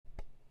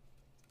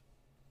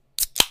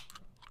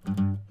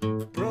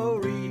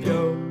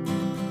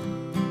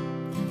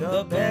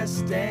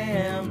best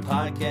damn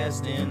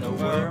podcast in the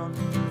world.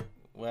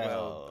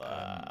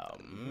 Well,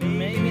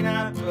 maybe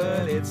not,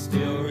 but it's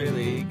still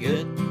really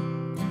good.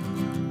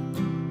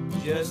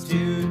 Just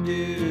two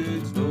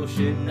dudes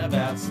bullshitting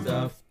about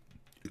stuff.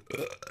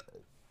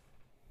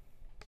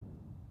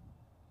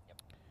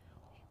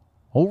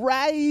 All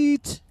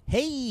right.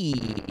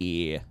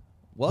 Hey.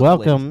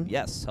 Welcome. ladies.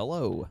 Yes,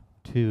 hello.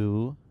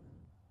 To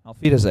Auf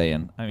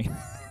Wiedersehen. I mean,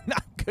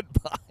 not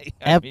goodbye.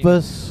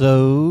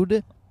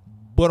 episode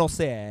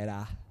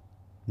Buonasera.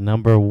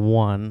 number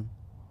 1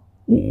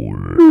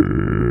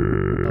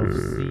 of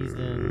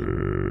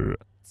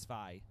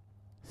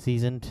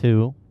season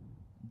 2,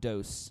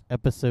 Dose.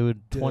 episode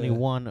Duh.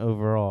 21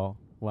 overall.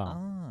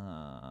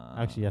 Wow.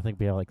 Actually, Actually, I think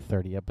we have like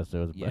 30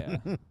 episodes. yeah.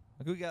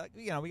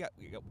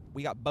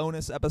 we got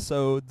bonus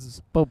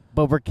episodes. But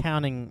we're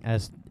counting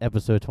as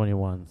episode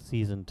 21,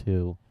 season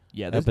 2.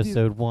 Yeah, this is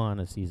Episode 1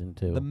 of season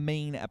 2. the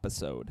main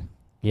episode.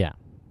 Yeah.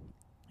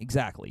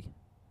 Exactly.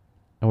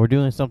 And we're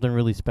doing something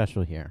really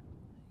special here.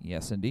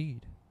 Yes,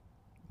 indeed.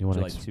 You Would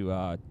want you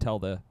like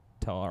to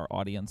tell our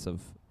audience of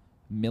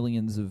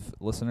millions of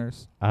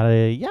listeners?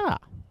 Yeah.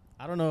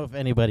 I don't know if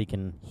anybody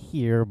can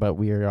hear, but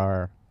we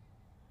are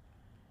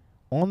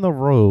on the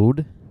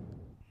road,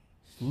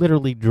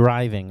 literally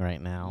driving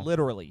right now.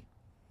 Literally.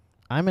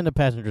 I'm in the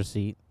passenger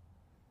seat,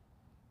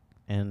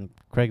 and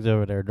Craig's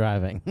over there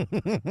driving.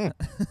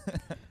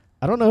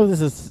 I don't know if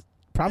this is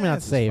probably not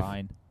This is safe,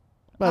 fine.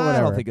 but I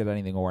whatever. don't think there's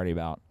anything to worry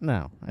about.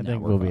 No, I No,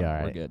 think we're we'll be fine. all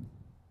right. We're good.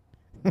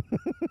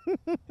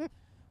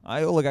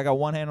 I got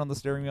one hand on the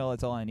steering wheel.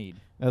 That's all I need.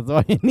 That's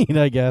all you need,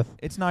 I guess.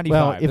 It's 95.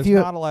 Well, if There's you-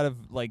 not a lot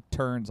of like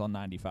turns on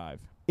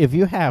 95 If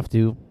you have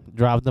to,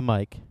 drop the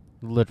mic,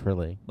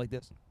 literally. like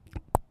this.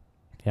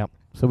 Yep.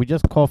 So we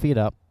just coffeeed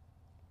up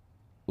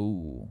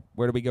Ooh,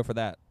 where do we go for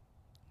that?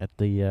 at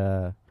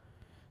the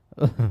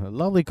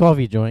lovely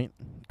coffee joint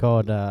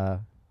called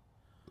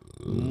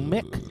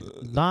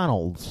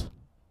McDonald's.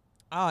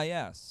 Ah,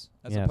 yes,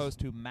 as Yes. opposed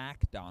to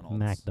McDonald's.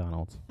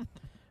 McDonald's.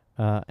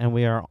 And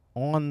we are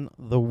on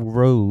the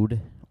road,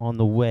 on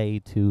the way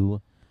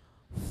to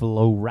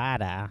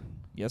Florida.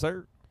 Yes,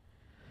 sir.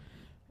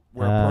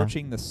 We're Uh,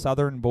 approaching the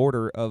southern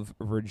border of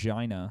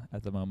Regina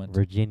at the moment.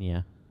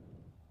 Virginia.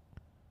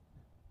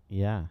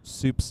 Yeah.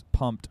 Soup's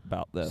pumped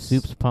about this.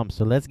 Soup's pumped.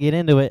 So let's get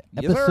into it.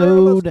 Yes, sir.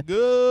 Episode, Let's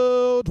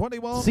go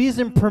 21.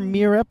 season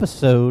premiere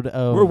episode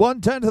of We're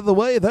 1/10 of the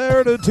way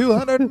there to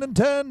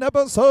 210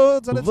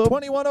 episodes, and it's The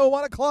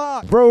 21:01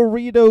 o'clock.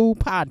 Burrito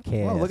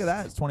Podcast. Well, look at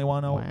that. It's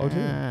 21:02.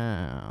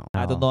 Wow.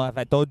 I don't know if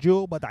I told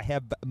you, but I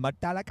have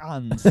metallic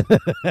hands.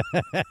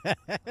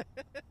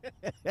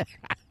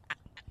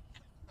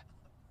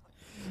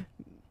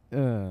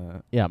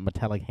 Yeah,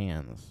 metallic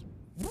hands.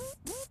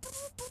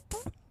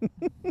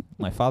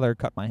 My father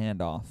cut my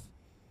hand off.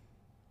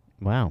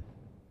 Wow.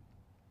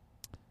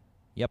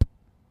 Yep.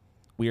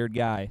 Weird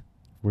guy.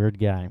 Weird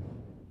guy.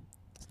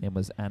 His name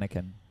was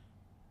Anakin.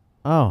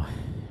 Oh,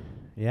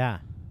 yeah.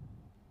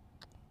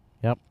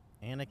 Yep.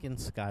 Anakin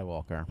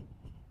Skywalker.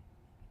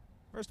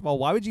 First of all,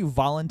 why would you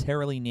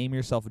voluntarily name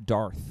yourself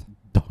Darth?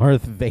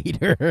 Darth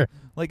Vader.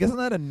 Like, isn't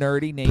that a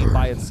nerdy name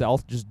by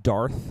itself? Just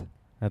Darth?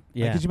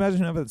 Yeah. Like, could you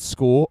imagine having at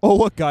school? Oh,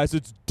 look, guys,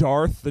 it's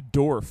Darth the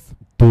Dwarf.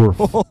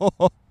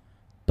 Dwarf.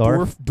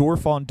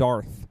 Dwarf on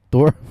Darth.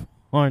 Dwarf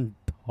on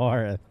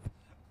Darth.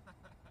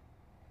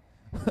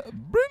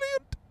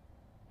 Brilliant.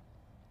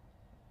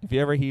 If you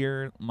ever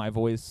hear my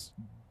voice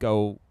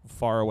go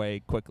far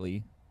away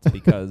quickly, it's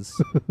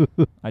because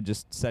I'm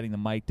just setting the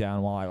mic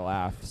down while I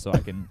laugh so I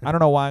can. I don't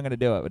know why I'm going to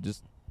do it, but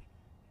just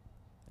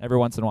every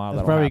once in a while That's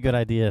that'll probably a happen. good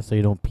idea so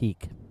you don't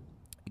peek.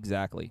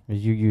 Exactly.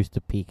 Because you're used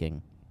to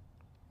peeking.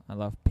 I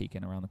love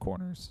peeking around the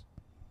corners.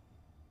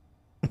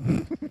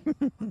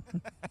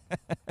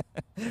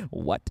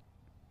 What?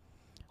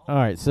 All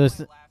right, so laughs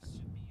should be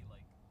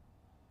like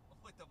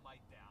with the mic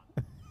down.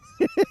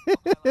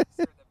 All my laughs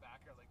are in the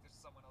back are like there's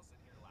someone else in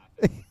here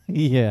laughing.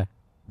 yeah.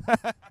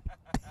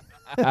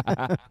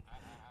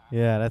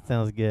 Yeah, that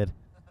sounds good.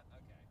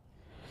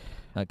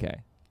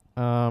 Okay.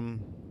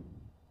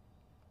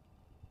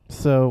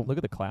 So Look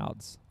at the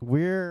clouds.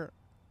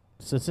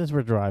 since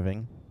we're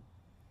driving,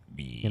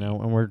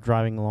 and we're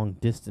driving long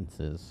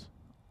distances,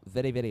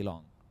 Very, very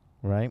long.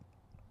 right?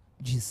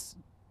 Jeez.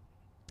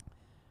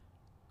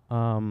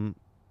 And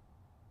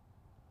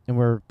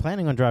we're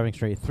planning on driving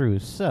straight through,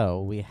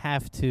 so we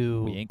have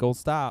to. We ain't gonna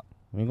stop.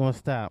 We're going to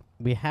stop.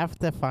 We have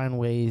to find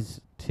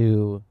ways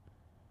to,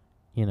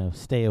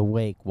 stay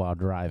awake while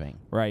driving,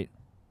 Right.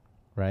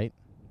 right?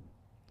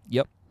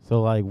 Yep.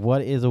 So, like,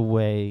 what are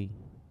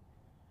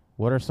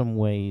some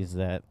ways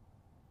that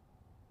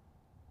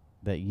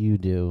you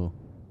do,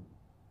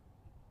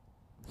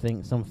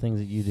 some things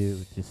that you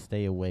do to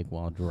stay awake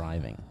while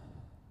driving?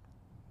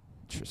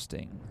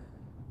 Interesting.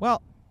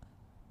 Well,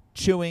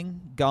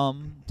 chewing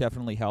gum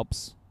definitely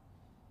helps.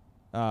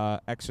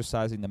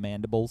 Exercising the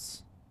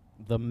mandibles.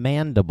 The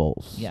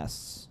mandibles.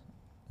 Yes.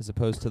 As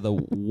opposed to the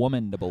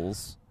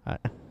womandibles.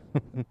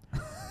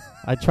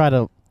 I try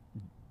to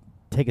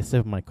take a sip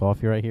of my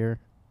coffee right here,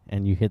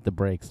 and you hit the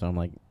brakes. So I'm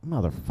like,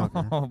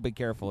 motherfucker. Oh, be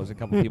careful. There's a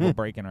couple people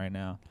braking right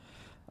now.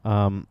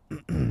 Um,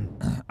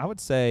 I would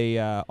say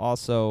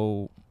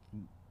also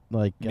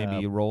like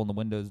maybe rolling the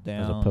windows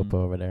there's down. a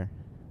popo over there.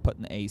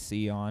 Putting the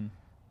AC on.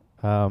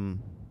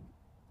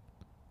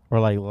 Or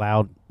like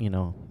loud,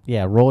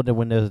 roll the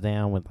windows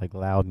down with like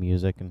loud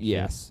music and shit.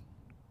 Yes.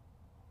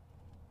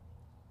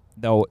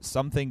 Though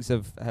some things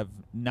have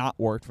not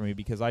worked for me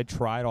because I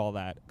tried all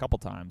that a couple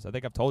times. I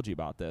think I've told you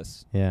about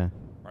this. Yeah.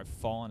 Where I've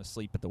fallen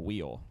asleep at the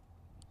wheel.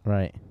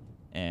 Right.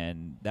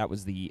 And that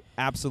was the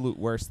absolute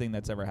worst thing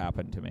that's ever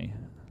happened to me.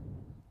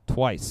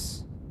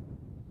 Twice.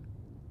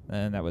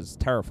 And that was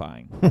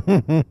terrifying.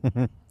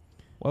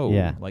 Whoa.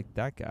 Yeah. Like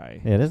that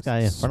guy. Yeah, this guy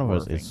in front of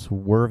us is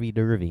swervy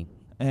dervy.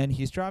 And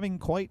he's driving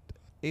quite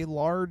a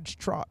large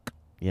truck.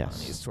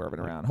 Yes. He's swerving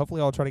around.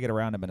 Hopefully I'll try to get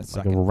around him in a like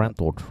second. a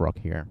rental truck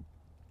here.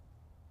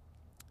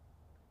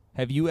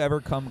 Have you ever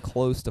come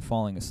close to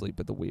falling asleep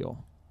at the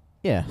wheel?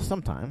 Yeah,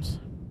 sometimes.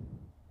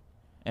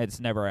 It's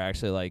never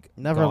actually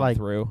Never, gone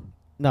through.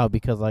 No,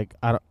 because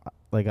I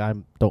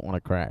don't want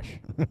to crash.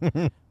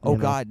 Oh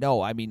God,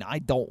 no! I mean, I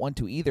don't want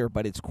to either,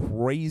 but it's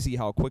crazy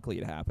how quickly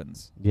it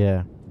happens.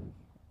 Yeah,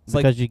 It's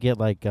because you get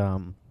like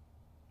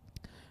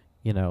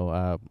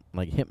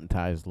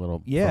hypnotized a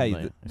little.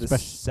 Yeah, the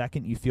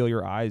second you feel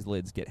your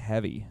eyelids get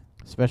heavy.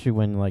 Especially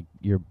when like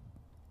you're,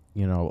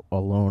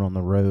 alone on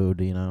the road.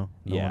 No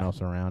Yeah. one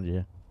else around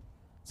you.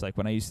 It's like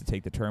when I used to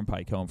take the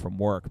turnpike home from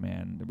work,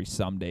 man. There'd be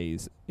some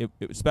days,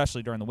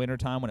 especially during the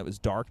wintertime when it was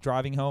dark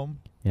driving home.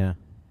 Yeah.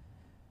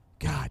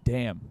 God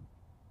damn.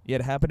 Yeah,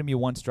 it happened to me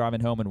once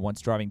driving home and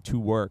once driving to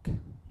work.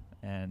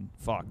 And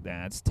fuck,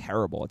 man, it's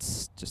terrible.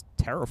 It's just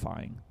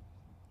terrifying.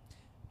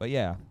 But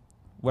yeah,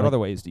 what other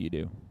ways do you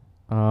do?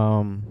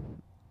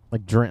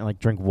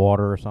 Drink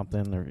water or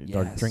something, or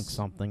Yes. drink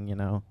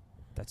something.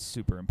 That's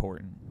super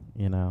important.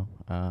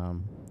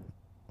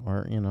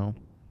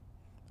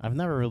 I've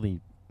never really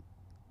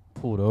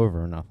pulled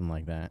over or nothing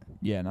like that.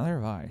 Yeah, neither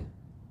have I.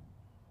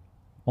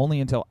 Only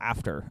until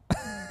after.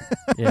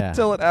 Yeah.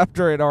 Until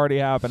after it already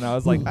happened, I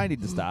was like, I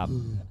need to stop.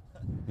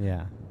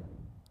 Yeah.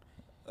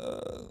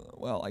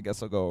 Well, I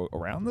guess I'll go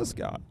around this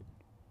guy.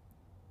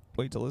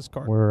 Wait till this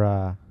car.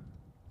 We're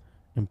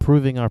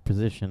improving our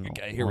position.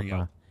 Okay, here we on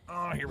go.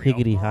 Oh, here we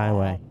Higgity go.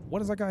 Highway. What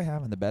does that guy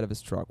have in the bed of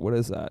his truck? What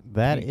is that?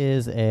 That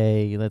is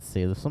let's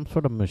see, there's some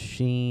sort of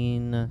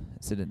machine.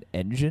 Is it an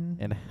engine?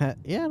 And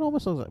yeah, it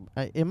almost looks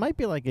like, it might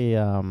be like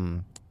a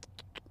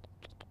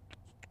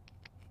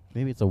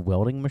maybe it's a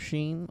welding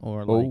machine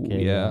or like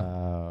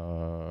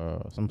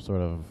some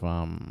sort of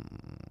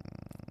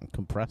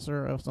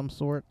compressor of some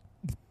sort.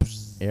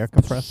 Air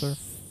compressor.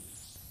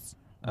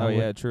 Oh,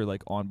 yeah, true.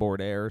 Like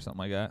onboard air or something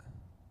like that.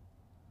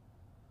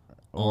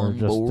 Or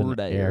just an Onboard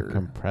air air.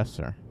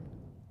 compressor.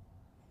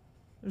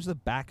 There's a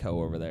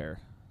backhoe over there.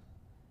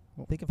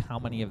 Think of how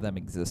many of them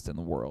exist in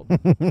the world.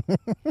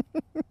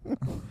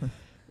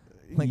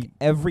 Like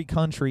every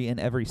country in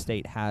every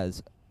state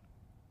has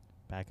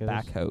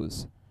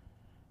backhoes.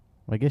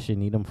 Well, I guess you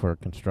need them for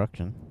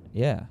construction.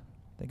 Yeah.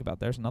 Think about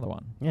there's another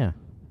one. Yeah,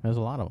 there's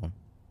a lot of them.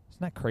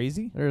 Isn't that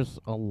crazy? There's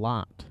a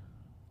lot.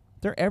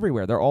 They're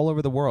everywhere. They're all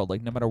over the world.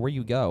 Like no matter where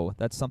you go,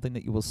 that's something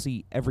that you will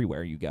see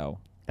everywhere you go.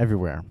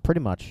 Everywhere.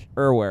 Pretty much.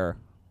 Everywhere.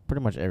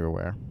 Pretty much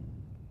everywhere.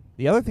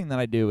 The other thing that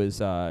I do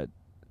is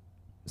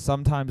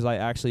sometimes I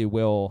actually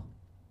will,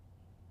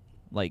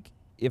 like,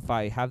 if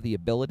I have the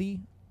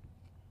ability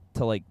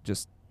to, like,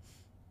 just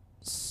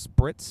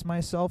spritz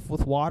myself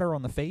with water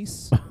on the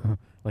face.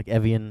 Like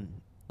Evian.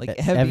 Like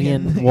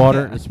Evian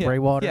water, yeah, spray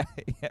water.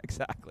 Yeah,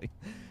 exactly.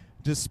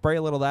 Just spray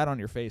a little of that on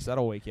your face.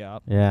 That'll wake you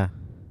up. Yeah.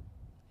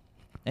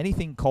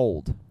 Anything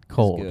cold.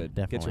 Cold, is good.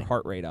 definitely. Get your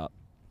heart rate up.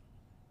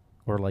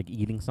 Or like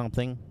eating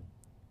something.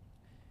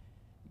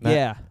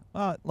 Yeah.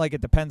 Like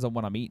it depends on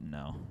what I'm eating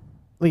now.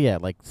 Well, yeah,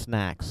 like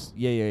snacks.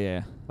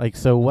 Yeah. Like,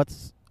 so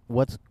what's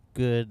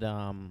good?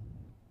 I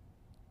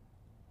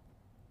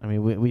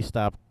mean, we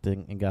stopped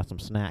and got some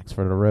snacks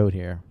for the road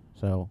here.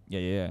 So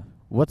Yeah.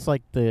 what's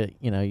like the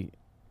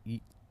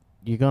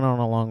you're going on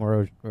a long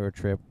road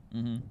trip.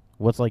 Mm-hmm.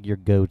 What's like your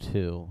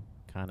go-to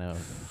kind of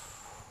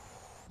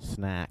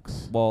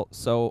snacks? Well,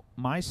 so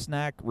my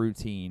snack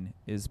routine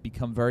has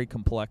become very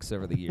complex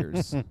over the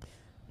years.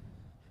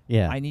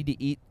 Yeah. I need to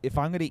eat, if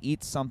I'm going to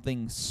eat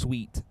something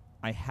sweet,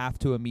 I have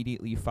to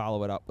immediately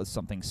follow it up with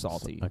something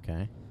salty.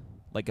 Okay.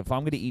 Like if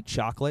I'm going to eat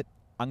chocolate,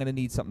 I'm going to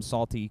need something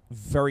salty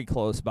very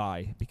close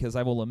by because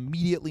I will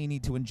immediately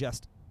need to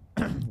ingest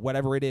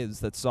whatever it is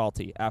that's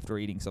salty after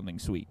eating something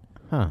sweet.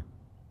 Huh.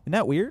 Isn't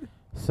that weird?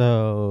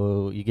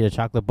 So you get a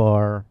chocolate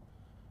bar.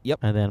 Yep.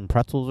 And then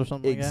pretzels or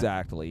something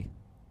Exactly.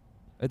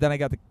 And then I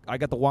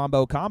got the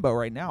Wombo combo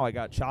right now. I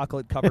got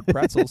chocolate covered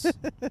pretzels.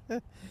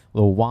 The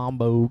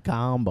Wombo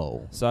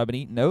combo. So I've been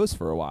eating those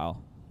for a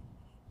while.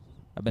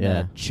 I've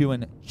been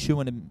chewing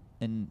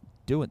and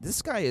doing.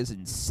 This guy is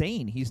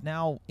insane. He's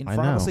now in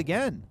front of us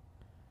again.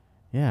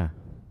 Yeah.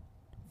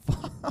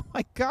 Oh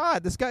my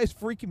God, this guy's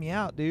freaking me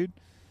out, dude.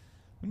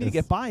 We need to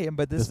get by him,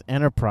 but this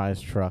Enterprise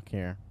truck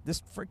here.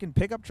 This freaking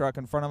pickup truck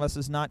in front of us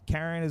is not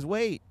carrying his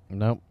weight.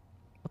 Nope.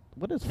 What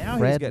what is Now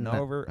Fred he's getting and-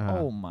 over.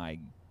 Oh my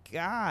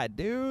god,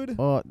 dude!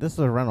 Well, this is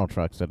a rental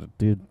truck, so the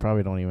dude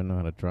probably don't even know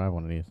how to drive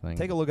one of these things.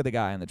 Take a look at the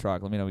guy in the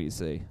truck. Let me know what you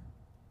see.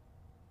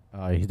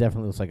 He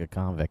definitely looks like a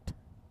convict.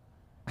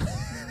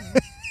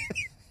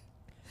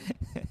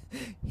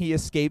 He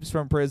escapes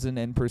from prison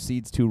and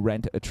proceeds to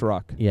rent a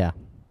truck. Yeah.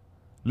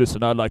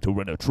 Listen, I'd like to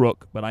rent a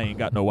truck, but I ain't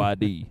got no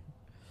ID.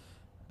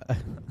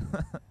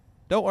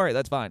 Don't worry,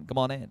 that's fine. Come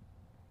on in.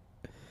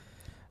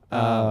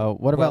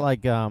 What about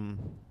like you know,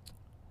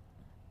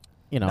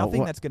 nothing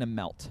wha- that's gonna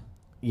melt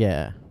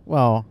yeah.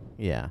 Well,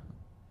 yeah.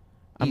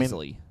 I mean,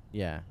 easily.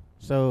 yeah.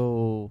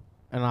 So,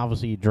 and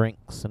obviously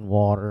drinks and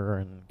water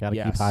and got to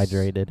keep Yes.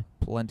 hydrated.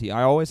 Plenty.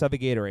 I always have a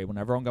Gatorade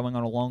whenever I'm going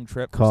on a long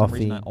trip. For some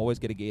reason, I Coffee. always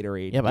get a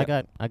Gatorade. Yep,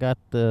 I got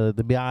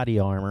the body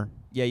armor.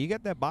 Yeah, you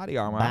get that body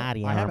armor.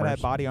 Body I haven't had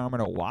armors. body armor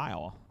in a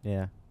while.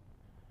 Yeah.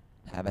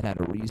 Haven't had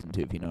a reason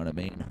to, if you know what I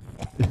mean.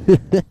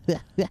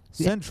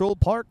 Central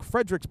Park,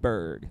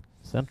 Fredericksburg.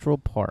 Central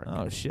Park.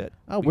 Oh shit.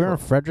 Oh, We we're were- in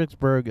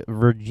Fredericksburg,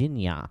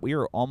 Virginia. We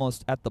are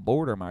almost at the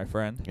border, my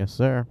friend. Yes,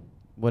 sir.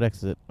 What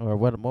exit or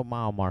what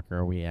mile marker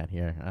are we at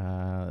here?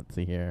 Let's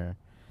see here.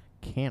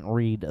 Can't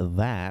read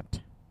that.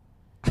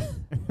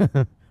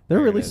 They're There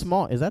it really is.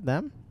 small. Is that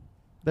them?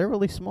 They're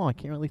really small. I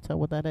can't really tell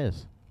what that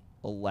is.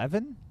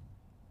 11?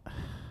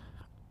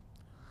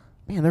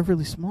 Man, they're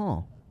really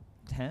small.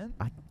 10?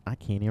 I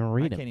can't even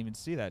read I it. can't even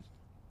see that.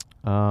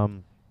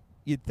 Um,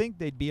 You'd think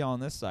they'd be on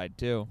this side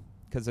too,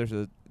 because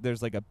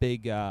there's like a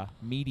big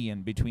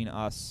median between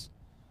us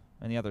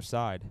and the other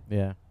side.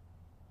 yeah.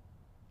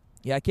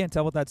 Yeah, I can't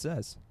tell what that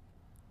says.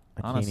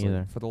 I Honestly, can't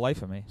either. for the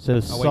life of me. So Oh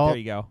wait, salt there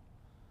you go.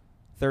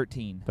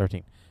 13.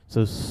 13.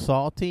 So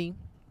salty,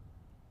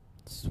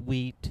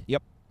 sweet.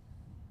 Yep.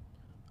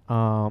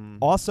 Um,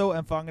 Also,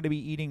 if I'm going to be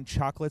eating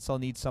chocolates, I'll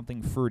need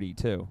something fruity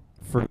too.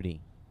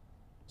 fruity.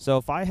 So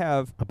if I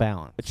have A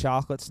balance. a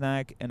chocolate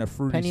snack and a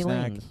fruity Penny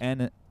snack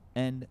Lanes.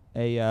 and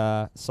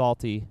a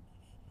salty,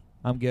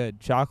 I'm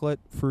good. Chocolate,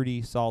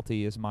 fruity,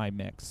 salty is my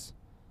mix.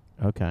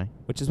 Okay.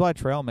 Which is why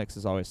trail mix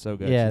is always so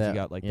good. Yeah, 'cause you that-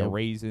 got like yeah. the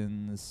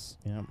raisins.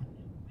 Yep.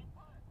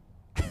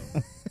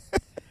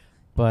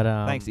 But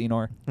Thanks,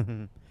 Enor.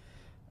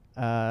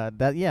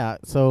 that yeah.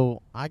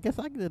 So I guess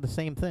I did the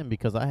same thing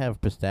because I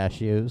have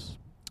pistachios.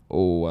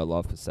 Oh, I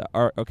love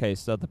pistachios. Okay,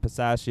 so the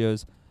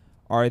pistachios,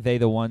 are they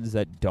the ones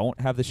that don't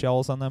have the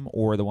shells on them,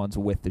 or the ones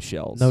with the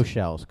shells? No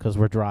shells because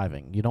we're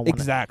driving. You don't want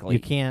Exactly.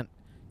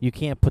 You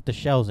can't put the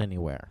shells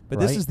anywhere. But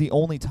right? this is the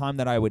only time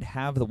that I would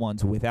have the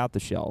ones without the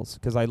shells,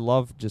 because I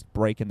love just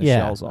breaking the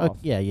yeah. shells off.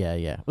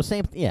 Yeah. Well,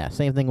 same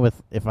thing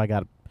with if I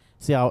got.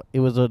 See how it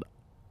was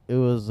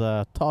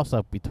a toss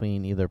up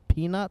between either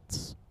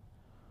peanuts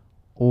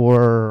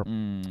or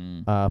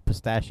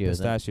pistachios.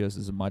 Pistachios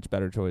is a much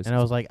better choice. And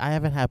I was like, I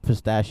haven't had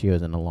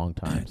pistachios in a long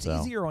time. It's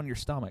so easier on your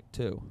stomach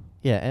too.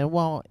 yeah,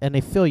 and they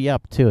fill you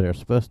up too. They're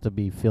supposed to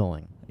be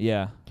filling.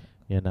 Yeah.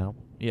 You know.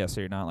 Yeah, so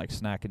you're not like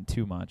snacking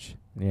too much.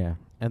 Yeah.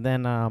 And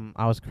then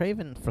I was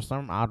craving for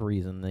some odd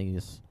reason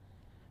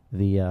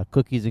the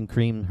cookies and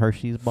cream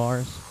Hershey's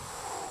bars.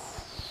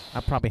 I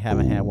probably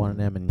haven't had one of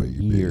them in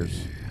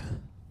years.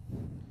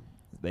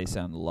 They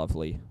sound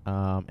lovely.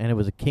 And it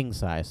was a king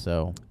size,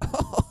 so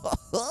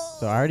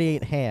I already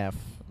ate half.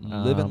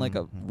 Living like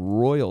a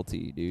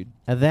royalty, dude.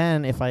 And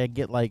then if I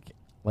get like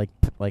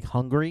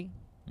hungry,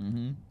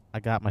 Mm-hmm. I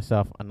got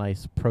myself a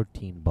nice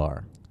protein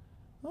bar.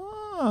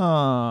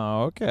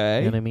 Oh, okay.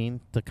 You know what I mean?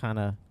 To kind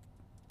of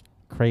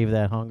crave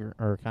that hunger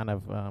or kind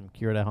of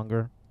cure that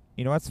hunger.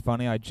 You know what's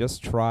funny? I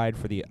just tried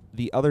for the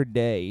other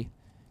day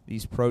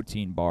these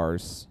protein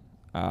bars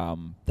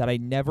that I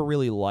never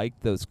really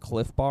liked, those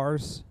Cliff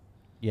bars.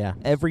 Yeah.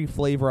 Every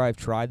flavor I've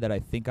tried that I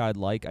think I'd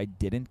like, I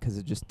didn't because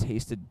it just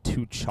tasted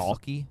too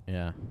chalky.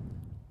 Yeah.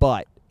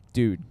 But,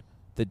 dude,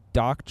 the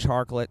dark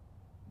chocolate.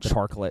 The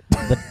dark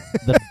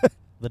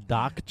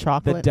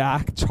chocolate. The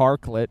dark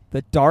chocolate.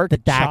 The dark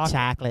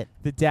chocolate.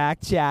 The dark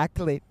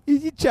chocolate.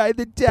 You try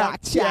the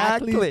dark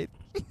chocolate.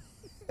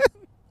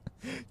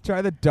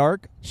 Try the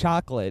dark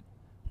chocolate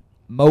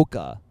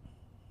mocha.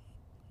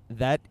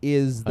 That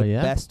is the Oh,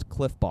 yeah? best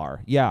Cliff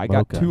Bar. Yeah, I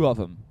Mocha. got 2 of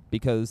them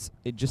because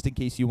just in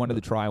case you wanted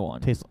to try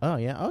one. Tastes. Oh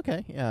yeah.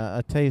 Okay. Yeah.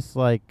 It tastes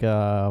like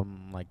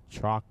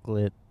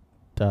chocolate.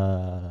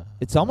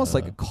 It's almost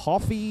like a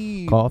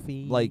coffee.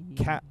 coffee. Like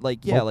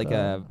like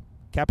a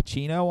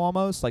cappuccino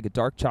almost, like a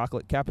dark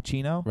chocolate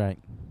cappuccino. Right.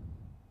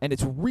 And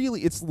it's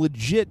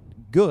legit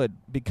good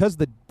because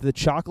the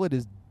chocolate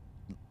is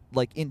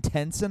like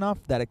intense enough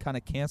that it kind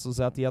of cancels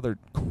out the other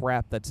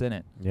crap that's in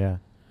it. Yeah.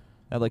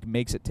 That like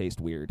makes it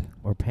taste weird.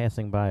 We're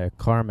passing by a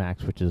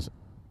CarMax, which is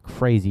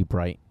crazy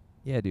bright.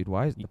 Yeah, dude.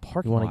 Why is the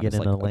parking wanna lot get is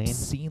in like a lane?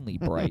 obscenely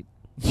bright?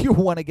 You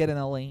want to get in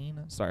a lane?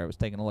 Sorry, I was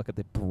taking a look at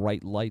the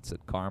bright lights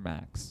at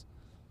CarMax.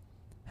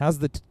 How's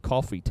the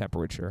coffee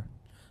temperature?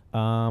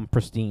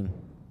 Pristine.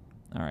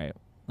 All right,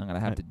 I'm gonna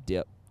have to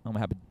dip. I'm gonna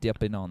have to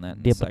dip in on that in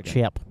a Dip a second.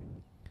 chip.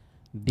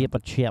 Dip a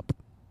chip.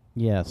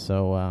 Yeah.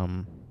 So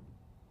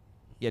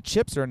Yeah,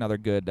 chips are another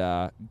good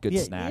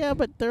snack. Yeah,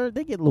 but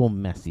they get a little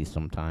messy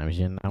sometimes,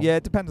 you know. Yeah,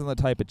 it depends on the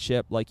type of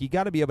chip. Like, you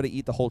got to be able to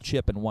eat the whole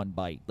chip in one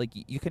bite. Like,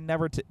 you can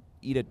never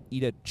eat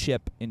a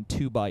chip in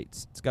 2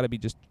 bites. It's got to be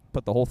just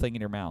put the whole thing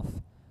in your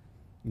mouth.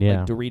 Yeah.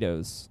 Like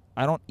Doritos.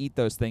 I don't eat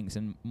those things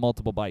in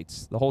multiple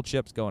bites. The whole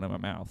chip's going in my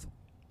mouth.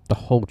 The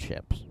whole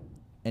chips.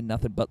 And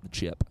nothing but the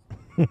chip.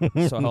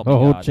 So help the me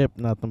whole God. chip,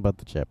 nothing but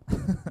the chip.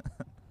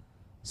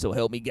 So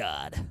help me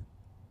God.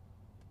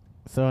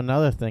 So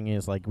another thing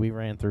is, like, we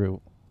ran through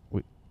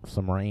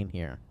some rain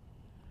here,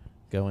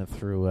 going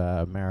through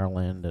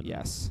Maryland and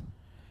Yes.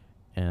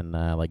 and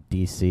like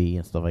DC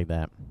and stuff like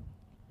that.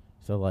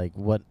 So like,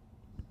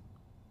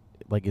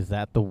 is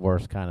that the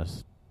worst kind of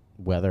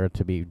weather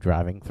to be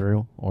driving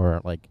through,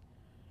 or like,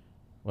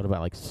 what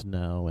about like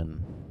snow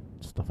and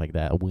stuff like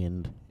that,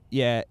 wind?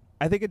 Yeah,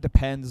 I think it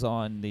depends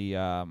on the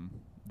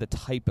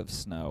type of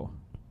snow.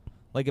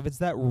 Like, if it's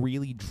that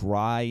really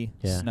dry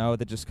snow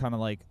that just kind of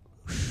like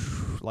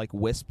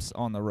wisps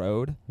on the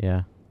road,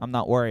 Yeah. I'm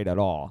not worried at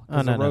all. Oh,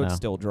 Because no, the no, road's no.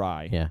 still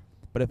dry. Yeah.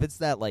 But if it's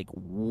that, like,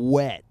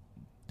 wet,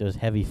 Those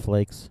heavy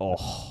flakes,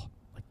 oh,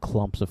 like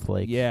clumps of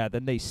flakes. yeah,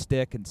 then they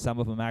stick, and some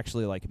of them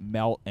actually, like,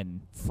 melt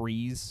and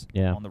freeze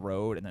Yeah. on the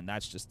road, and then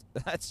that's just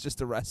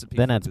a recipe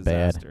Then for that's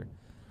bad. disaster.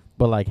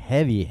 But like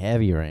heavy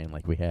rain,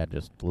 like we had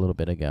just a little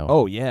bit ago.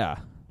 Oh, yeah.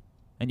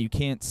 And you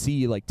can't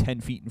see, like,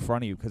 10 feet in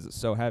front of you because it's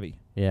so heavy.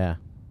 Yeah.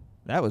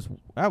 That was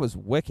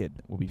wicked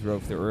when we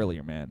drove through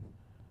earlier, man.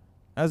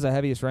 That was the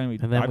heaviest rain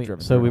And then I've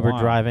driven so through we in a were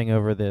while. driving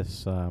over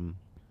this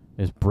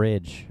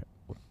bridge,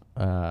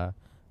 and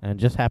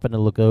just happened to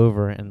look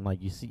over, and like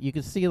you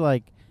could see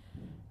like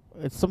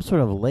it's some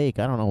sort of lake.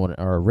 I don't know what,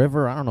 or a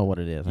river. I don't know what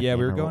it is. I Yeah, can't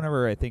we were remember going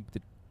over, I think,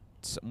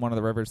 one of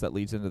the rivers that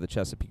leads into the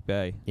Chesapeake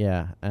Bay.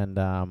 Yeah, and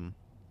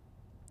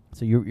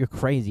so you're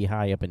crazy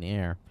high up in the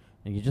air,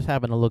 and you just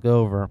happen to look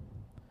over,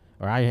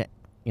 or I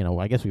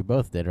guess we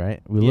both did, right?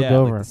 We looked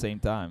over, like at the same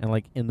time. and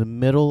like in the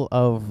middle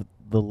of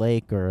the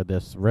lake or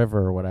this river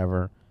or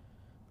whatever,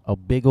 a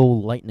big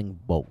old lightning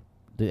bolt.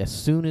 As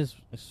soon as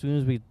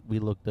we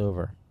looked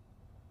over,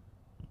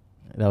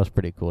 that was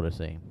pretty cool to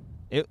see.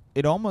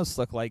 It almost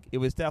looked like it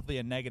was definitely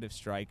a negative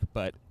strike,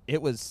 but it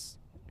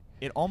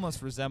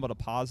almost resembled a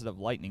positive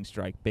lightning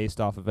strike based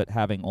off of it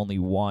having only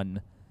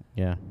one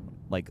Yeah.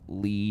 like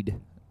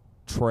lead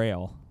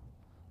trail.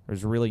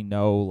 There's really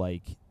no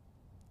like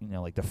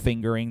the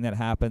fingering that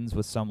happens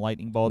with some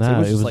lightning bolts. No, it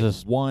was it just was like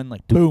just one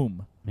like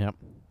boom. Yep.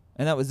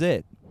 And that was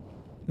it.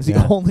 It was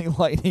Yeah. the only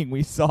lightning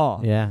we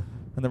saw. Yeah.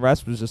 And the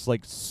rest was just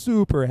like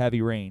super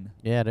heavy rain.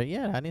 Yeah. I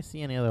didn't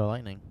see any other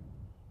lightning.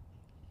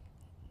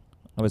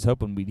 I was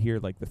hoping we'd hear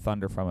like the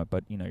thunder from it,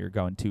 but you're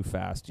going too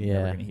fast. You're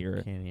never gonna hear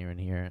it. Can't even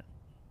hear it.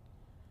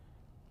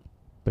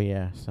 But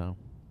yeah, so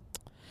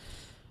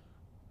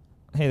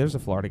Hey, there's a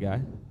Florida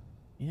guy.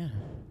 yeah.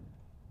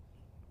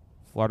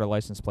 Florida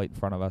license plate in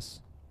front of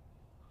us.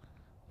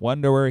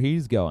 Wonder where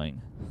he's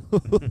going.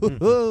 Maybe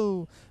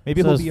So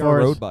he'll as be far our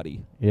as- road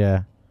buddy.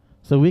 Yeah.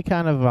 So we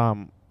kind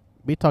of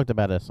we talked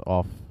about this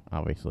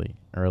obviously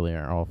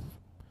earlier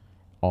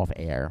off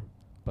air.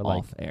 But like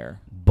Off air.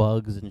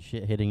 bugs and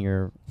shit hitting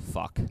your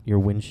Fuck.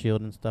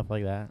 windshield and stuff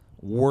like that.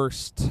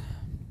 Worst.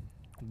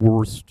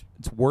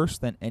 It's worse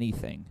than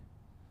anything.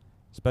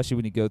 Especially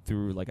when you go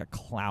through like a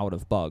cloud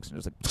of bugs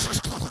and just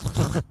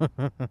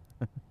like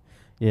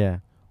Yeah.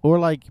 Or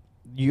like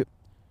the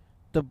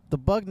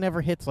bug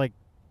never hits like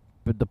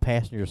the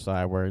passenger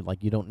side where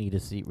like you don't need to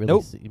see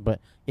Nope. see, but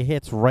it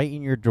hits right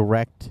in your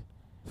direct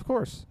of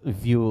course.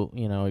 view,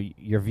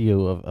 your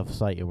view of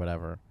sight or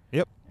whatever.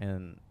 Yep.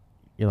 And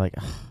you're like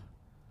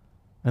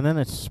and then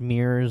it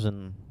smears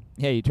and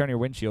Yeah, you turn your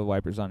windshield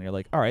wipers on and you're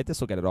like, all right, this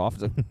will get it off.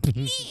 It's like,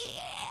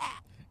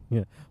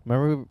 yeah.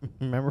 Remember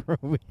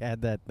we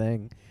had that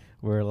thing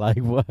where like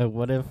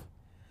what if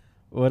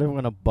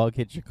when a bug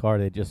hits your car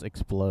they just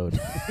explode?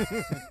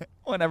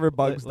 whenever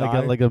bugs like die.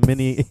 like a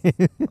mini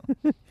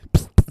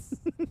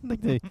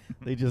like they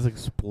just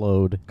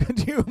explode.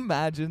 Could you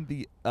imagine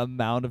the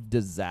amount of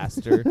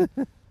disaster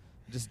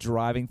just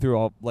driving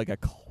through like a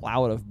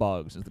cloud of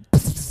bugs,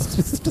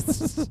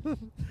 just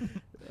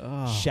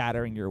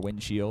shattering your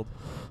windshield?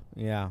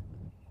 Yeah.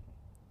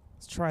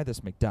 Let's try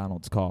this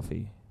McDonald's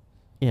coffee.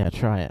 Yeah,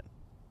 try it.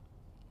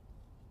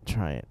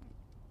 Here,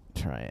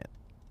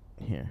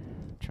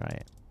 try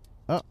it.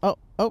 Oh,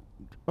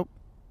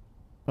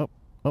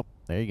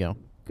 there you go.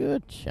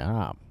 Good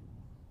job.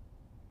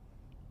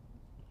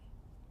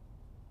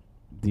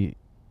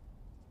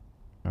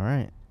 All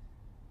right.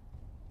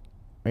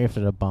 Right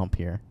after the bump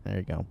here. There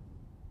you go.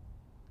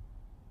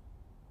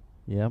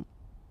 Yep.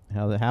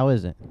 How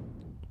is it?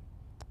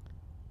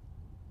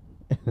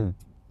 It's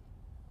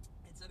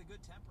at a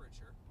good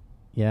temperature.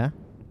 Yeah?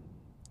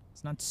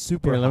 It's not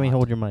super Here, let me hot.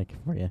 hold your mic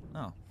for you.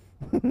 No.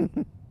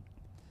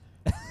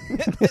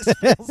 This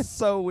feels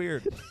so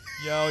weird.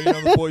 Yeah,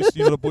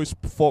 the boys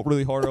fought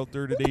really hard out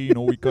there today.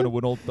 We kind of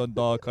went out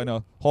and kind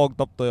of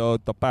hogged up the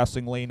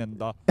passing lane and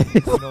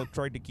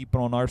tried to keep it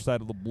on our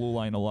side of the blue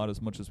line a lot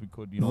as much as we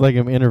could. It's like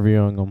I'm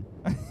interviewing them.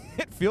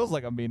 It feels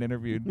like I'm being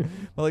interviewed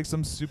by like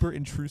some super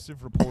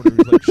intrusive reporter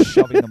who's like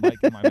shoving the mic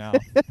in my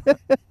mouth.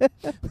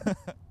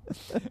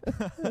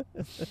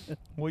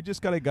 We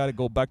just gotta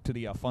go back to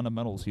the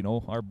fundamentals.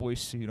 Our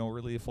boys,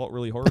 really fought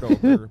really hard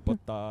out there, but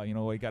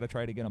we gotta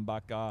try to get them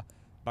back out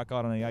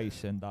on the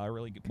ice and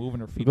really get moving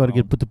their feet. We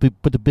gotta put the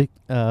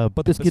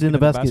biscuit in the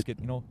basket.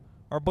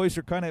 Our boys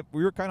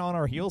we were kind of on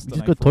our heels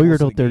tonight. Just got for most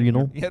tired of out the there,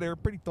 game. Yeah, they were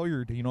pretty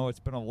tired. It's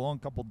been a long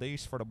couple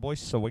days for the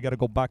boys, so we got to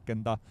go back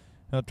and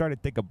try to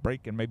take a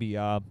break and maybe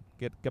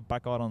get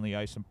back out on the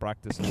ice and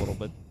practice a little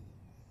bit.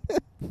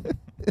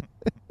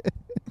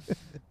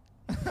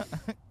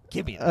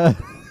 Give me that.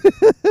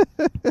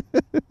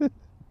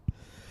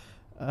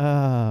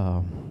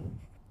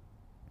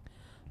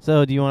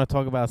 So, do you want to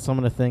talk about some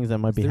of the things that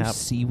might be happening?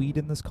 Seaweed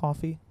in this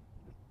coffee?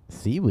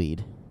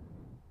 Seaweed?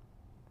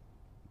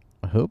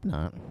 I hope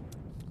not.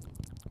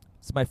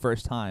 It's my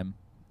first time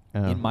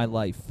in my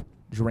life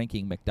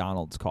drinking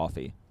McDonald's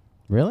coffee.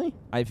 Really?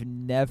 I've had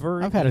it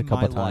a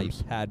couple in my times.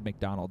 life had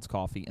McDonald's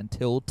coffee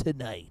until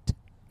tonight.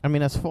 I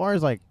mean, as far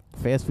as like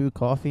fast food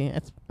coffee,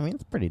 it's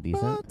pretty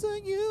decent. Brought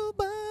to you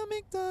by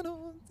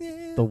McDonald's,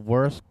 yeah. The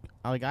worst,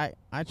 like I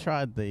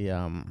tried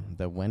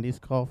the Wendy's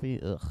coffee.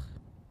 Ugh.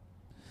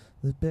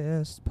 The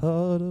best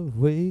part of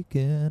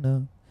waking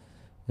up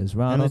is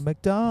Ronald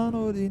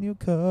McDonald in your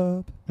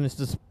cup. And it's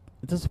just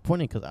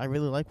disappointing because I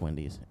really like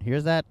Wendy's.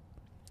 Here's that.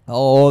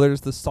 Oh,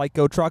 there's the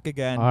psycho truck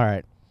again. All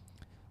right.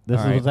 This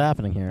All is right. what's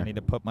happening here. I need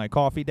to put my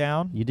coffee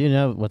down. You do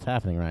know what's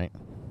happening, right?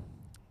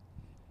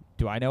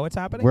 Do I know what's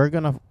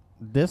happening?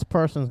 This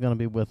person's gonna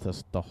be with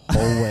us the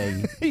whole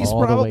way. He's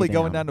all the probably way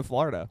going down to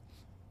Florida.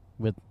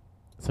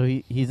 So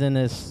he's in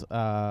this.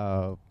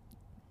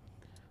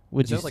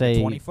 Would Is you that say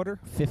like a 20-footer?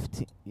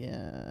 15?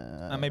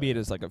 Yeah. Maybe it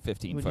is like a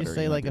 15-footer. Would you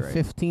say like a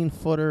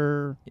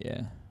 15-footer?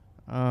 Yeah.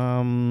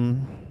 Well,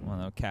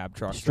 no, cab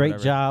truck.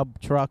 straight truck.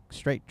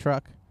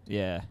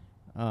 Yeah.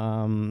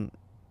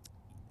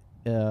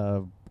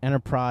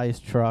 Enterprise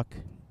truck.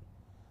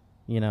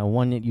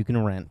 One that you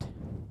can rent.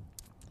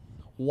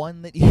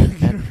 One that you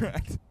can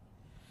rent.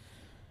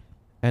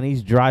 And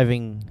he's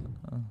driving.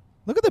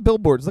 Look at the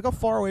billboards. Look how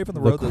far away from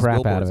the road those crap out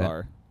of billboards it.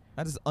 are.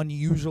 That is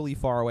unusually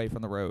far away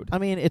from the road. I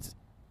mean,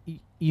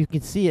 you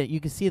can see it. You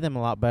can see them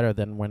a lot better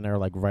than when they're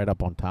like right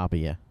up on top of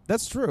you.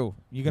 That's true.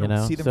 You're going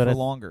to see them for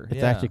longer.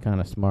 It's actually kind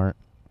of smart.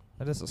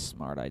 That is a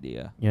smart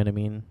idea. You know what I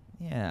mean?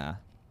 Yeah.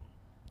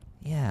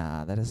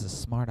 Yeah, that is a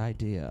smart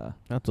idea.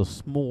 That's a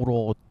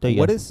small idea.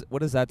 What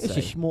does that say? It's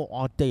a small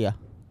idea.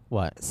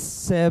 What?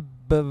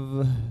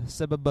 Sebab.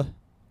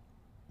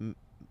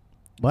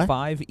 What?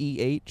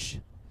 5EH.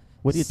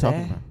 What are you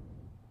talking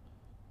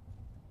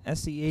about?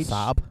 SEH.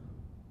 Saab?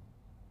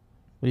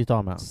 What are you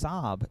talking about?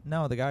 Saab.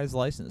 No, the guy's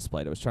license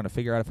plate. I was trying to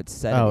figure out if it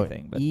said Oh,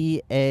 anything. But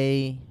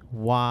EA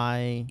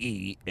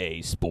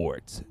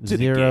Sports.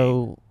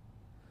 0.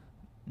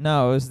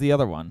 No, it was the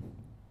other one.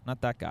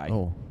 Not that guy.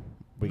 Oh.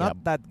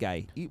 Not that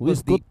guy. It We've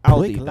was the got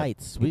Audi. brake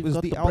lights. It We've was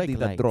got the the Audi brake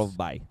that lights. drove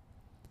by.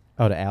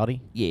 Oh, the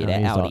Audi? Yeah, No, the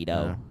he's Audi, on-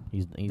 though. no,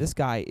 he's This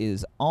guy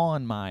is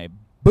on my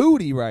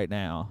booty right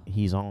now.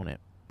 He's on it.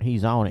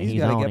 He's on it. He's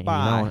He's gotta on get it.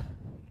 by. He's on it.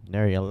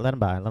 There you go. Let him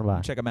by. Let him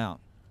by. Check him out.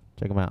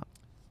 Check him out.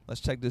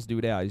 Let's check this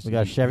dude out. We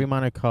got Chevy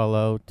Monte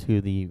Carlo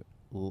to the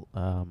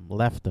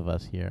left of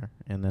us here,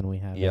 and then we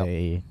have Yep.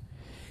 a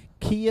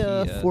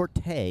Kia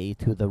Forte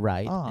to the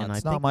right. Oh, and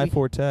it's I not think my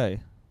forte.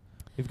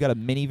 We've got a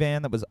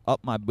minivan that was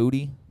up my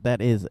booty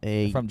that is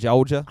a from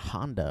Georgia.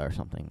 Honda or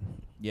something.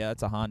 Yeah,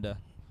 it's a Honda.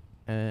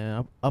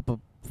 Up in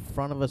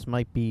front of us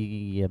might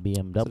be a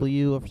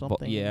BMW or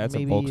something. yeah, it's a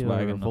maybe,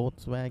 Volkswagen. or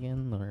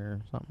Volkswagen or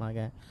something like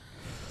that.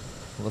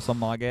 Well,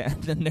 something like that.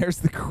 And then there's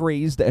the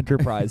crazed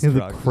Enterprise The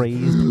truck.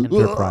 crazed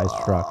Enterprise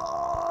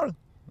truck.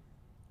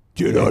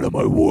 Get out of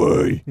my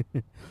way.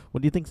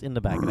 What do you think's in the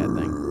back of that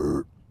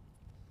thing?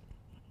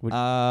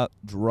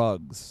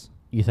 Drugs.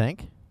 You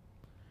think?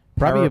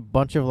 Probably a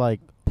bunch of like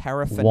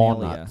Paraphernalia.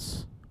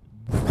 walnuts.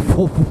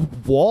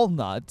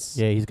 Walnuts?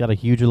 Yeah, he's got a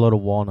huge load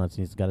of walnuts.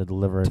 And he's got to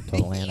deliver it to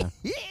Atlanta.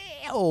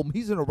 Damn,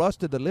 he's in a rush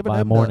to deliver By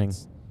them morning.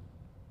 nuts.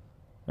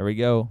 There we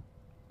go.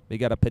 We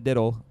got a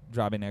pediddle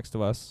driving next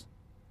to us.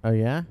 Oh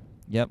yeah?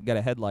 Yep, got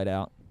a headlight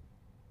out.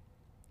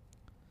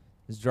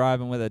 He's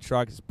driving with a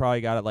truck. He's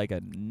probably got it like a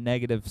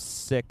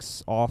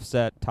 -6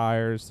 offset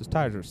tires. Those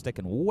tires are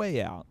sticking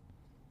way out.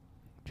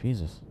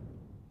 Jesus.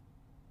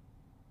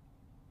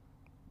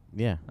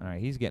 Yeah. All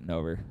right, he's getting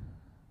over.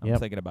 I'm Yep.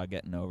 thinking about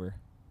getting over.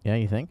 Yeah,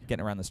 you think?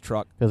 Getting around this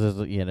truck. Because there's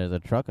a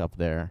truck up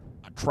there.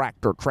 A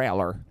tractor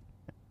trailer.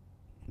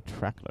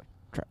 Tractor.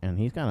 And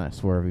he's kind of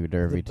swervy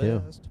dervy The too.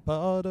 best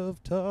part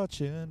of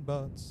touching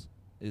butts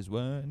is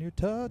when you're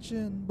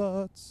touching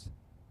butts.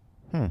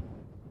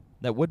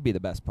 That would be the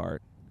best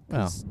part.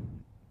 Well, 'Cause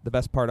the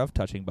best part of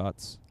touching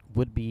butts.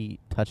 would be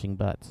touching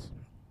butts.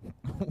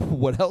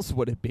 What else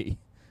would it be?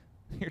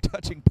 You're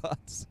touching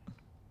butts.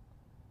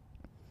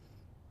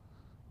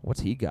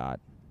 What's he got?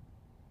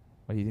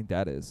 What do you think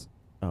that is?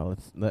 Oh,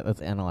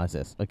 let's analyze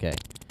this. Okay. Is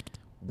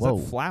Whoa.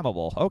 that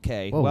flammable?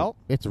 Okay, Whoa. well.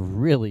 It's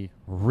really,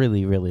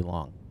 really, really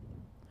long.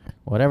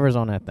 Whatever's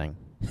on that thing.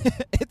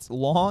 It's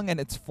long and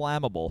it's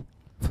flammable.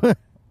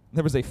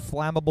 There was a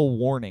flammable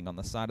warning on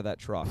the side of that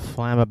truck.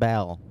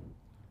 Flammable.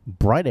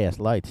 Bright ass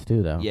lights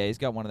too, though. Yeah, he's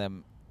got one of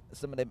them,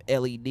 some of them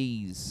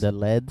LEDs. The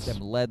LEDs. Them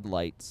LED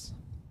lights.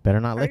 Better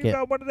not lick it.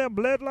 got one of them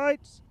LED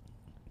lights?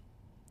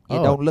 Yeah,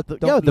 Oh, don't look. the,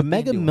 Don't yo, look the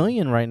Mega into it.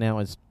 Million right now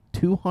is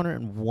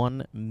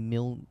 $201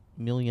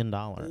 million.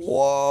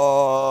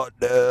 Whoa,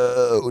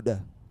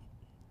 dude.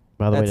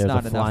 By the way, That's there's not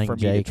a enough Flying for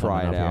me J to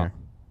try coming it up out. here.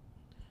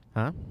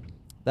 Huh?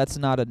 That's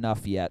not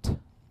enough yet.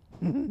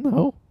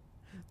 No.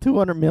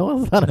 200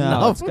 mil is not No,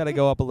 enough. it's got to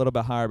go up a little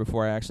bit higher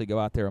before I actually go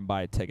out there and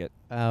buy a ticket.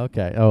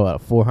 Okay. Oh,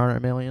 400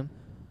 million?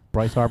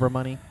 Bryce Harper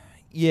money?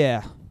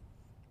 Yeah.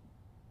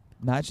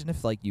 Imagine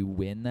if like you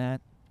win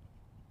that.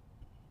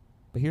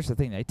 But here's the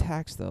thing: they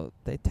tax the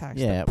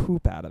Yeah.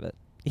 poop out of it.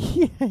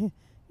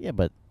 Yeah,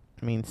 but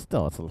I mean,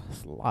 still, it's a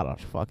lot of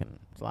fucking.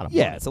 It's a lot of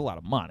Yeah, money. it's a lot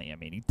of money. I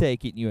mean, you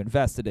take it and you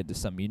invest it into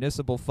some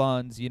municipal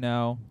funds, you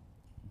know.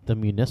 The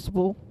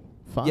municipal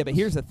funds. Yeah, but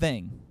here's the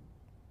thing: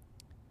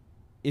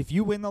 if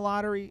you win the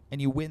lottery and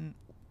you win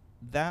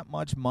that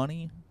much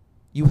money,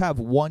 you have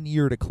 1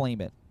 year to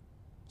claim it.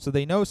 So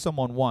they know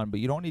someone won, but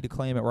you don't need to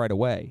claim it right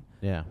away.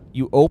 Yeah.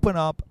 You open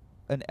up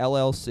an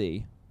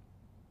LLC,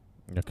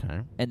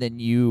 Okay. and then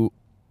you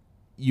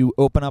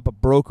open up a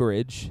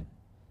brokerage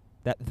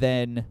that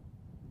then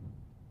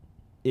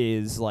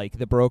is like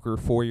the broker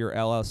for your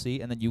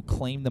LLC, and then you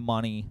claim the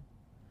money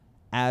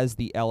as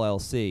the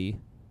LLC,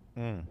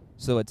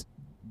 so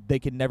they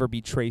can never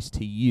be traced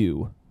to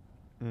you.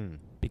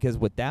 Because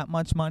with that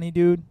much money,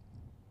 dude,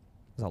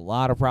 there's a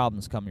lot of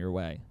problems come your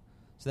way.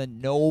 So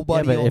then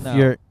nobody Yeah, but will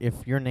know.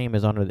 if your name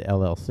is under the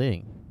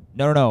LLC,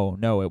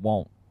 No, it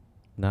won't.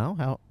 no,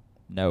 how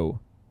No.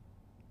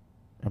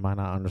 am I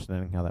not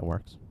understanding how that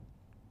works?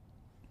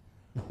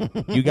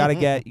 You gotta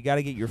get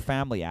your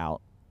family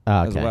out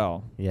Ah, as okay.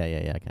 well. Yeah,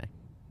 okay.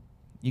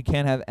 You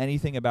can't have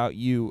anything about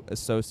you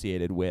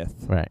associated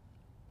with. Right.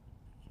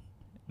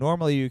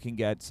 Normally, you can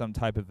get some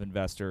type of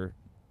investor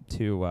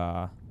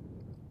to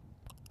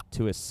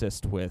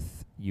assist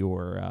with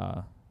your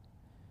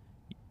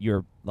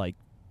like,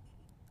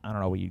 I don't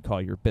know what you'd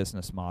call your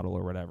business model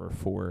or whatever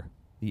for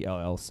the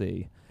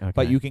LLC. Okay.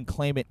 But you can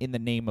claim it in the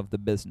name of the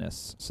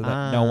business, so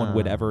that no one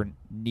would Ah. ever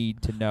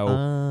need to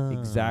know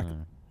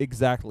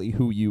exactly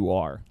who you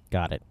are,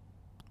 Got it.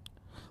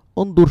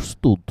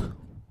 Understood.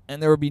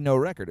 and there would be no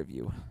record of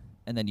you,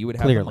 and then you would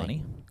have Clearly. the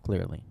money,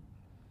 Clearly.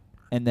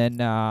 and then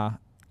Yeah,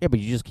 but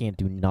you just can't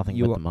do nothing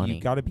with the money.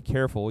 you got to be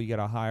careful. You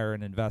got to hire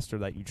an investor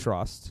that you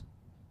trust.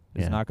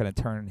 Who's Yeah. not going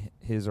to turn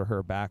his or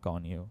her back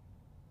on you.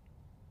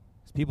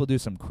 'Cause people do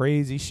some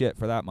crazy shit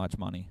for that much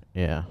money.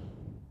 Yeah.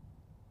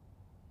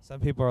 Some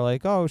people are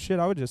like, "Oh shit,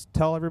 I would just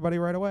tell everybody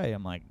right away."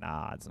 I'm like,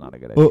 "Nah, it's not a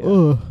good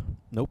idea.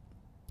 Nope.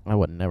 I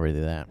would never do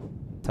that.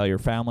 Tell your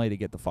family to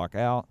get the fuck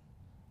out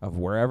of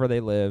wherever they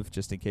live,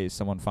 just in case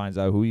someone finds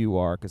out who you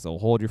are, because they'll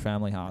hold your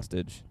family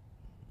hostage."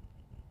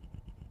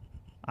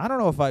 I don't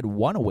know if I'd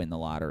want to win the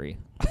lottery.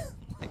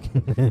 Like,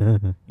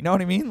 you know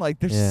what I mean? Like,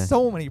 there's Yeah.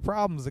 so many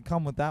problems that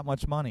come with that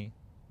much money.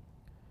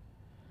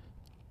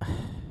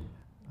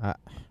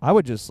 I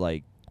would just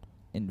like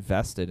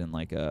invest it in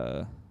like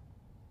a.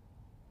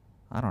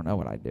 I don't know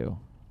what I'd do.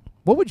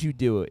 What would you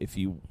do if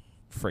you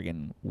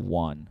friggin'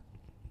 won?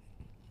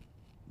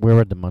 Where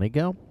would the money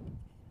go?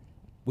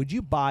 Would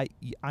you buy?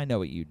 I know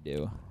what you'd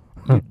do.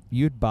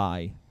 You'd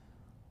buy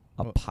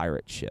a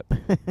pirate ship.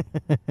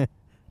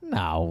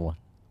 No.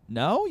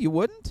 No, you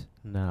wouldn't.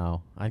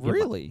 No. I'd get my-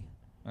 Really?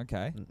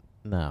 Okay.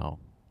 No.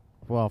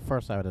 Well,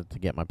 first I would have to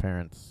get my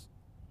parents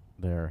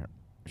their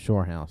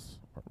shore house.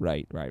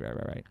 Right.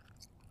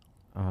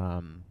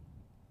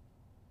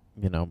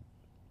 You know,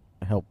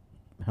 help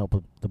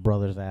the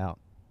brothers out.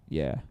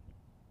 Yeah.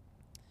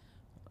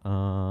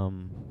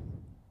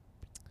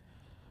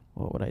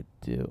 What would I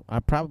do?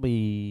 I'd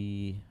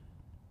probably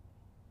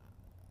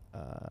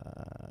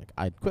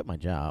I'd quit my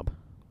job.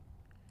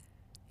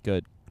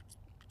 Good.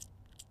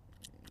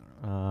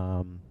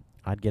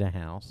 I'd get a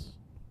house.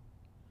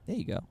 There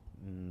you go.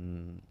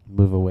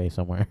 Move away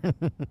somewhere.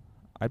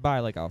 I'd buy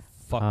like a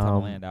fuck ton of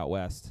Um, land out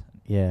west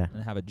Yeah.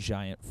 and have a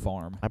giant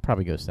farm. I'd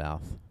probably go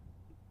south.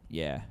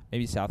 Yeah.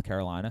 Maybe South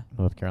Carolina.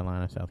 North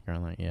Carolina, South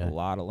Carolina, A yeah.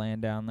 lot of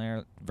land down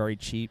there. Very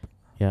cheap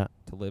Yeah.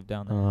 to live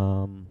down there.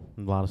 A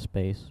lot of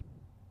space.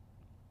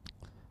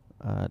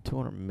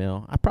 200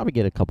 mil. I'd probably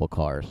get a couple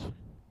cars.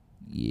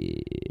 Yeah.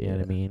 You know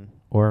what I mean?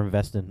 Or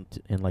invest in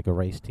like a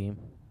race team.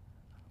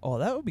 Oh,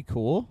 that would be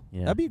cool.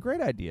 Yeah. That'd be a great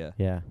idea.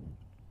 Yeah.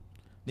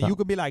 Then you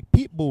could be like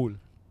Pitbull.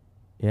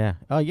 Yeah.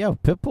 Oh, yeah.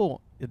 Pitbull.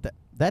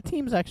 That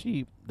team's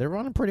actually, they're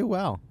running pretty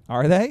well.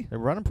 Are they? They're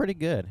running pretty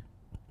good.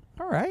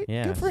 All right.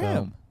 Yeah, Good for so,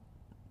 him.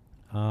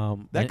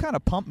 That and, kind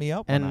of pumped me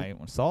up when and-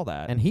 I saw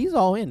that. and he's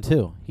all in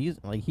too.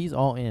 He's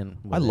all in.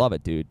 I love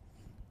it, dude.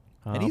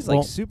 And he's like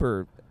well,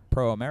 super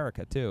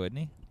pro-America too, isn't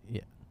he?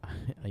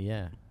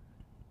 yeah.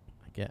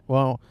 I get.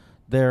 Well,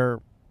 the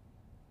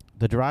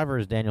driver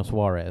is Daniel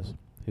Suarez,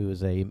 who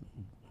is a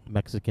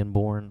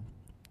Mexican-born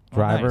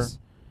driver, Oh, nice.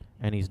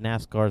 and he's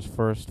NASCAR's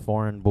first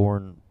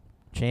foreign-born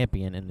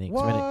champion in the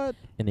What?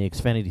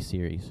 Xfinity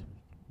Series,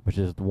 which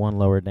is the one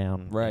lower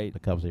down Right. the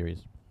Cup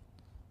Series.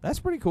 That's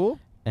pretty cool.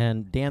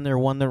 And Dan there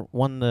won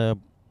the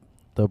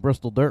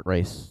Bristol Dirt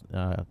Race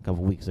a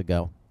couple weeks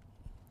ago.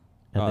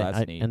 And Oh,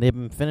 that's neat. And they've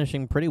been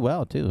finishing pretty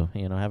well too.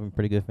 Having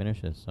pretty good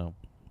finishes. So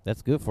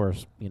that's good for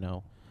us.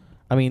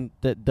 I mean,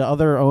 the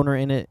other owner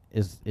in it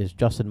is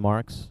Justin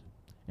Marks,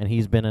 and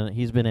he's been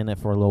in it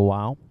for a little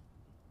while.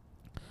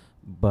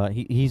 But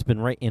he's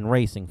been in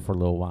racing for a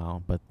little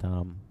while. But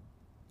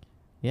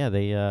yeah,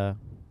 they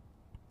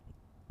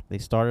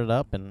started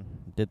up and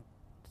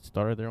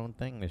started their own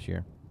thing this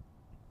year.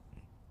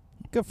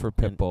 Good for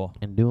Pitbull.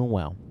 And doing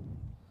well.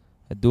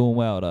 Doing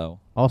well, though.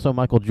 Also,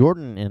 Michael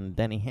Jordan and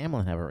Denny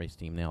Hamlin have a race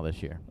team now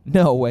this year.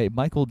 No way.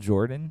 Michael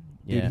Jordan?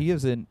 Yeah.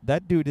 Dude,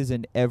 that dude is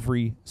in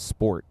every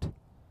sport.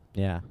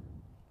 Yeah.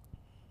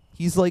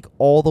 He's like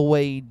all the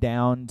way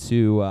down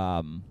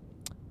to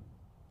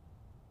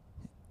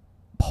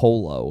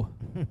polo.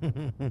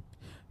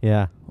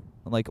 Yeah.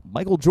 Like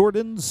Michael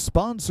Jordan's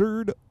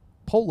sponsored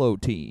polo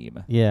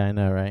team. Yeah, I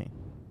know, right?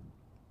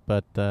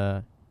 But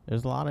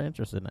there's a lot of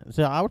interest in it.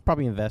 So I would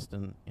probably invest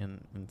in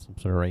some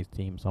sort of race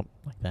team, something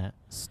like that.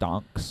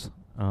 Stonks.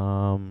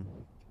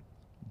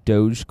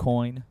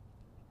 Dogecoin.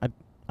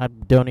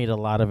 I'd donate a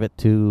lot of it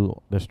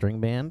to the string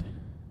band,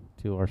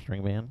 to our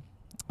string band.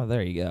 Oh,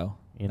 there you go.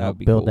 That would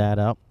be build cool. That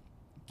up,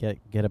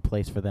 get a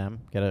place for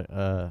them, get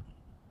a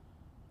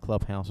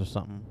clubhouse or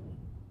something.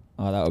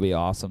 Oh, that would be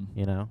awesome.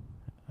 I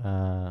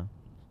don't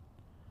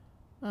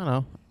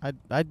know.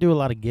 I'd do a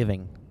lot of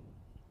giving.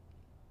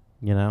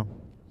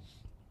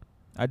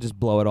 I just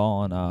blow it all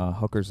on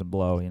hookers and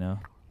blow.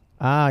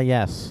 Ah,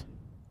 yes.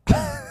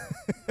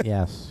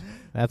 Yes,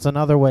 that's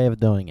another way of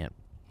doing it.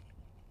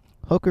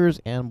 Hookers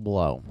and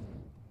blow.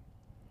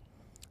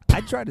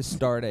 I tried to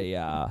start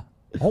a.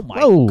 Oh my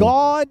Whoa.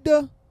 God!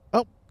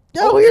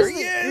 Oh, here he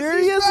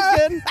is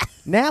again.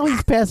 Now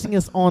he's passing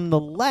us on the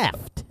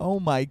left. Oh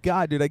my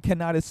God, dude! I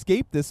cannot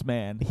escape this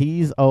man.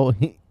 He's on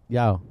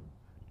the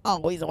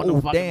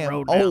fucking damn.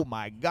 road now. Oh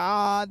my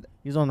God!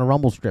 He's on the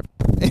rumble strip.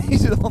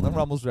 He's on the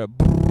rumble strip.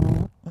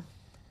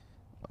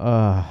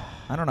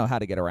 I I don't know how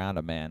to get around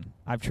him, man.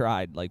 I've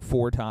tried like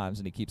 4 times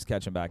and he keeps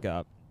catching back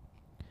up.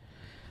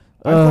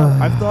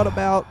 I've thought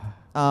about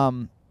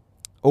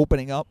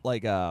opening up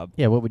like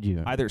what would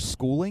you either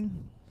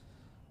schooling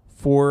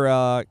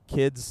for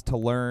kids to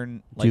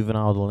learn like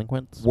juvenile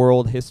delinquents,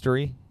 world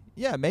history.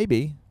 Yeah,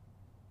 maybe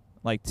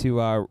like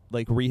to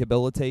like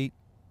rehabilitate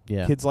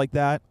kids like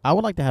that. I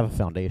would like to have a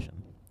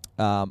foundation.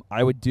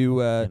 I would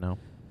do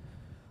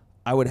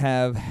I would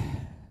have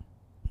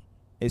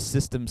a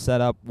system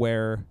set up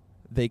where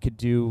they could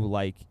do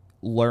like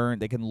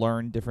they can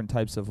learn different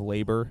types of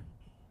labor.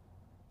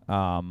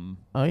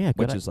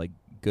 Which is like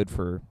good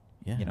for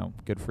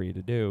good for you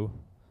to do.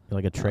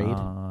 Like a trade?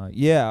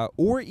 Yeah,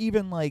 or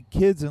even like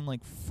kids in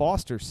like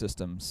foster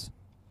systems.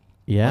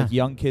 Yeah. Like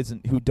young kids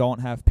who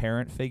don't have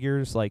parent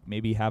figures, like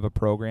maybe have a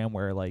program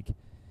where like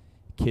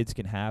kids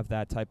can have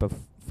that type of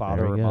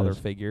father or mother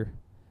figure.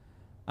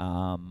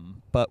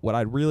 But what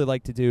I'd really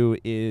like to do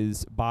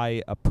is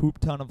buy a poop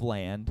ton of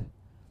land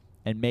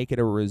and make it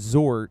a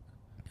resort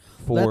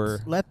for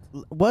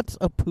what's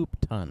a poop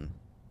ton?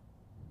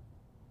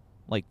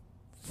 Like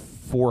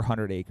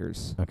 400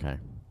 acres. Okay.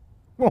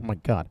 Oh my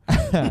God.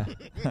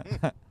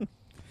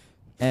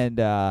 And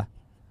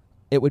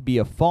it would be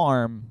a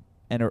farm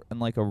and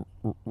like a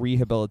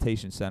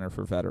rehabilitation center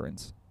for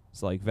veterans.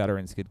 So like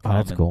veterans could come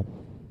that's cool.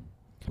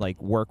 Like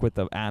work with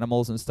the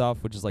animals and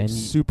stuff, which is like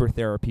super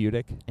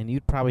therapeutic. And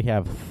you'd probably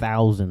have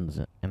thousands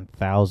and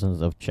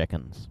thousands of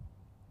chickens.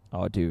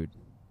 Oh, dude.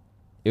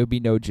 It would be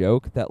no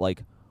joke that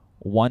like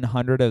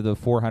 100 of the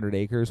 400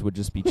 acres would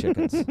just be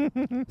chickens.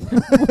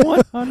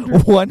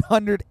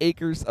 100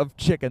 acres of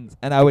chickens,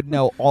 and I would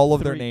know all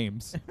of their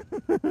names.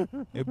 It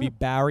would be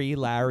Barry,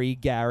 Larry,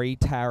 Gary,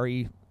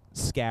 Tarry,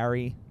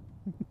 Scary,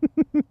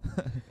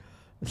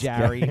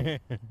 Jerry.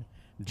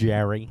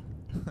 Jerry.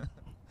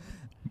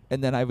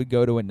 And then I would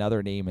go to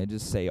another name and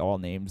just say all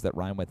names that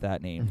rhyme with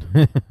that name.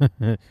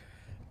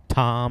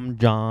 Tom,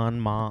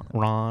 John,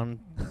 Ron,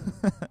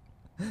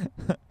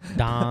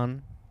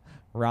 Don.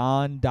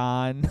 Ron,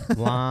 Don.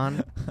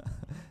 Lon.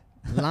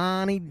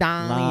 Lonnie,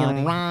 Donnie,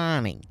 and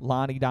Ronnie.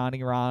 Lonnie,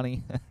 Donnie,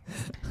 Ronnie.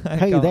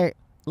 Hey there.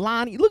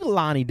 Lonnie, look at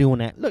Lonnie doing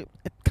that. Look,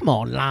 come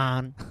on,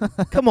 Lon.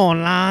 Come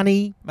on,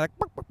 Lonnie. What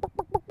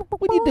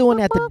are you doing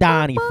that to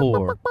Donnie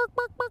for?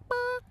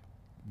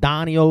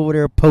 Donnie over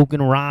there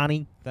poking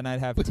Ronnie. Then I'd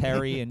have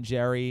Terry and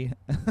Jerry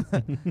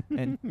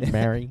and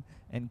Mary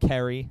and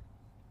Kerry.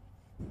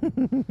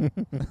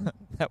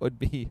 That would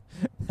be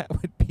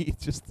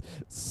just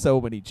so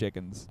many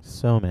chickens.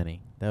 So many.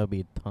 That would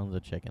be tons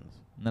of chickens.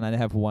 And then I'd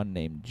have one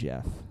named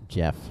Jeff.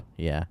 Jeff,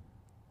 yeah.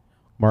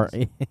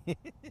 Martin.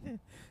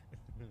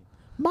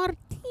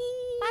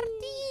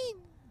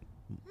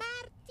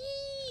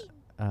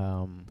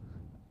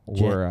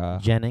 Or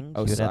Jennings.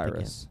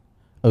 Osiris.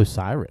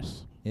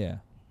 Osiris. Yeah.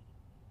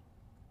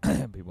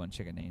 It'd be one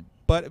chicken name.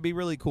 But it'd be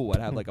really cool.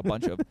 I'd have like a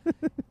bunch of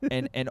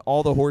and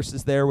all the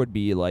horses there would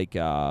be like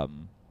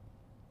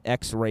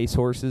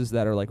ex-racehorses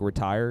that are like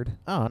retired,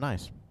 Oh,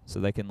 nice. so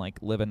they can like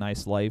live a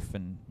nice life,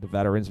 and the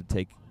veterans would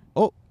take.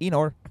 Oh,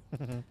 Enor.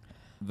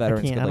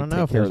 Veterans can't- could I like don't know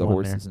take if care of there's the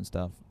one there. horses and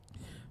stuff.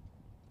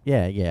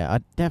 Yeah.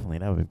 Definitely,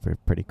 that would be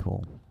pretty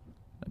cool.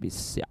 That'd be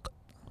sick.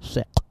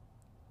 Sick.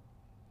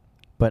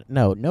 But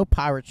no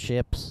pirate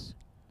ships.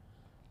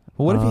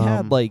 But what if you had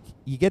Um, like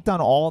you get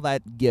done all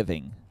that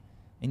giving,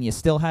 and you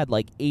still had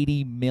like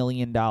 $80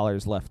 million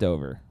left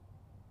over?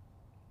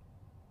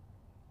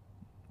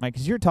 Like,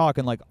 'cause you're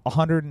talking like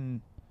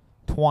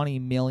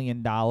 $120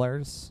 million.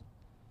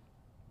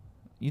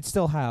 You'd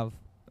still have.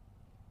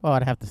 Well,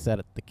 I'd have to set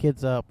the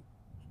kids up.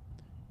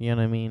 You know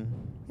what I mean?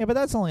 Yeah, but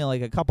that's only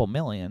like a couple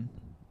million.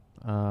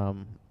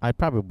 I'd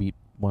probably be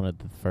one of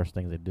the first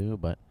things I do,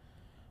 but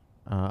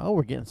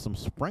we're getting some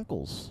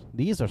sprinkles.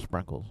 These are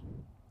sprinkles.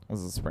 This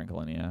is a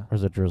sprinkling, yeah. Or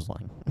is it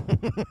drizzling?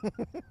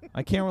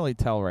 I can't really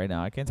tell right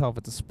now. I can't tell if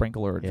it's a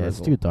sprinkle or a Yeah, it's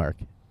drizzle. too dark.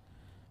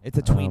 It's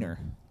a tweener.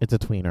 It's a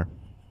tweener.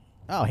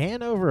 Oh,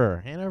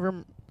 Hanover. Is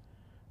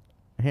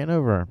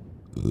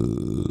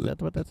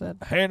that what that said?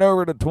 Hand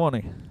over to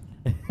 20.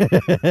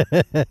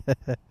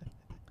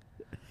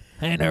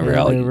 Hand over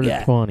all Hanover you to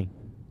got. 20.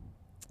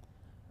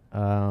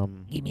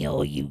 Give me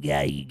all you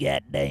got, you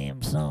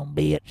goddamn son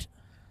bitch.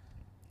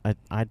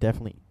 I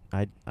definitely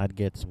I'd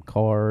get some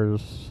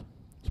cars,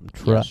 some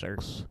Yes,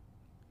 trucks, sir.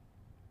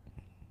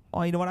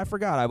 Oh, you know what? I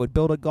forgot. I would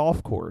build a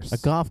golf course. a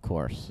golf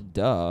course.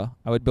 Duh.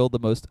 I would build the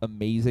most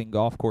amazing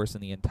golf course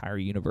in the entire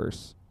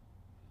universe.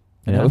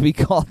 And Yeah? it would be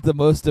called the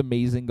most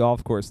amazing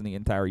golf course in the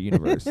entire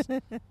universe.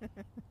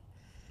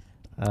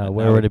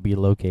 Where would it be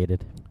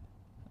located?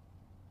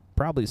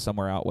 Probably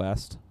somewhere out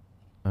west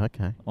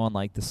Okay. on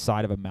like the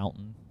side of a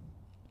mountain.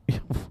 And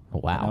I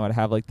Wow. would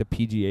have like the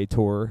PGA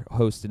Tour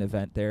host an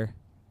event there.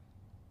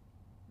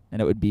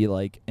 And it would be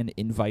like an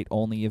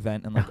invite-only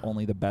event, and like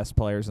only the best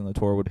players in the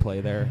tour would play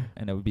there.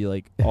 And it would be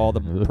like all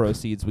the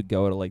proceeds would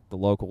go to like the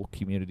local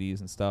communities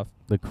and stuff.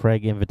 The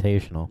Craig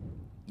Invitational.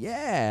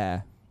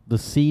 Yeah, The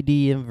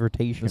CD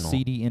Invitational. the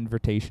CD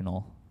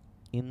Invitational.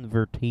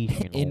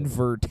 Invitational.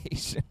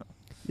 Invertation.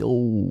 Yo,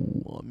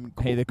 I'm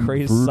Hey, the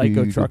crazy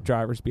psycho truck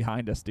driver's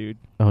behind us, dude.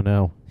 Oh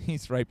no.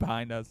 He's right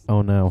behind us.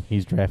 Oh no.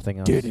 He's drafting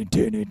us.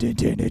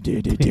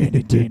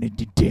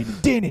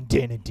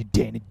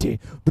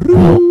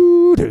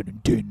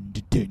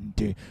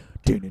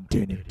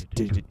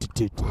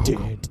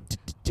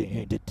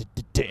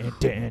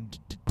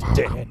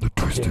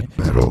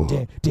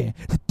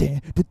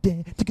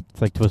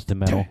 It's like Twisted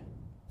Metal.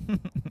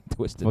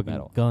 Twisted Fucking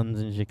Metal. guns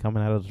and shit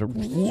coming out of the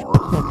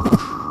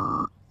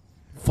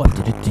fuck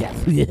to the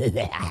death.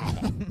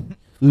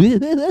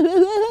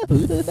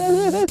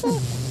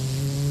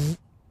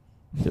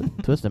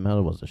 Twisted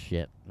Metal was a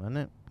shit, wasn't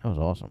it? That was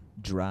awesome.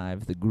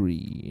 Drive the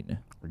green.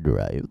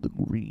 Drive the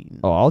green.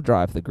 Oh, I'll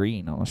drive the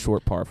green on a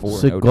short par 4.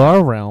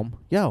 Cigar Realm.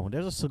 Yo,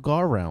 there's a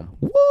Cigar Realm.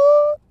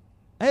 What?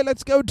 Hey,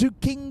 let's go to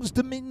King's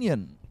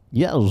Dominion.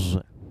 Yes.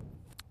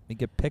 We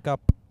could pick up.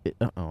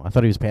 Uh-oh, I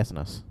thought he was passing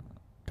us.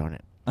 Darn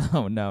it.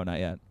 Oh, no, not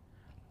yet.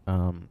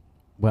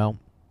 Well,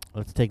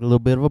 let's take a little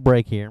bit of a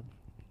break here,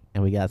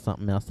 and we got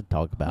something else to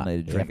talk about I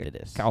need to drink after it.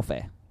 this.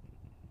 Coffee.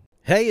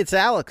 Hey, it's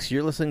Alex.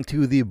 You're listening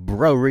to the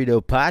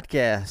Burrito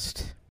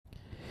Podcast.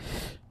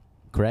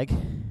 Craig?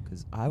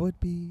 Because I would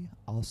be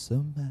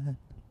awesome, man.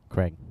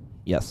 Craig,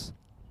 Yes.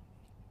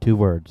 2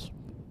 words.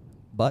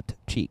 Butt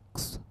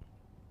cheeks.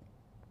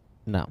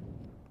 No.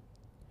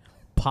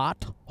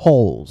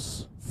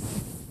 Potholes.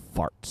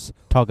 Farts.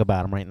 Talk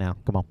about them right now.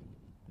 Come on.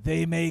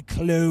 They may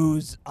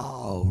close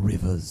our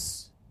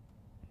rivers.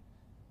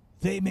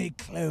 They may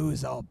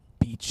close our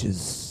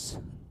beaches.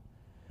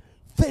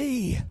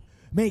 They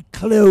may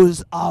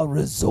close our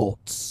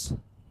resorts.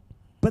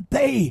 But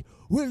they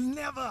will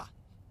never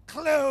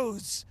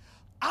close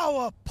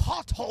our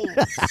potholes.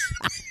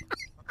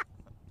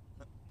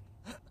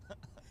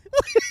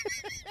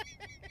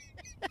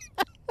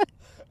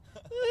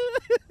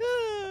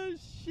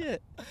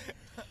 Shit.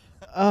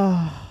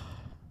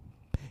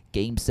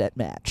 Game, set,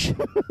 match.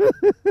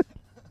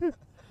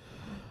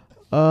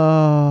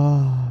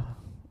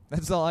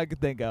 That's all I could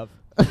think of.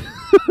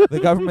 The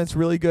government's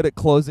really good at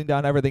closing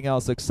down everything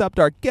else except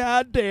our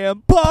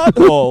goddamn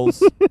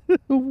potholes.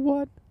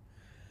 What?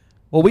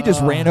 Well, we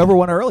just ran over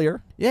one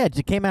earlier. Yeah, it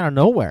just came out of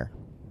nowhere.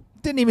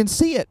 Didn't even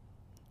see it.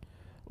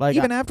 Like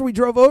Even after we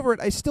drove over it,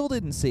 I still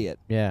didn't see it.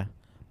 yeah,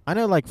 I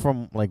know. Like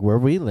from like where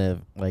we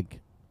live, like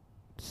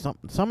some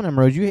of them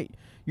roads,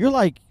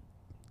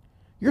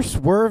 you're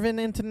swerving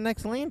into the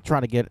next lane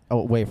trying to get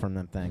away from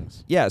them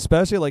things. Yeah,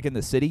 especially like in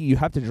the city, you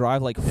have to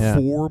drive like Yeah.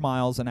 4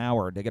 miles an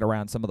hour to get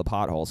around some of the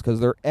potholes because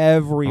they're Oh my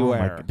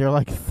everywhere. g- they're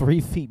like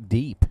 3 feet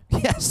deep.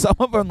 Yeah, some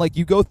of them, like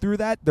you go through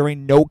that, there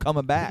ain't no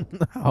coming back.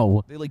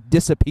 No, They like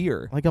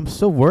disappear. like I'm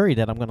so worried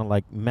that I'm gonna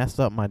like mess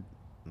up my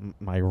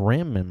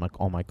rim and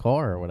on my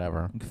car or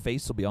whatever. Your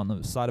face will be on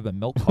the side of a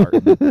milk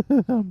carton.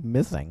 I'm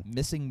missing.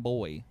 Missing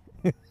boy.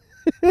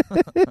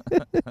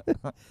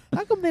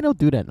 How come they don't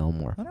do that no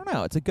more? I don't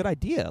know. It's a good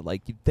idea.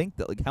 Like you'd think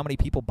that like how many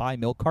people buy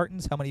milk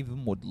cartons? How many of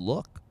them would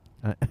look?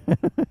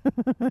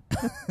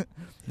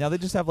 Now they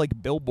just have like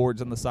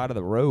billboards on the side of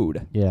the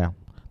road. Yeah.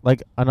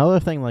 Like another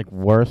thing like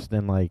worse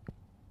than like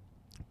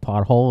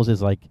potholes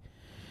is like,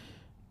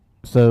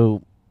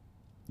 so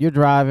you're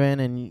driving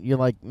and you're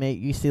like,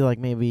 you see like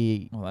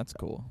maybe Oh, that's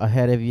cool.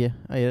 ahead of you.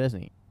 Oh yeah, that's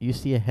neat. You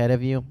see ahead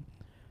of you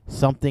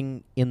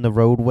something in the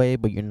roadway,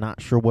 but you're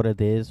not sure what it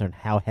is or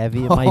how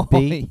heavy it might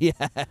be. Yes.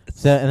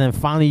 So and then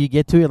finally you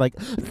get to it, like,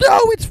 no,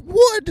 it's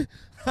wood.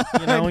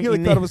 You know, you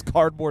like thought it was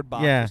cardboard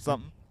box Yeah. or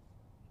something.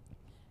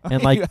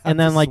 And like, You have and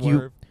then to like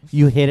swerve.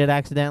 you hit it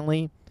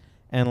accidentally,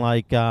 and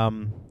like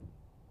and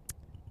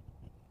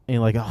you're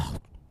like, oh,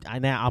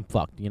 I'm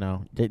fucked. You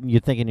know,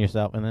 you're thinking to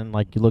yourself, and then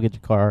like you look at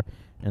your car,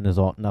 and there's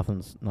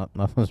nothing's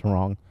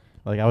wrong.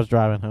 Like I was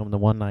driving home the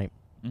one night.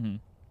 Mhm.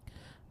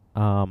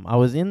 I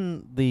was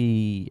in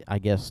the, I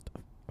guess,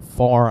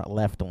 far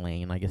left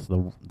lane. I guess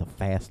the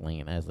fast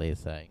lane, as they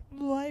say.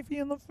 Life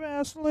in the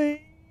fast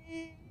lane.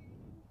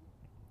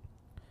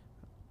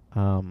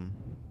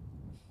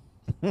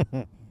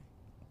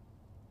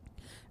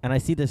 And I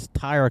see this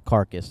tire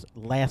carcass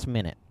last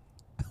minute.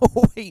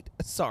 Oh, wait.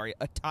 Sorry.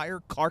 A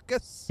tire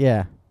carcass?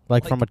 Yeah,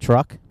 like from a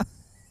truck.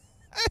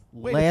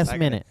 Wait a last second.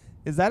 minute.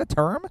 Is that a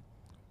term?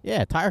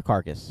 Yeah, tire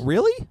carcass.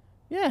 Really?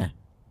 Yeah,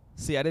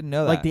 See, I didn't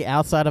know that. like the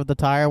outside of the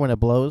tire when it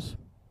blows.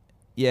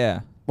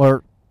 Yeah.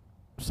 Or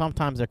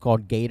sometimes they're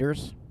called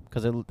gators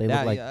because they look like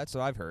yeah, that's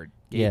what I've heard.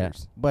 yeah,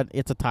 Gators. but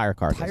it's a tire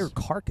carcass. Tire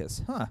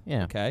carcass. Huh.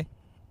 Yeah. Okay.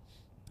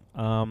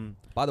 Um,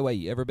 By the way,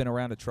 you ever been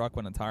around a truck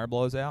when a tire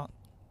blows out?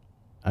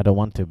 I don't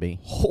want to be.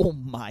 Oh,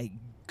 my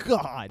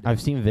God.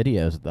 I've seen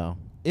videos though.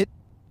 It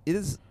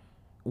is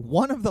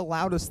one of the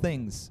loudest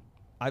things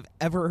I've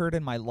ever heard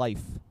in my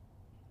life.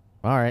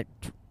 All right,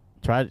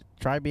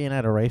 try being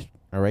at a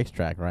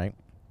racetrack, right?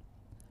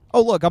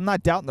 Oh, look, I'm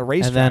not doubting the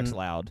racetrack's then-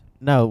 loud.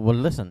 No, well,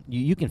 listen,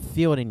 you can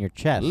feel it in your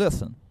chest.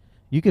 Listen.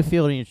 You can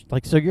feel it in your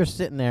like. So you're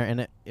sitting there,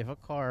 and if a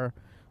car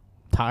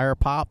tire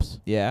pops,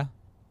 Yeah.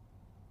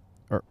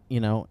 or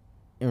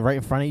right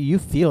in front of you, you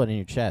feel it in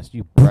your chest.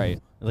 You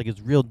Right. like it's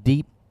real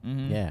deep.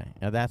 Mm-hmm.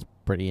 Yeah, that's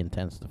pretty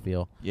intense to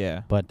feel.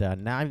 Yeah. But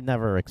now I've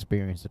never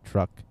experienced a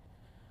truck.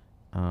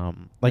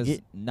 Like It's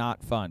it,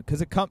 not fun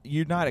because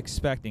you're not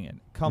expecting it.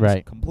 It comes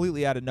Right.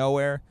 completely out of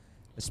nowhere,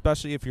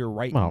 especially if you're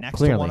right Well, next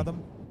to one clearly. of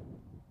them.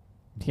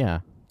 yeah.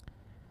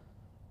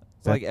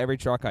 It's like every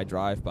truck I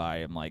drive by,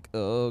 I'm like,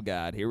 oh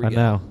God, here we I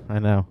go.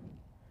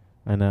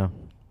 know.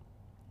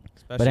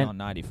 Especially an- on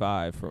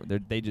 95,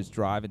 they just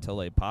drive until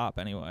they pop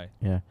anyway.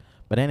 Yeah,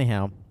 but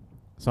anyhow,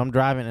 so I'm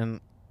driving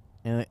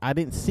and I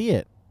didn't see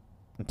it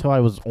until I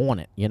was on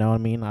it. You know what I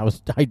mean?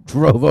 I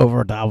drove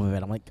over top of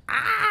it. I'm like,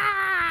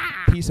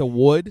 ah! Piece of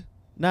wood.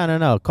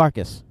 No,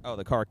 carcass. Oh,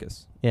 the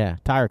carcass. Yeah,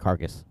 tire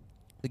carcass.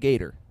 The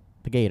gator.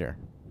 The gator.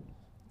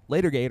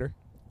 Later gator.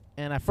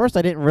 And at first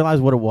I didn't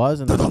realize what it was,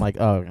 and then I'm like,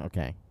 oh,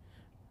 okay.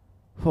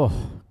 Whew.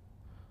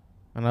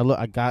 And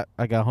I got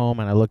home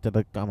and I looked at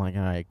I'm like,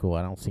 all right, cool.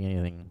 I don't see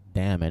anything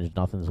damaged.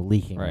 Nothing's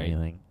leaking or Right.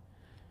 anything.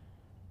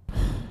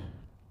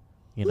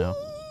 You know.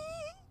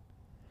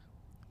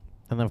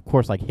 And then of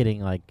course, like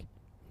hitting like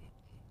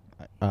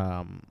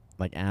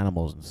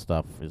animals and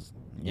stuff is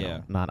you Yeah.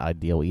 know, not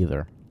ideal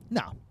either.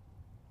 No.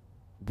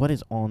 What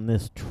is on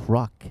this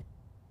truck?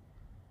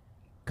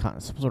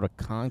 Some sort of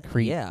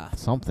concrete Yeah.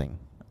 something.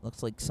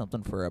 Looks like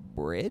something for a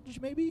bridge,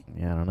 maybe?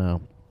 Yeah, I don't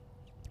know.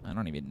 I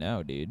don't even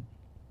know, dude.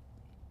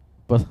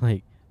 But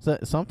like, so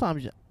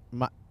sometimes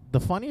the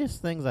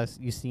funniest things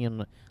you see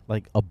in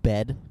like a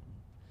bed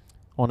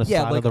on the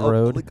side of the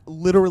road. Like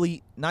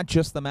literally not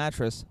just the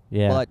mattress,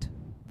 Yeah. but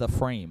the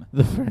frame.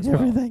 The as well.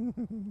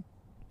 everything.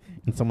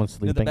 And someone's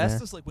You know, sleeping the best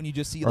there. is like when you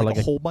just see Or like like a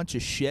a- whole bunch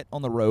of shit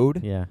on the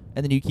road, Yeah.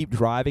 and then you keep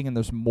driving, and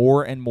there's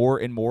more and more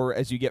and more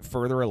as you get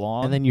further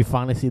along. And then you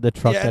finally see the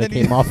truck Yeah, that and it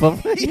then came off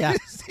of. you Yeah.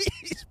 see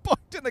he's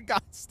parked and the guy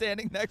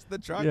standing next to the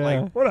truck Yeah.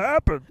 like, what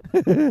happened?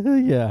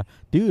 Yeah.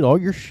 Dude, all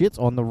your shit's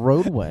on the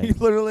roadway. You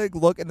literally like,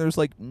 look, and there's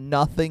like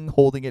nothing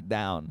holding it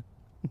down.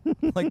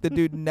 Like the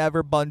dude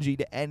never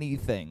bungeed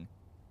anything.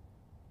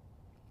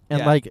 And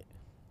Yeah. like,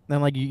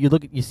 then like you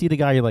look, you see the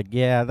guy, you're like,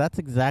 yeah, that's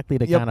exactly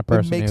the Yep, kind of it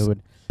person makes who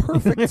would.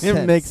 Perfect It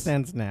sense. makes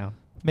sense now.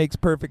 Makes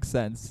perfect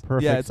sense.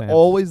 Perfect yeah, it's sense.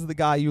 always the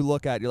guy you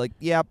look at. You're like,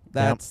 yep,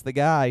 that's the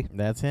guy.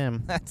 That's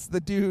him. That's the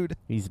dude.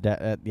 He's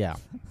yeah.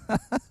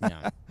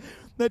 Yeah.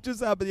 That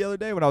just happened the other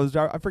day when I was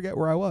driving. I forget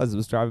where I was. I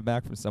was driving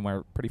back from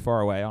somewhere pretty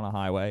far away on a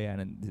highway,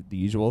 and the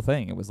usual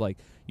thing. It was like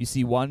you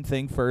see one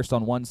thing first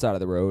on one side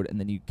of the road, and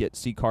then you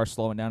see cars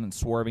slowing down and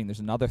swerving. There's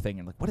another thing,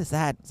 and like, what is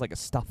that? It's like a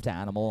stuffed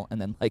animal, and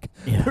then like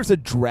Yeah. there's a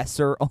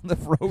dresser on the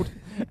road.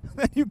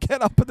 Then you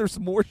get up, and there's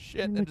more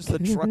shit, and just a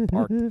truck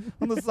parked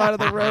on the side of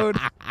the road.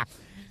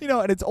 You know,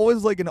 and it's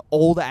always like an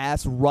old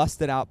ass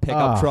rusted out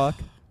pickup Ah, truck.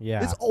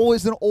 Yeah. It's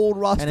always an old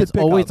rusted And it's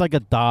pickup. always like a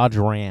Dodge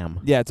Ram.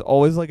 Yeah, it's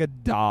always like a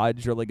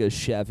Dodge or like a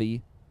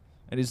Chevy.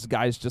 And this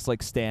guy's just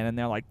like standing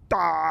there like,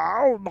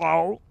 oh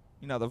no.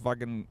 You know, the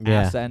fucking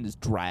Yeah. ass end is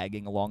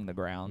dragging along the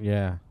ground.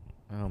 Yeah.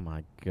 Oh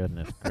my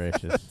goodness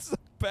gracious. That's the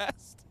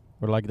best.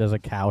 Or like there's a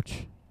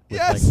couch. with,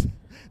 Yes. Like,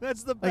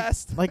 That's the like,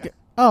 best. like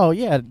Oh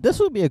yeah, this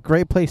would be a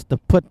great place to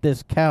put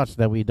this couch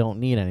that we don't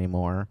need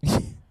anymore.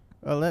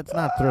 Well, let's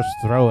not just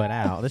throw it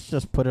out. Let's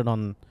just put it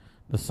on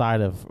the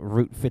side of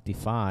Route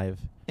 55,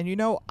 And you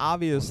know,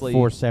 obviously,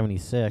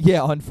 476.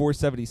 yeah, on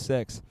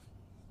 476.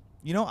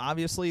 You know,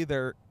 obviously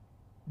they're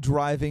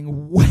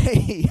driving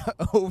way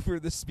over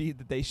the speed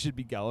that they should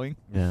be going.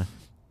 Yeah.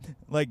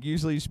 Like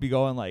usually you should be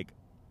going like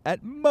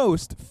at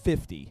most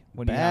 50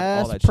 when you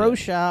have all Bass that Pro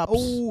shit. Shops.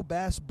 Oh,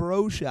 Bass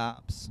Bro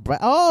Shops.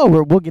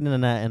 We'll get into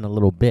that in a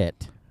little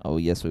bit. Oh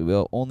yes, we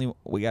will. Only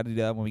we got to do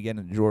that when we get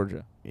into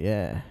Georgia.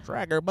 Yeah.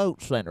 Tracker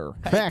Boat Center.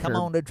 Hey, Tracker come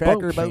on to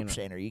Tracker Boat Boat Center.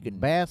 Center. You can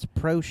Bass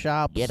Pro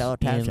Shops Get all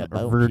types in of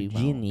boats you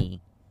Virginia.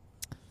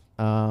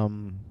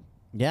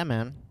 Yeah,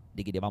 man.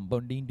 diggity bum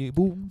bum ding ding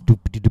boom.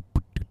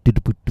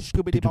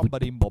 Scoobity bum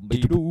buddy bum be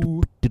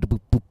doo.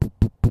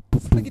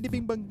 Flickity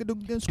bing bang dung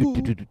dung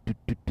scoo.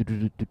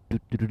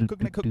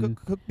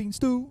 Cook bean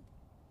stew.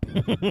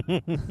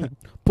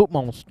 Put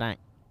on stack.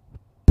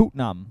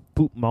 Putnam.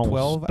 Put on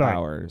 12 stack.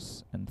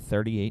 hours and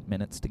 38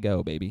 minutes to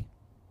go, baby.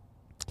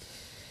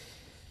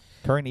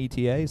 Current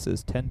ETA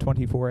says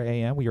 10:24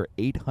 a.m. We are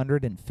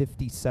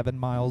 857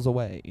 miles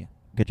away.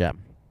 Good job.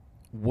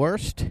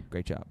 Worst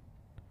Great job.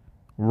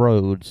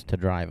 roads to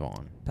drive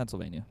on.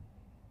 Pennsylvania.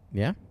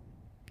 Yeah?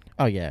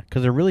 Oh, yeah,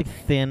 because they're really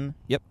thin.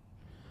 Yep.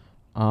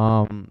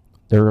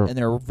 They're And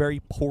they're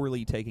very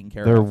poorly taken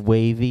care they're of.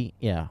 wavy.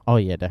 Yeah. Oh,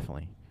 yeah,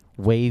 definitely.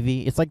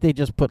 Wavy. It's like they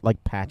just put,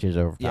 like, patches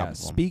over top Yeah, of them.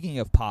 speaking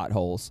of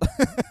potholes,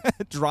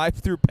 drive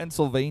through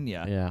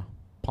Pennsylvania. Yeah.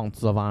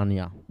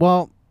 Pennsylvania.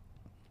 Well,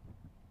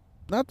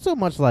 not so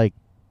much like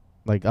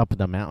up in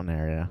the mountain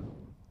area,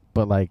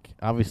 but, like,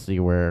 obviously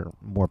where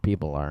more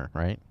people are,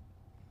 right?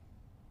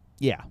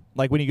 Yeah,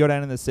 like when you go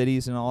down in the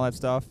cities and all that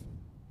stuff,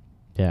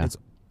 Yeah. it's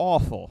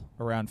awful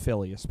around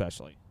Philly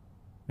especially.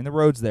 And the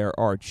roads there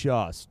are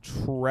just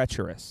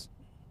treacherous.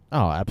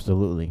 Oh,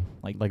 absolutely.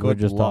 Like we're good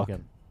just luck.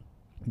 talking.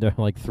 They're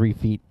like 3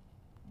 feet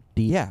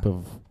deep Yeah.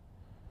 of.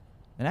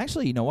 And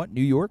actually, you know what?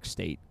 New York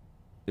State,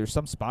 there's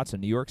some spots in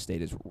New York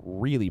State is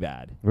really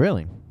bad.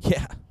 Really?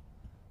 Yeah.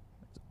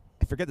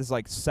 I forget this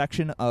like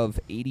section of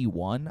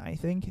 81, I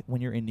think,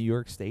 when you're in New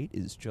York State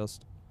is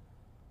just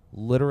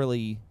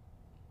literally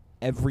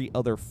every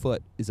other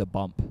foot is a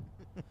bump.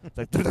 It's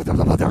like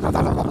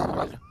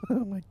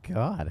Oh my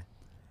God.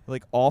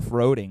 like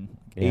off-roading.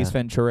 Yeah. Ace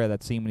Ventura,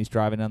 that scene when he's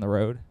driving down the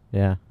road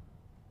Yeah.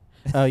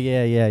 Oh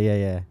yeah,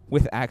 yeah.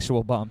 with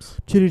actual bumps.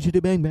 Chitty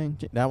chitty bang bang.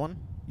 That one?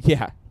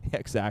 Yeah,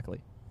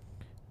 exactly.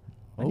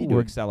 I need to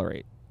we're-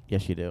 accelerate.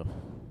 Yes, you do.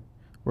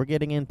 We're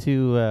getting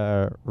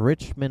into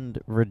Richmond,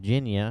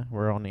 Virginia.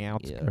 We're on the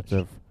outskirts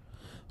Yes. of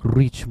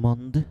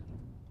Richmond.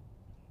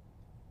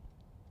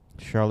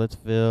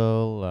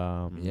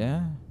 Charlottesville.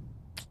 Yeah.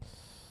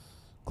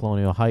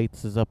 Colonial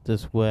Heights is up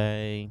this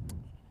way.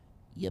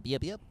 Yep.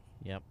 Yep.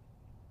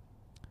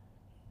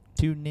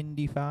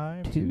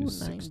 295 to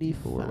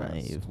 64 west.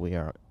 295. We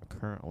are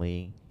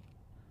currently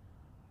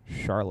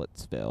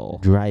Charlottesville.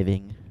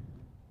 driving.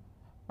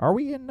 Are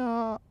we in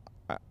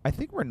I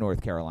think we're in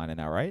North Carolina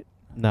now, right?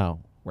 No.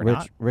 We're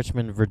not?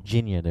 Richmond,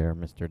 Virginia there,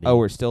 Mr. D. Oh,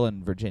 we're still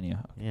in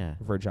Virginia. Yeah.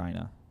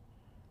 Virginia.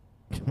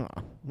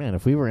 Man,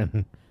 if we were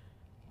in...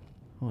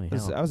 Holy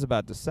hell. I was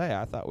about to say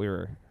I thought we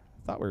were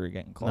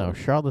getting close. No,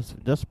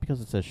 Charlottesville. Just because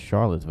it says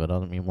Charlottesville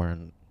doesn't mean we're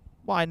in...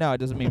 Well, I know it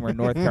doesn't mean we're in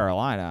North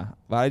Carolina,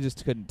 but I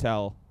just couldn't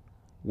tell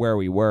where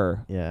we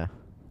were Yeah.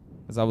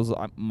 because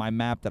my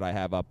map that I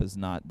have up is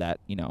not that,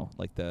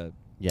 like the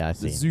Yeah, I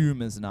see.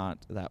 zoom is not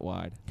that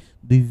wide.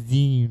 The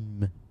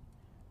zoom.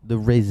 The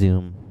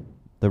resume.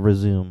 The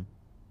resume.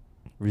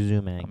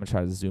 Resume. I'm gonna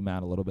try to zoom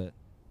out a little bit.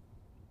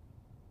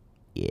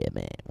 Yeah,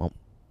 man. Well,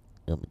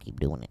 I'm gonna keep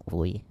doing it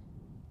for you.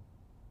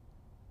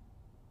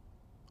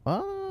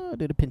 Oh,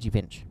 do the pinchy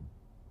pinch.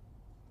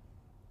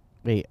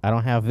 Wait, I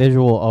don't have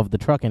visual of the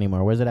truck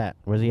anymore. Where's it at?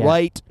 Where's he at?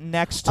 Right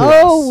next to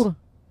Oh! us.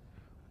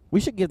 We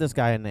should give this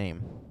guy a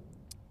name.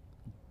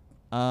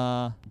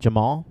 Oh.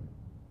 Jamal?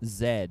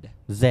 Zed.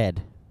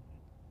 Zed.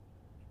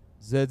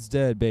 Zed's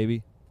dead,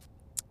 baby.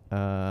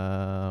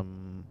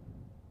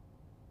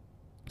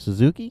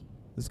 Suzuki?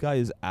 This guy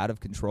is out of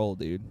control,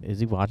 dude. Is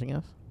he watching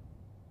us?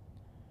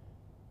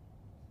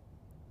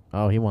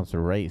 Oh, he wants to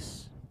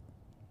race.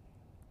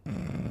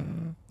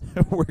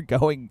 We're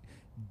going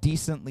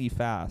decently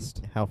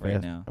fast How fast?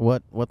 right now.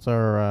 What's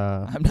our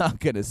I'm not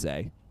gonna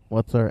say.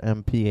 what's our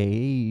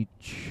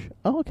MPH?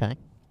 Oh, okay.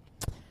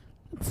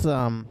 It's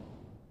A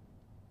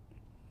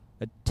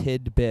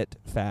tidbit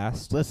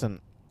fast. listen,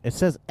 it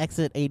says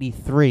exit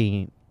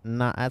 83.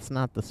 That's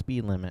not the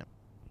speed limit.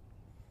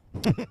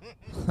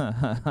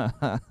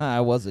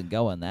 I wasn't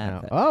going that No.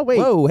 fast. Oh, wait.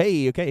 Whoa,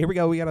 hey, okay, here we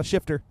go. We got a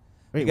shifter.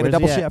 Wait, we got a where's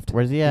double he at? shift.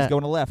 Where's he He's at?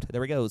 going to left.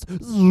 There he goes.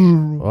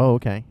 Oh,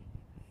 okay.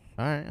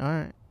 All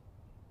right.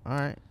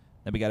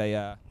 Then we got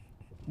a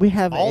We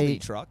have Aldi a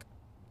truck.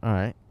 All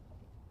right.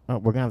 Oh,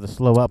 we're gonna have to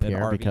slow up An here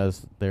RV.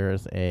 because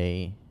there's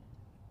a.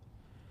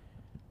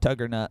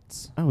 Tugger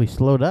nuts. Oh, we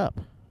slowed up.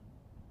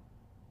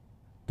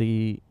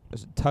 There's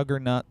There's a Tugger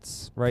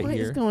nuts right what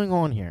here. is going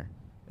on here?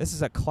 This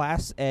is a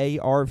Class A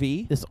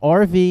RV. This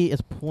RV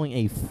is pulling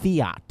a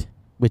Fiat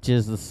which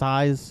is the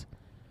size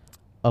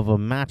of a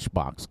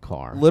Matchbox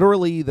car.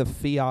 Literally, the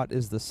Fiat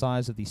is the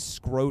size of the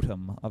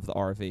scrotum of the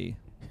RV.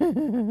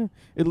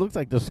 It looks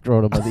like the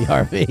scrotum of the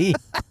RV.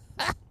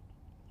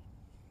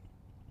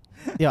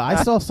 Yeah,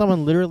 I saw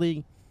someone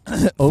literally.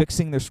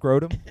 Fixing their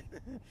scrotum?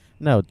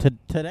 No,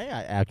 today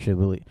I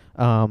actually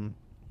in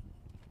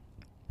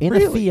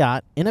Really?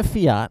 a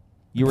Fiat.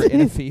 You were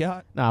in a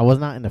Fiat? No, I was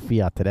not in a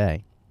Fiat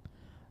today.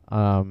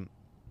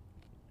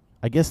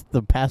 I guess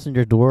the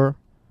passenger door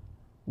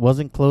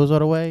wasn't closed all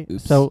the way.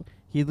 Oops. So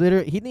he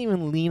didn't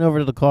even lean over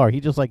to the car. He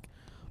just like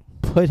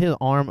put his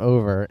arm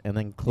over and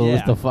then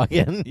closed Yeah. the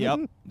fucking Yep.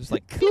 Just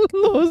like,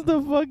 closed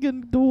the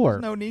fucking door.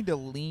 there's no need to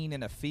lean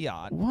in a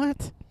Fiat.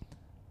 What?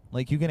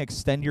 Like, you can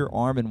extend your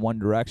arm in one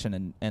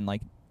direction and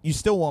like, you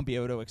still won't be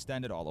able to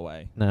extend it all the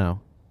way.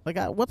 No. Like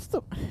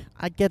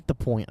I get the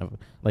point of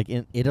like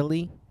in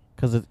Italy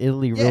because it's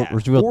Italy Yeah.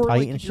 was real or tight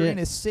like and if you're shit. in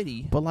a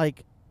city. But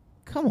like,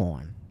 come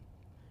on,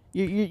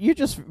 you're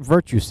just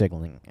virtue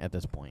signaling at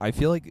this point. I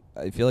feel like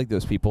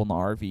those people in the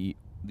RV,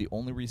 the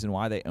only reason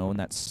why they own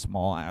that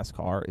small ass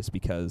car is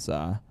because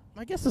I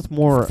guess it's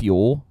more.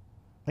 fuel.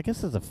 I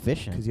guess it's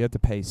efficient. Because you have to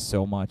pay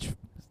so much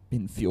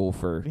in fuel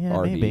for Yeah,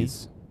 RVs. maybe.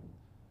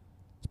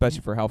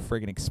 Especially for how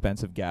friggin'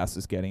 expensive gas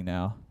is getting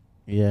now.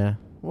 Yeah.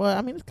 Well,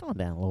 I mean, it's gone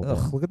down a little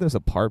Ugh, look at those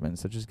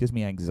apartments. That just gives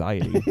me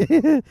anxiety.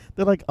 bit.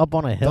 They're like up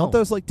on a hill. Don't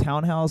those like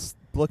townhouse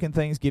looking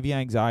things give you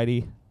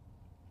anxiety?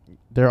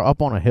 They're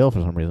up on a hill for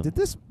some reason. Did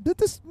this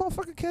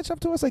motherfucker catch up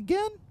to us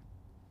again?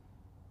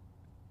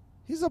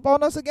 He's up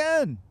on us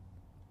again.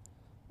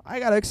 I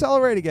gotta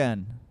accelerate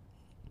again.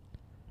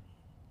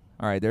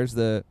 All right, there's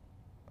the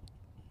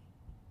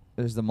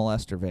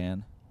molester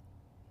van.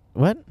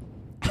 What?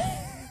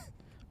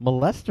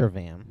 Molester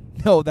van.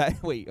 No,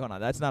 wait, hold on.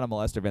 That's not a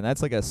molester van.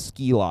 That's like a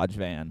ski lodge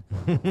van.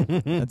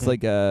 That's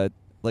like a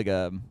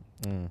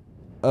Mm.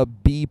 a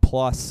B+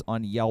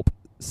 on Yelp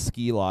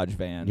ski lodge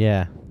van.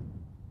 Yeah.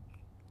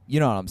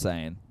 You know what I'm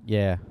saying?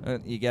 Yeah.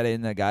 You get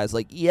in, the guy's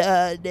like,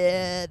 "Yeah,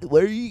 Dad,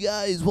 where do you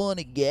guys want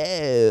to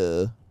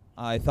go?"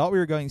 I thought we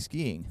were going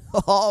skiing.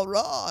 All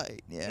right,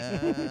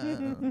 yeah.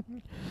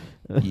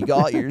 You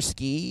got your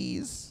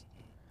skis?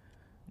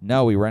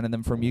 No, we rented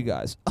them from you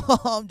guys.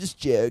 I'm just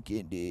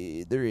joking,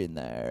 dude. They're in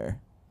there.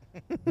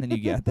 And then you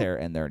get there,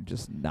 and they're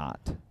just not.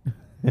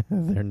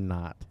 They're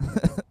not.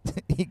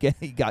 he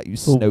got you The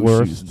snowshoes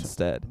worst.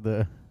 instead.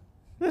 The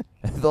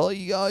I thought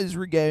you guys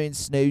were going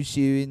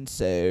snowshoeing,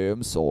 so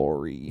I'm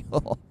sorry.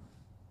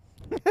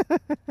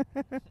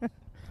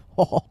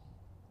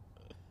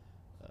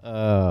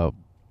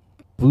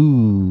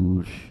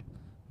 bougie.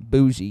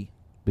 Bougie.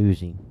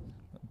 Bougie.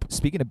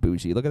 Speaking of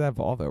bougie, look at that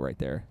Volvo right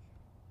there.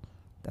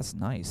 That's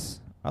nice.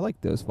 I like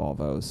those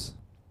Volvos.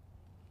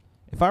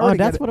 If I were Oh, to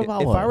that's get what a if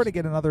Volvo I were is. to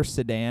get another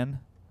sedan,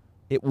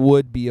 it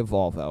would be a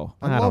Volvo.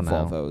 I I love don't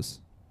know. Volvos.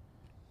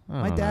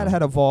 I My don't dad know.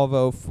 had a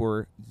Volvo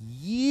for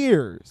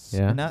years,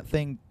 Yeah? and that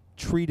thing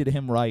treated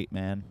him right,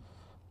 man.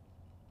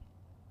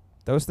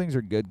 Those things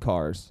are good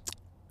cars,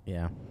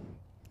 Yeah.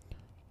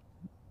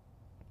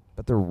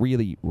 but they're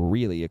really,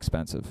 really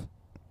expensive.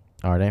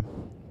 Are they?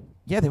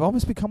 Yeah, they've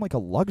almost become like a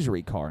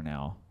luxury car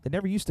now. They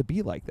never used to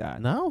be like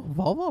that. No,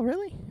 Volvo,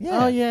 really?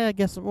 Yeah. Oh, yeah, I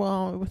guess,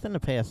 well, within the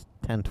past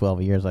 10,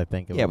 12 years, I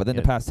think. Yeah, within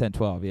the past 10,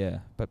 12, yeah.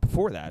 But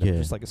before that, it Yeah.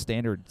 was just like a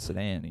standard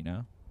sedan, you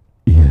know?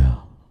 Yeah.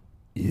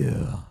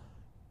 Yeah.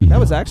 That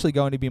was actually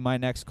going to be my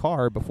next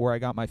car before I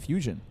got my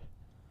Fusion.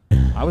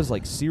 I was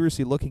like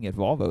seriously looking at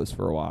Volvos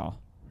for a while.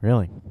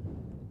 Really?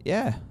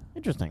 Yeah.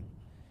 Interesting.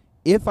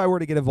 If I were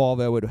to get a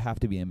Volvo, it would have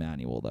to be a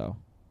manual, though.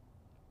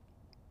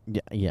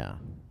 Yeah, yeah.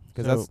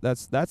 Because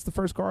So- that's the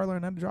first car I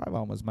learned how to drive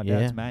on was my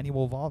Yeah. dad's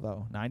manual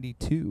Volvo,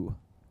 92.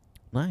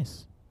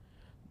 Nice.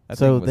 That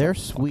So thing was a they're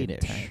fucking Swedish.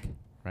 tank.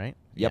 Right?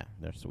 Yep. Yeah,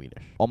 they're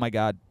Swedish. Oh my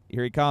God.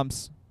 Here he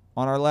comes.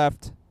 On our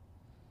left.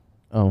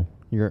 Oh,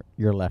 you're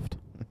left.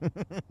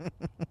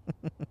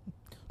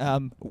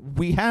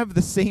 We have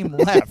the same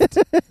left.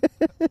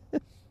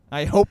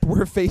 I hope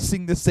we're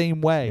facing the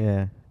same way.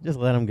 Yeah. Just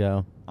let him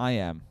go. I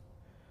am.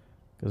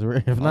 Because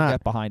if I'll not,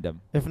 get behind him.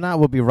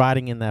 we'll be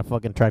riding in that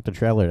fucking tractor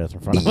trailer that's in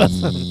front of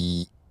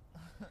us.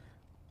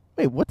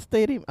 Wait, what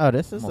stadium? Oh,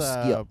 this is I'm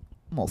gonna skip.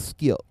 I'm all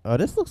skilled. Oh,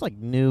 this looks like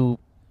new.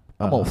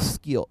 I'm all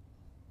skilled.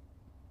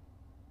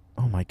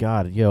 Oh my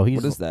God, yo, he's.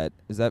 What is that?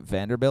 Is that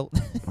Vanderbilt?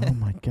 Oh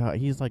my God,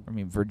 he's like I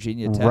mean,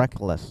 Virginia Tech.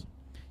 reckless.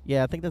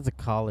 Yeah, I think that's a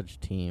college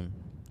team.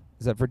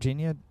 Is that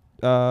Virginia?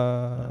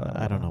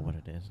 I don't know what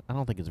it is. I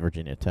don't think it's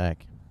Virginia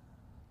Tech.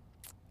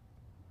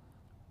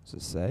 Does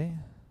it say?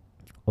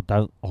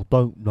 I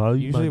don't know.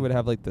 Usually would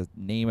have like the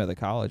name of the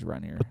college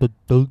around here.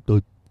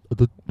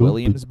 Williams.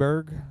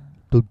 Williamsburg.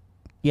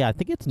 Yeah, I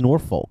think it's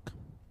Norfolk.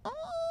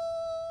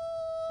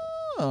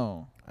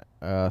 Oh.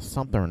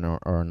 Something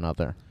or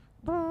another.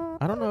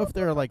 I don't know if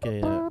they're like a.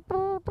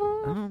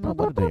 I don't know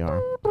what they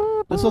are.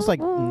 This looks like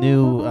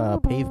new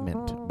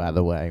pavement, by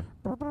the way.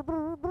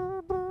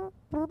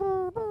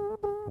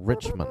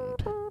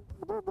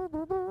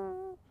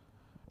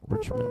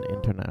 Richmond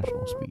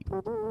International Speed.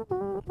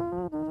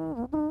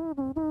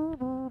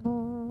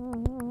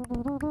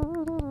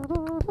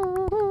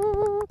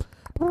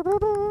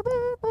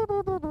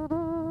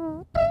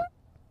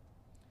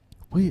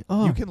 Wait,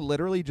 oh. You can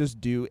literally just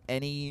do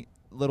any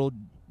little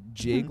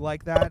jig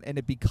like that, and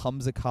it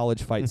becomes a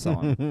college fight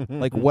song.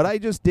 Like, what I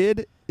just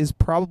did is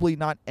probably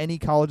not any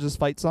college's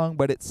fight song,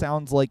 but it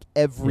sounds like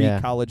every Yeah.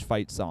 college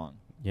fight song.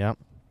 Yep.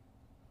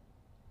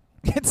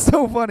 It's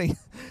so funny.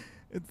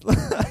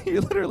 It's you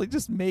literally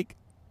just make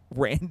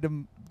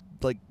random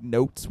like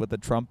notes with a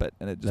trumpet,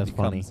 and it just That's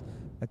funny. becomes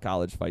a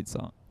college fight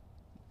song.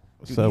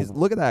 Dude, So,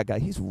 look at that guy.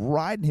 He's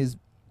riding his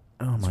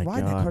oh he's my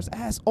riding that god. car's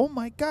ass. Oh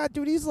my god,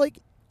 dude, he's like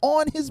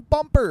on his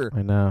bumper.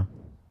 I know.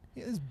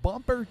 His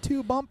bumper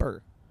to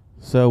bumper.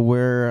 So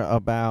we're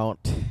about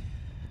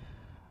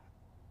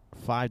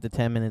 5 to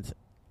 10 minutes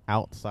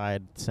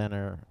outside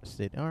Center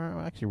City. Or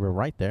actually, we're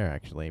right there.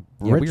 Actually, Yeah,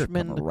 we are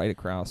Richmond. coming right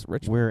across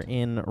Richmond. We're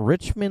in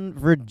Richmond,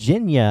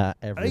 Virginia.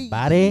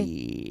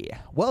 Everybody. Hey,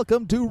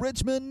 welcome to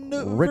Richmond,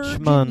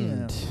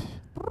 Richmond.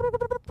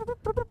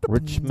 Virginia.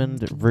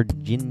 Richmond,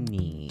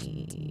 Virginia.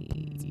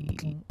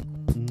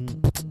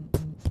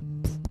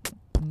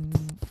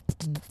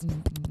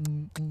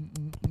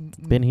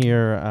 Been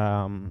here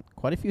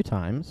quite a few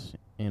times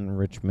in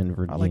Richmond,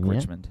 Virginia. I like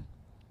Richmond.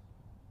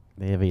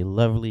 They have a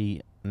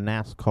lovely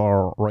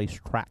NASCAR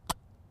racetrack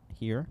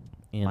here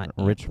in My aunt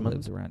Richmond.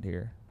 lives around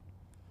here.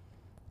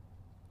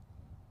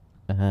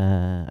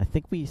 I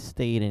think we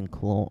stayed in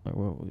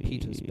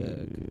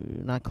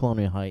Petersburg. not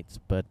Colonial Heights,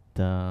 but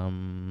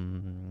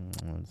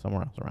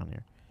somewhere else around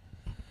here.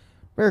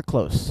 Very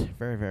close,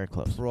 very very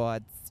close.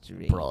 Broad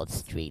Street. Broad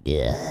Street.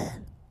 Yeah.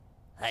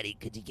 Honey,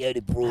 could you go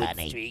to Broad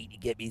Street and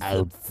get me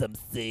some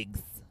cigs?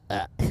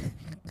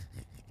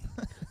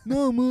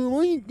 No, Mom,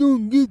 I ain't gonna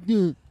get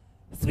that.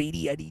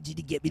 Sweetie, I need you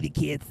to get me the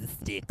cancer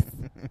sticks.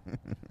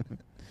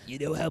 You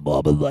know how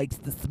Mama likes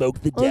to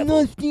smoke the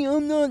devil.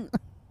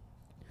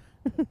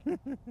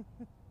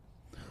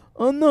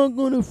 I'm not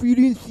gonna feed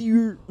this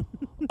year.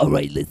 All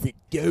right, listen,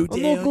 go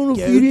I'm not down, gonna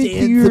go feed it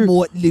down here. to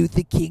Martin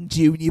Luther King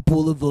Jr.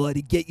 Boulevard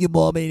and get your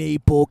mama an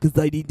 8-ball because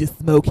I need to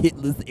smoke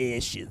Hitler's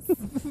ashes.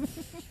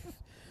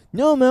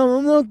 No, Mom,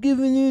 I'm not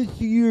giving this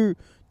to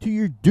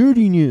your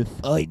dirtiness.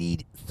 I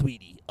need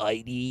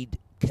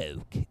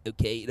Coke,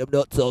 okay? And I'm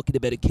not talking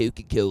about a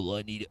Coca-Cola.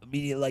 I mean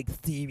it like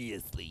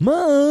seriously.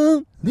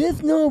 Mom,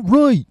 that's not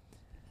right.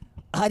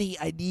 Honey,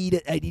 I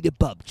need a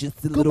bump, just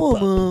a Come little on,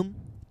 bump. Mom.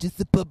 Just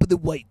a bump of the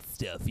white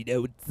stuff, you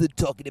know? It's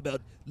talking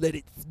about let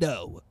it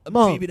snow. I'm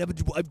Mom.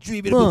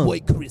 dreaming of a Mom.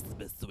 white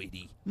Christmas,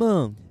 sweetie.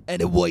 Mom,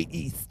 And a white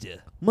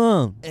Easter.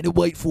 Mom, And a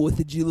white 4th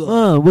of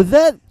July. was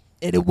that?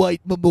 And a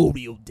white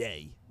Memorial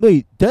Day.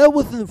 Wait, that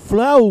wasn't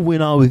flour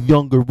when I was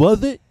younger,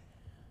 was it?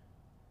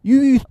 You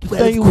used to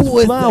say it Well, of was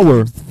course I flour.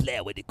 use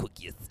flour to cook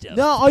your stuff.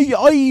 No,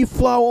 I eat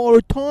flour all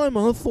the time.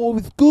 I thought it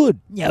was good.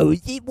 No,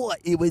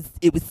 it was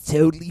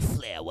totally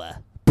flour.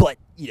 But,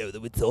 you know, there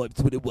were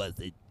times when it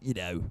wasn't, you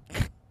know.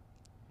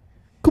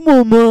 Come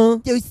on,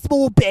 Mom. Those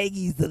small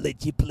baggies that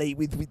let you play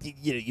with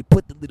you know, you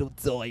put the little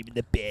dime in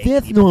the bag.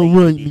 That's and you not play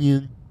right, with it.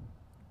 man.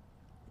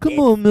 Come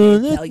on,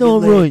 man. how That's you not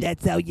learn- right.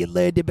 That's how you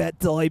learned about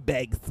dime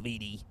bags,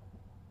 sweetie.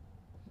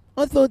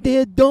 I thought they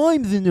had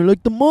dimes in there,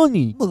 like the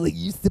money. Well, they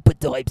used to put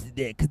dimes in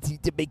there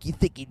to make you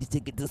think you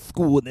take it to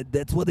school, and then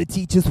that's why the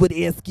teachers would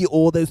ask you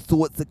all those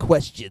sorts of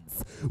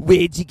questions.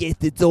 Where'd you get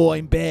the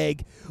dime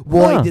bag?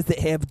 Why Huh. does it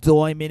have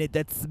dime in it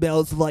that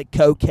smells like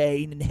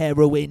cocaine and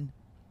heroin?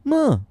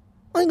 Ma,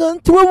 I got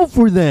in trouble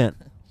for that.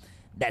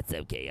 That's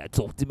okay. I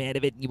talked him out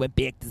of it, and you went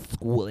back to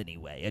school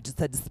anyway. I just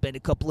had to spend a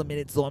couple of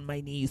minutes on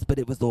my knees, but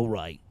it was all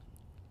right.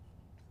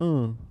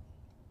 Oh,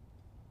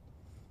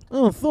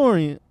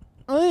 sorry.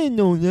 I didn't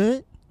know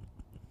that.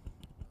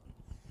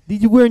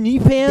 Did you wear knee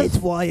That's pads?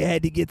 why I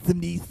had to get some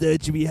knee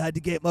surgery. I had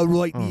to get my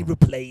right knee Oh.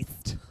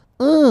 replaced.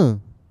 Uh.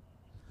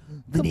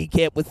 The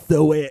kneecap was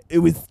so it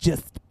was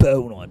just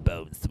bone on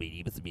bone, sweetie.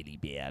 It was really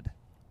bad.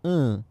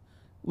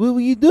 What were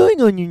you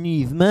doing on your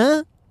knees,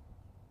 Ma?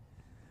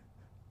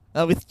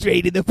 I was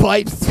straight the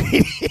pipes,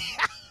 sweetie.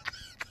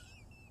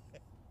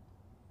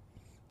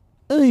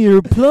 Oh, you're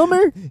a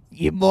plumber?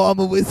 Your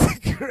mama was a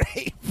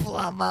great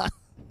plumber.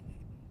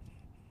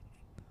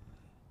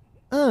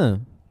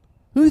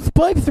 Whose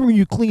pipes were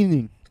you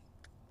cleaning?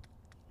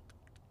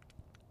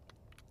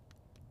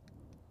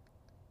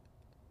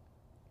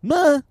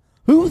 Ma,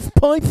 whose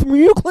pipes were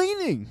you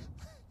cleaning?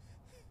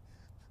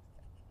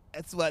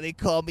 That's why they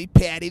call me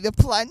Patty the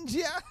Plunger.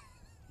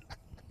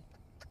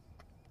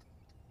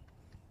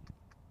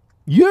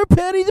 You're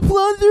Patty the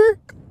Plunger?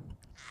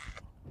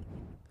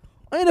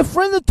 I had a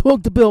friend that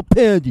talked about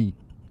Patty.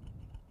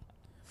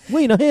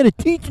 Wait, I had a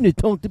teacher that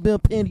talked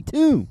about Patty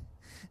too.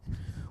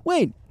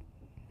 Wait,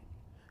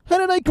 how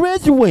did I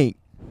graduate?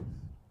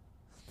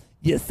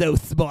 You're so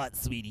smart,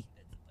 sweetie.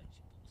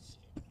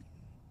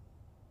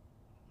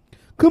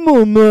 Come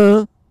on,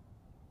 Ma.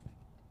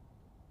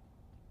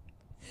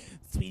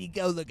 Sweetie,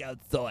 go look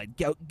outside.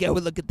 Go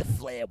and look at the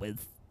flowers.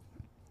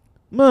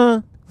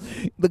 Ma,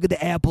 Look at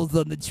the apples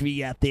on the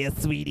tree out there,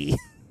 sweetie.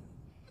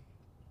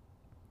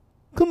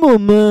 come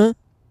on, Ma.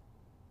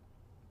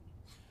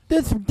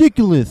 That's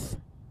ridiculous.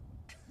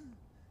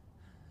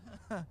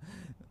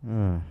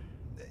 All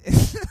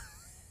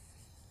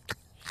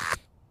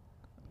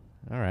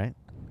right.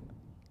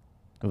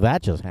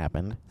 That just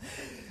happened.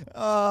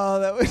 Oh,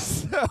 that was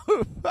so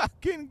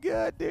fucking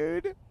good,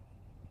 dude.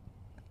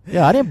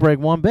 Yeah, I didn't break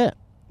one bit.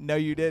 No,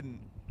 you didn't.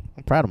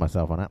 I'm proud of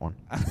myself on that one.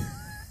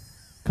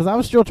 Because I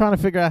was still trying to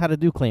figure out how to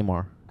do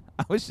Claymore.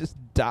 I was just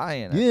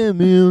dying.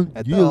 man.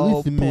 At the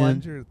whole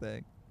plunger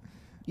thing.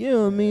 Yeah,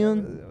 I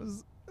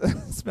was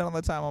spent all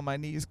the time on my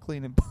knees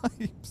cleaning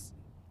pipes.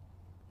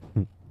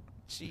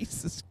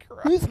 Jesus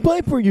Christ. Whose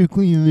pipe are you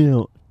cleaning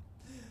out?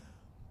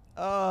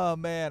 Oh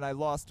man, I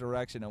lost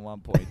direction at one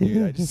point,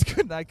 dude. I just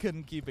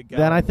couldn't keep it going.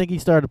 Then I think he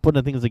started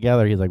putting things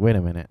together. He's like, wait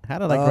a minute. How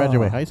did I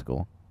graduate high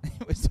school?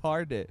 It was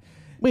hard to.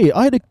 Wait,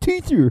 I had a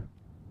teacher.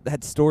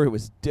 That story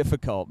was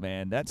difficult,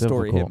 man. That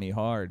story hit Difficult. me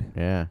hard.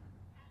 Yeah.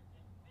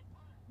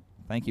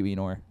 Thank you,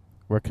 Enor.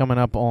 We're coming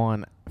up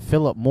on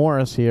Philip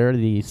Morris here,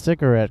 the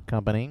cigarette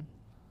company.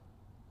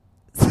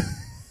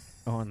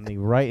 On the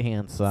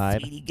right-hand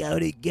side. Sweetie,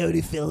 go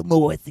to Philip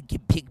Morris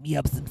and pick me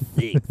up some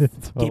cigs.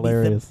 It's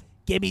hilarious.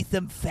 Give me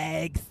some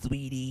fags,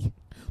 sweetie.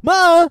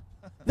 Ma!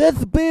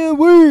 That's a bad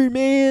word,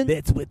 man.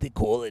 That's what they're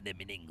calling them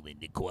in England.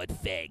 They're called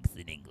fags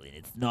in England.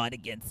 It's not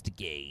against the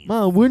gays.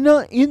 Ma, we're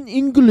not in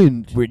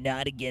England. We're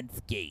not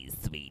against gays,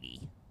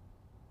 sweetie.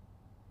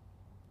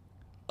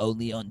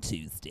 Only on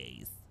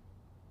Tuesdays.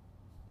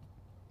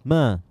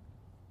 Ma.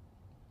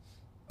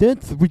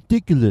 That's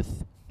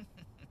ridiculous.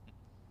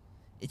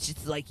 It's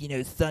just like,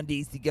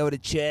 Sundays you go to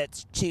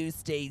church,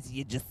 Tuesdays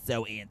you're just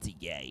so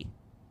anti-gay.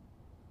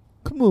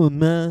 Come on,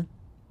 Ma.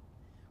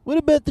 What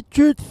about the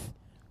church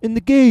and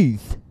the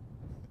gays?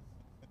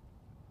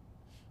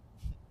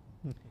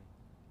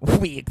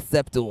 We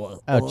accept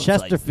all. Oh, all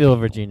Chesterfield,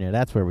 Virginia.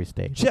 That's where we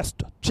stayed.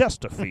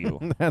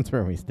 Chesterfield. That's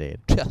where we stayed.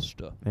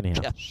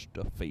 Anyhow.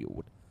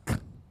 Chesterfield. That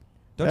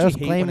Don't was you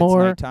hate Claymore.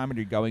 when it's nighttime and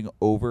you're going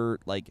over,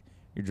 like,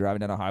 you're driving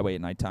down a highway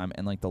at nighttime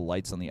and, like, the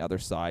lights on the other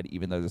side,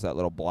 even though there's that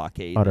little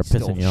blockade, Oh, they're they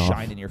still pissing you off.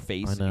 shine in your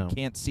face. I And know. you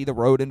can't see the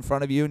road in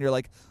front of you, and you're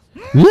like,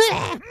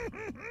 and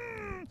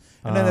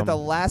then at the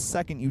last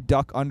second you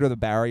duck under the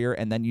barrier,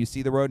 and then you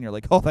see the road, and you're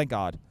like, oh, thank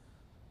God.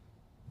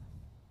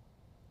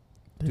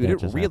 Dude, that it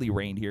just really happened.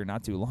 rained here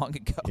not too long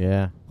ago.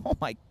 Yeah. Oh,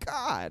 my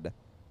God.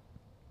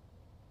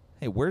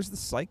 Hey, where's the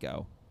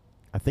psycho?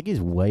 I think he's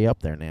way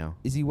up there now.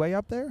 Is he way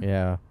up there?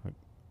 Yeah.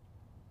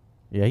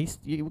 Yeah,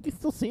 we can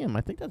still see him.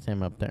 I think that's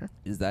him up there.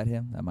 Is that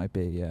him? That might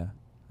be, yeah.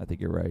 I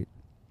think you're right.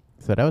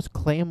 So that was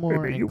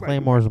Claymore and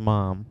Claymore's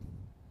mom.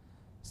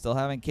 Still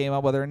haven't came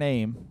up with her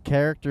name.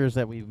 Characters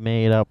that we've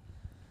made up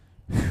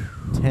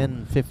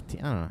 10,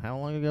 15, I don't know. How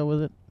long ago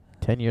was it?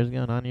 10 years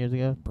ago? 9 years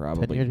ago? 10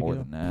 Probably years more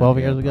ago? than that. 12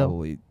 Yeah, years ago?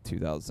 Probably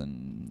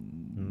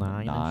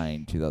 2009,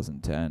 Nine-ish?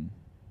 2010.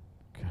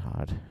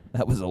 God.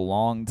 That was a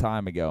long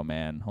time ago,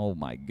 man. Oh,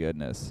 my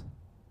goodness.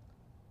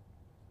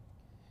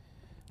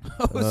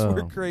 Those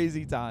were Oh.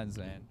 crazy times,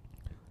 man.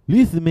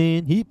 Listen,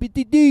 man.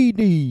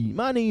 Hippity-dee-dee.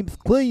 My name's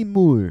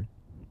Claymore.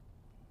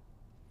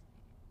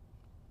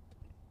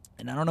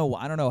 And I don't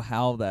know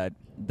how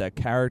the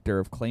character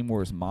of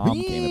Claymore's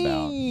mom came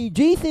about. Hey,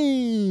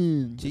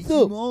 Jason.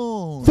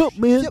 Walsh. Sup,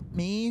 man? What's up,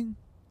 man?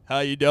 How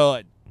you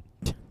doing?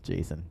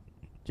 Jason.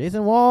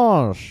 Jason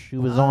Walsh,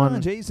 who was on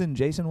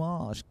Jason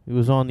Walsh. who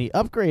was on the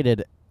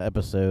upgraded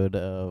episode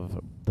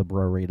of the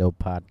Burrito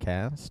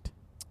podcast.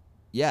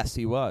 Yes,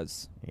 he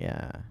was.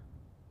 Yeah.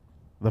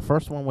 The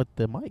first one with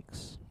the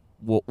mics.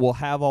 We'll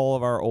have all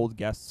of our old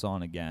guests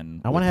on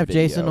again. I want to have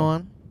Jason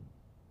on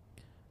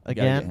We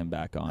gotta again. get him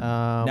back on.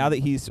 Um, Now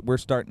that we're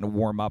starting to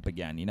warm up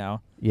again,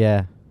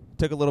 Yeah.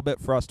 Took a little bit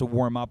for us to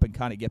warm up and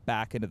kind of get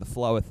back into the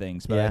flow of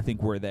things, but Yeah. I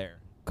think we're there.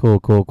 Cool.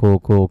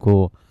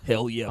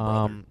 Hell yeah,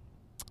 brother.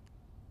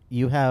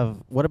 You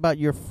have, what about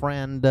your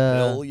friend,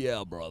 Hell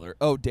yeah, brother.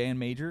 Oh, Dan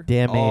Major?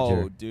 Dan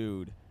Major. Oh,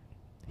 dude.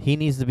 he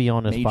needs to be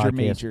on this Major podcast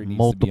needs to be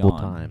multiple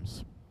on.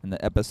 times. And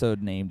the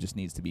episode name just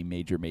needs to be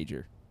Major.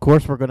 Of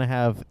course, we're going to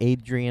have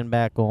Adrian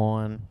back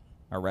on,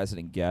 Our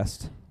resident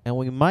guest. and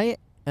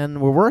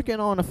we're working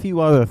on a few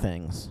other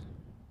things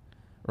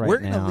right we're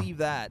now. gonna leave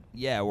that.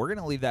 Yeah, we're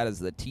gonna leave that as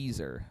the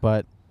teaser.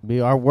 But we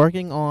are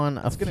working on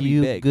a It's gonna be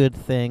few big. good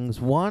things.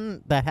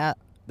 One that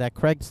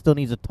Craig still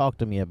needs to talk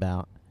to me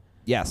about.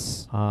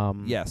 Yes.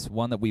 Um, Yes,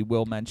 one that we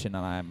will mention,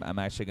 and I'm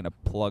actually gonna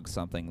plug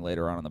something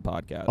later on in the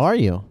podcast. Are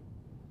you?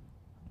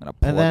 I'm gonna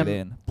plug And then- it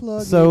in.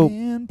 Plug so- it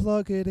in.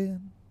 Plug it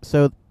in.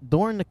 So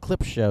during the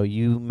clip show,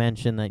 you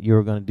mentioned that you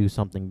were going to do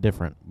something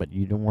different, but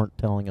you weren't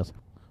telling us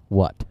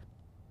what.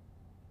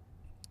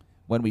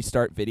 When we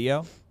start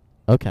video.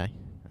 Okay.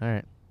 All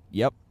right.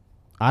 Yep.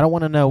 I don't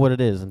want to know what it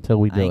is until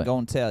we I do ain't it.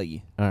 gonna tell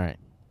you. All right.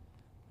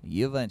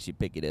 You eventually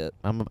pick it up.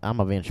 I'm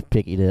eventually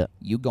pick it up.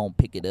 You gonna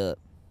pick it up.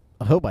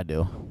 I hope I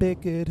do.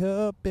 Pick it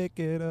up. Pick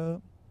it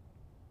up.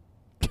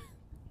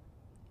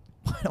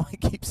 Why do I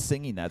keep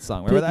singing that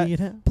song? Remember that? Pick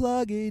it up.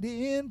 Plug it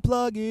in.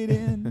 Plug it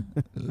in.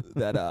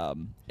 That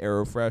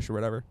Aerofresh or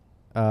whatever.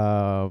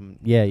 Yeah.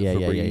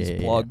 Febreze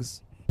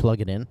plugs.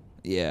 Plug it in.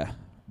 Yeah.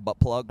 Butt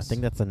plugs. I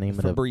think that's the name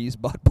of the. Febreze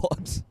butt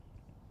plugs.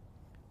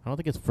 I don't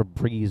think it's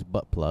Febreze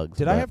butt plugs.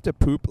 Did I but- have to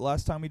poop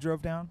last time we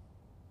drove down?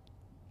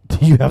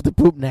 Do you have to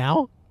poop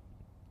now?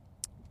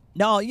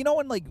 No, you know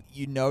when like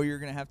you're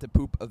gonna have to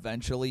poop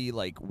eventually,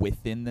 like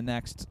within the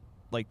next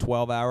like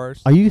 12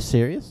 hours. Are you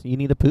serious? You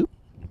need to poop?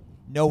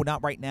 No,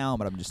 not right now,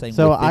 but I'm just saying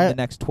So within the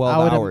next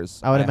 12 hours.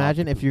 I would have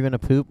imagine to if poop. you're gonna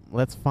poop,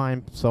 let's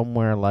find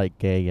somewhere like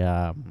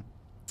a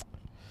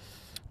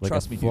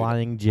Trust a me, dude,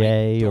 Flying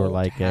J or Don't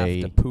like have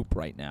a to poop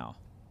right now.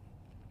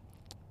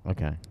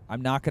 okay.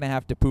 I'm not gonna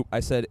have to poop. I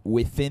said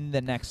within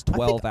the next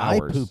 12 I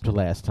think hours. I pooped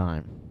last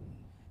time.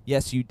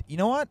 Yes, you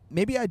know what?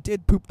 Maybe I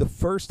did poop the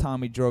first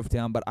time we drove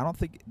down, but I don't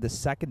think the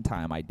second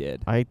time I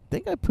did. I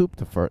think I pooped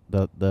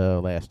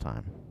the last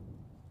time.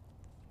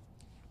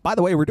 By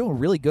the way, we're doing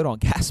really good on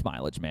gas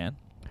mileage, man.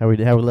 How we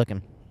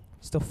looking?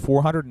 Still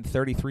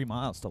 433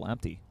 miles still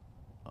empty.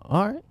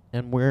 All right,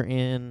 and we're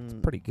in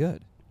Pretty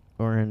good.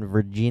 we're in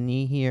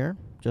Virginia here,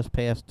 just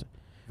past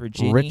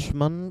Virginia.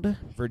 Richmond.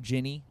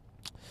 Virginia.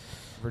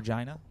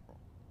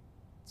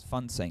 It's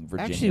fun saying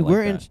Virginia. Actually, like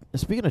we're that.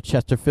 speaking of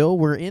Chesterfield,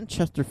 we're in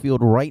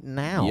Chesterfield right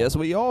now. Yes,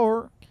 we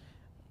are.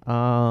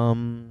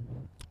 Biggity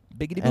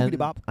boopity And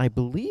bop. I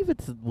believe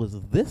it was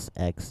this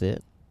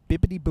exit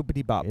Bippity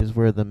boopity bop. is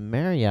where the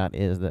Marriott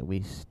is that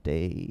we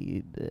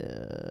stayed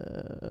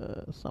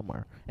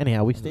somewhere.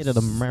 Anyhow, we stayed at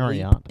a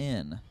Marriott. Sleep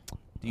in.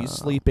 Do you Uh,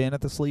 sleep in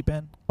at the sleep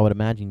in? I would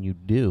imagine you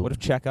do. What if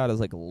checkout is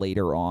like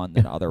later on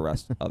than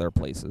other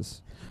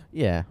places?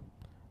 Yeah.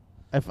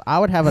 If I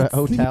would have a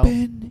hotel, Sleep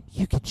in,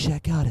 you can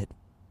check out at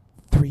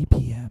 3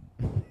 p.m.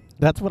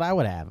 that's what I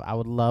would have. I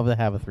would love to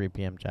have a 3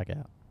 p.m.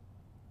 checkout.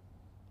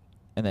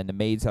 And then the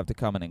maids have to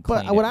come in and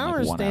But clean it what in I don't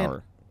like 1 understand-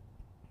 hour.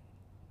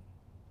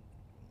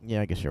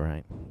 Yeah, I guess you're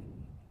right.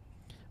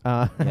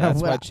 Yeah,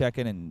 that's what why I-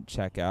 check-in and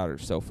check-out are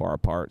so far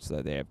apart, so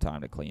that they have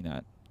time to clean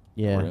that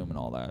yeah. room and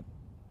all that.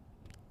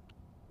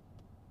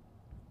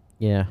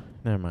 Yeah,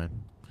 never mind.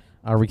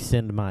 I'll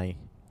rescind my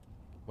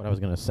what I was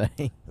gonna say.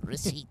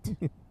 Receipt.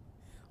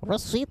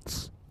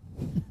 Receipts.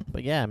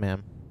 But yeah,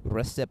 man.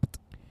 Receipt.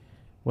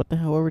 What the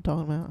hell were we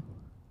talking about?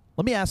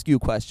 Let me ask you a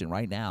question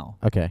right now.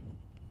 Okay.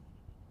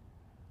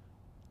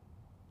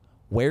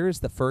 Where is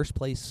the first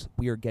place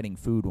we are getting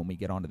food when we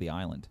get onto the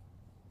island?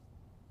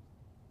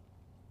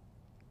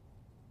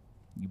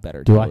 You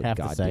better Do know I the have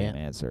to say goddamn it?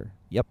 answer.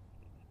 Yep.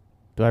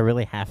 Do I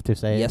really have to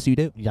say Yes, it? you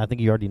do. Yeah, I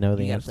think you already know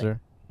the You gotta say answer.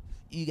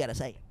 You gotta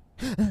say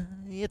it.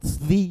 It's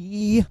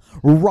the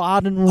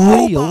Rod and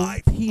Oh Reel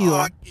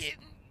Pier.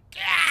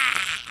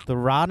 The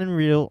Rod and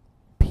Reel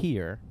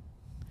Pier.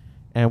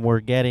 And we're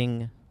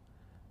getting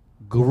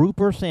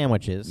grouper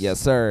sandwiches. Yes,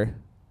 sir.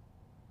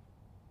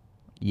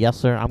 Yes,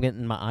 sir. I'm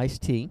getting my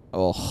iced tea.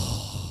 Oh.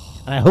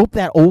 And I hope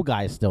that old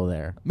guy is still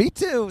there. Me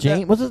too.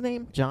 James, what's his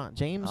name?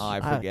 James? Oh, I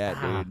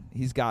forget, dude.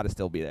 He's got to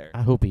still be there.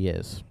 I hope he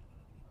is.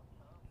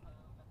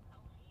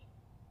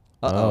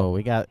 Uh-oh.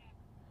 We got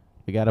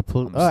a I'm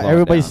slowing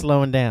everybody's down.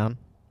 slowing down.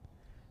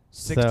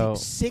 60, So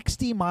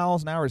 60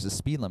 miles an hour is the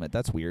speed limit.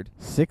 That's weird.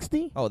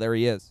 60? Oh, there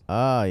he is.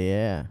 Oh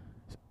yeah.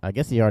 I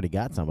guess he already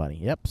got somebody.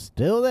 Yep,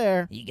 still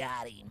there. You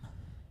got him.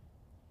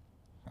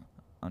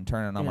 I'm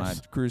turning on my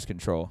Yes. cruise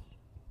control.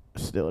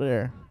 Still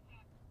there.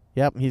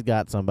 Yep, he's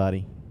got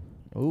somebody.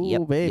 Ooh,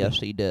 Yep. baby. Yes,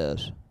 he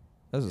does.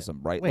 Those are some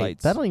bright Wait,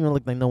 lights. that don't even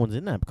look like no one's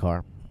in that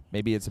car.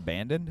 Maybe it's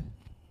abandoned,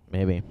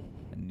 Maybe.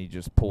 and he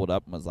just pulled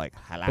up and was like,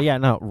 "Hala." But yeah,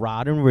 no,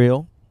 Rod and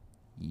Reel.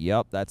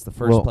 Yep, that's the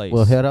 1st place.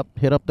 We'll hit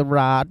up the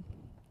Rod.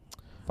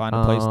 Find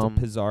a place to um,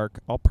 Pizark.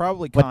 I'll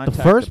probably But contact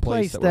the first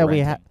place place that we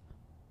we're have, renting.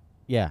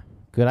 yeah,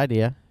 good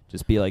idea.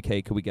 Just be like,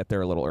 "Hey, could we get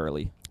there a little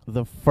early?"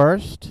 The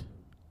first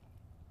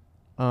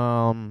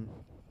thing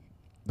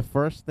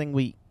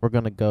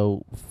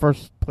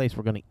first place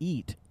we're gonna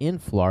eat in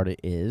Florida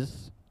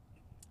is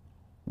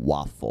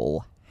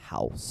Waffle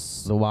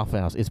House. the Waffle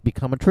House. It's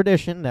become a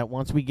tradition that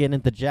once we get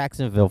into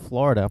Jacksonville,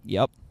 Florida,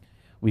 Yep.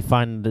 we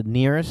find the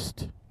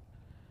nearest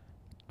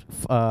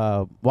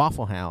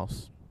Waffle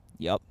House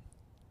Yep.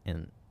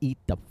 and eat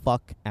the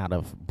fuck out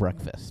of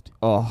breakfast.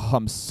 Oh,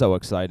 I'm so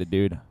excited,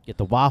 dude. Get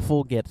the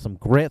waffle, get some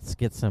grits,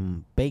 get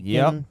some bacon,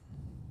 Yep.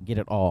 get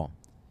it all.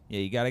 Yeah,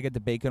 you got to get the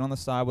bacon on the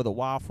side with a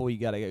waffle. You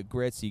got to get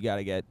grits. You got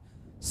to get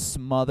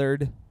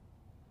smothered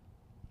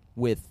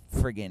with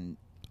friggin'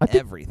 I think-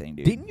 everything,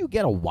 dude. Didn't you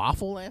get a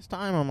waffle last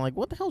time? I'm like,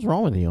 what the hell's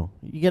wrong with you?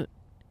 You get,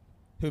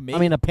 Who, me? I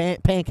mean,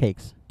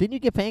 pancakes. Didn't you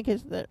get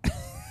pancakes there?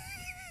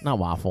 Not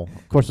waffle.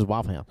 Of course, it's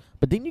Waffle House.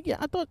 But didn't you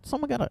get? I thought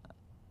someone got a.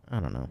 I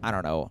don't know. I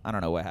don't know. I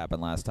don't know what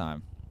happened last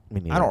time. Me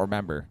neither. I don't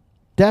remember.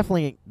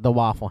 Definitely, the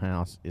Waffle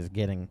House is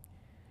getting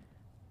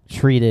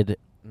treated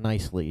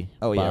nicely.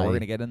 Oh, yeah, by, we're going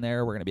to get in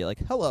there. We're going to be like,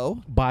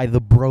 hello. by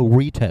the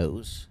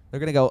Broritos. They're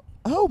going to go,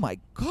 oh, my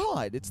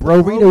God. It's the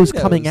Broritos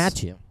coming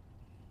at you.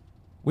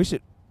 We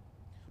should.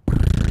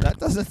 That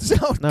doesn't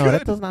sound No, good.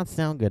 that does not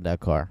sound good. That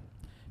car.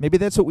 Maybe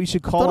that's what we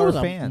should I call thought it our was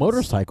a fans.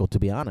 motorcycle, to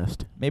be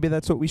honest. Maybe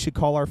that's what we should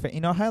call our fans.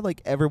 You know how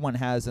like everyone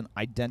has an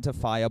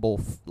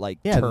identifiable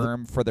Yeah,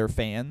 term for their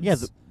fans? Yeah,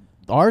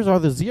 ours are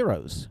the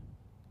zeros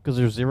because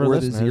there's 0 We're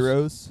the listeners.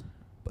 zeros.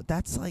 But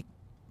that's like,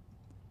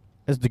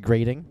 It's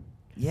degrading.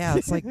 Yeah,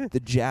 it's like the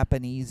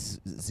Japanese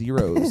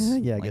Zeros.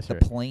 Yeah, I like guess the you're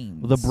right.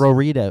 planes. The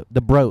Brorito,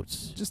 the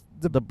Broats. Just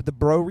the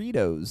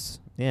Broritos.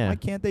 Yeah. Why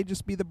can't they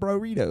just be the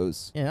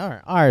Broritos?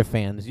 Yeah, all right,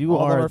 fans. You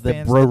All of are our the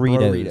fans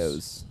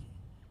Broritos.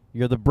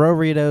 You're the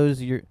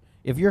Broritos.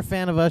 If you're a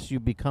fan of us, you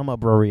become a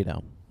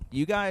Brorito.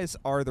 You guys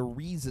are the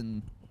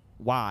reason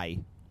why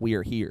we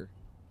are here.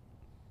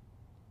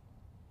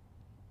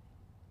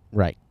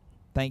 Right.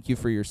 Thank you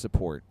for your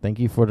support. Thank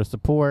you for the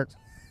support.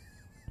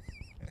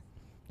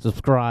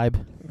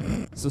 Subscribe.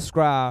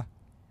 Subscribe.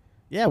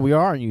 Yeah, we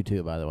are on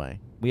YouTube, by the way.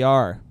 We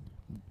are.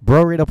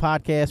 Brorito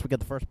Podcast. We got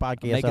the first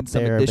podcast making up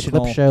some there. The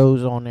additional- clip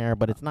shows on there,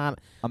 but it's not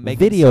I'm making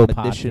video some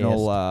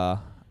additional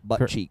butt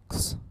Cur-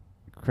 cheeks.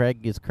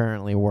 Craig is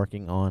currently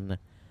working on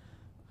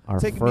our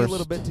Taking first me a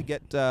little bit to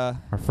get.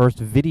 our first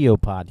video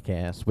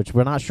podcast, which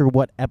we're not sure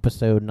what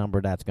episode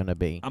number that's going to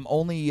be. I'm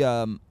only.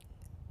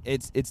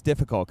 It's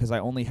difficult because I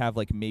only have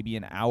like maybe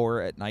an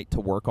hour at night to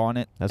work on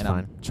it. That's and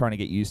fine. I'm trying to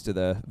get used to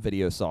the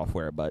video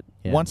software, but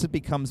Yeah. once it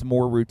becomes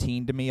more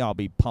routine to me, I'll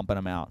be pumping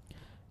them out.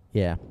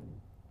 Yeah.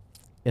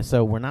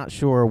 So we're not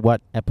sure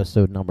what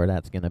episode number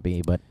that's going to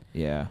be, but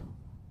Yeah.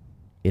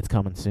 it's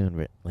coming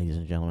soon, ladies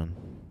and gentlemen.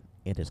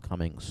 It is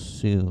coming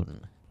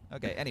soon.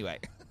 Okay. Anyway.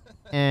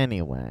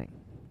 Anyway.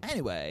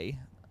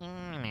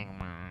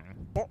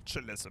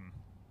 Botulism.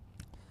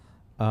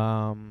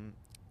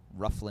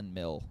 Rufflin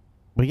Mill.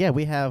 But yeah,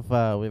 we have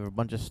a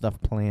bunch of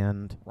stuff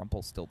planned.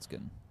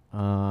 Rumpelstiltskin.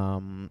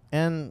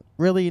 And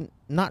really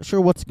not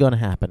sure what's going to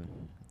happen.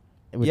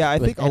 Yeah, I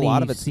with think a lot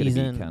any of it's gonna be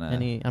season,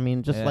 kinda- I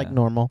mean, just like Yeah.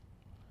 normal.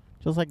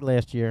 Just like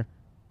last year.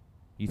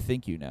 You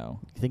think you know.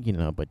 You think you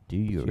know, but do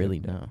you really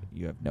have know?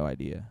 You have no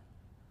idea.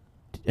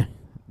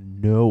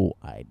 No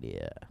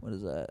idea. What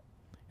is that?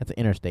 That's an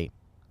Interstate.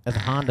 That's a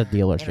Honda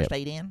dealership.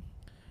 Interstate in?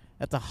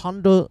 That's a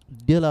Honda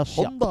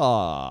dealership.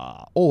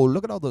 Honda. Oh,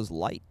 look at all those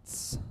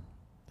lights.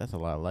 That's a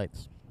lot of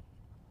lights.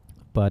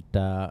 But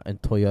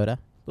and Toyota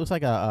looks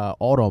like a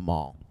auto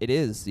mall. It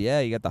is. Yeah,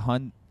 you got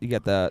the you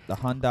got the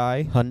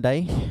Hyundai,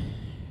 Hyundai,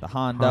 the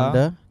Honda,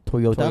 Honda,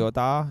 Toyota,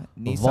 Toyota,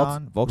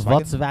 Nissan,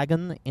 Volkswagen,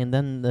 Volkswagen, and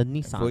then the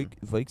Nissan.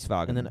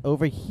 Volkswagen. And then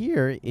over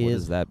here what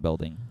is that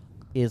building?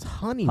 is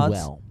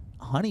Honeywell.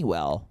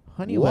 Honeywell.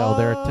 Honeywell,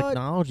 they're a What?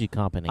 technology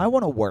company. I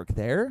want to work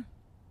there.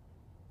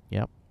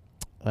 Yep.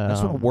 I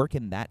just want to work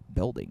in that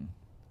building.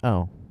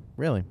 Oh,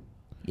 really?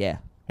 Yeah.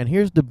 And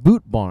here's the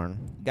boot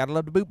barn. Gotta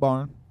love the boot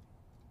barn.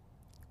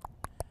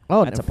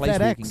 Oh, That's and a place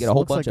where you can FedEx. get a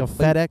whole Looks bunch like of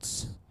a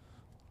FedEx.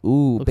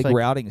 Ooh, Looks big like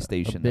routing A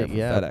station big,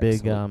 there for FedEx.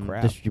 big Holy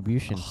crap.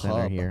 distribution A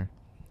center hub. here.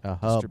 A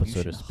hub, so to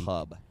Distribution speak.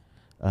 hub.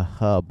 A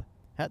hub.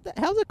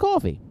 How's the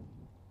coffee?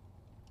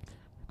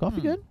 Coffee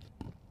Hmm. good?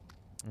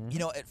 You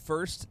know, at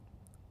first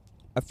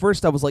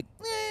I was like,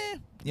 eh.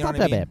 You know Not what I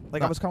that mean? bad.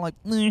 Like I was kind of like,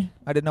 eh.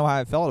 I didn't know how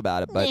I felt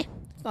about it, but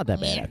It's not that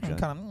bad, actually.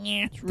 kind of,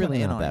 It's really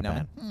not that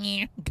bad.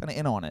 Kind of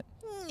in on it.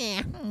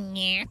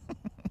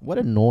 What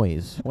a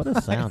noise. What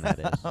a sound that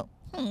is.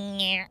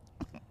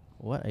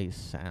 What a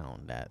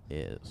sound that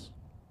is.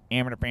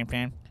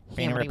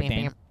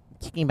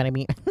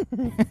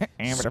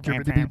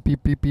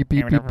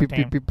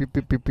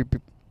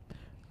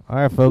 All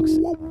right, folks.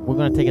 We're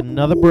going to take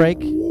another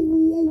break,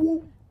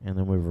 and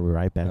then we'll be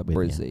right back with you.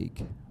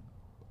 Brizig.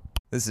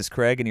 This is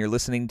Craig, and you're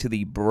listening to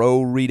the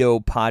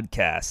Brorito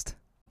Podcast.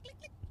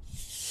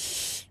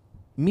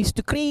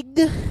 Mr. Krieg.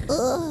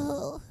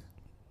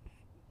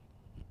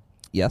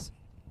 Yes?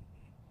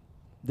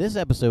 This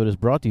episode is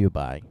brought to you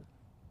by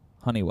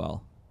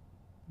Honeywell.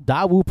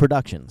 Daewoo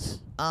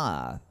Productions.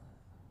 Daewoo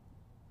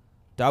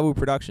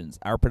Productions,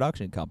 our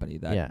production company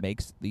that Yeah.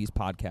 makes these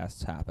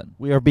podcasts happen.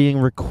 We are being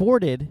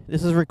recorded.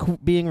 This is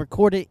being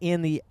recorded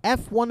in the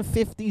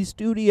F-150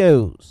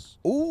 studios.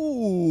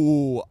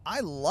 Ooh, I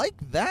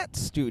like that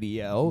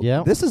studio.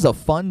 Yep. This is a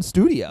fun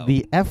studio.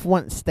 The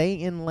F1, stay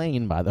in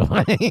lane, by the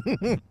way.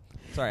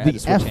 Sorry, I had the to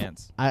switch F-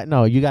 hands.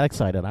 No, you got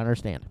excited. I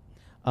understand.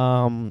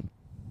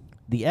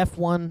 The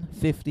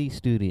F-150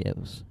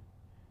 studios.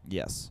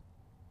 Yes.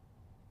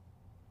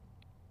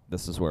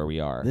 This is where we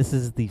are. This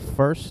is the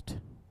first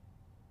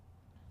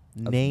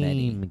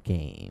name many.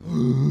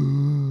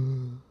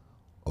 game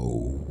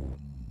Oh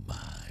my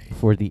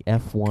for the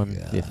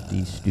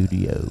F-150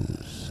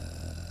 studios.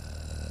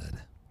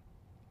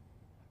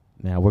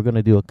 Now, we're going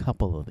to do a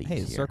couple of these Hey,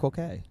 here. Circle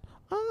K.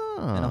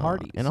 Ah, and a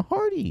Hardee's. And a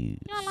Hardee's.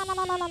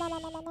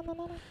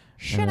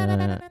 And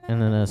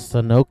then a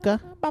Sunoco.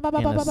 And a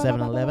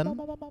 7-Eleven.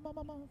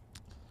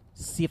 7-Eleven.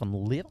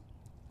 7-Eleven.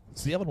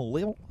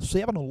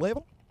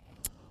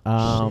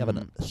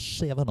 7-Eleven.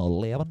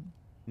 7-Eleven.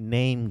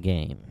 Name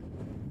game.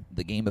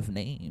 The game of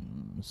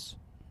names.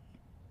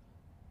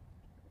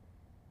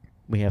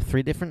 We have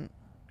three different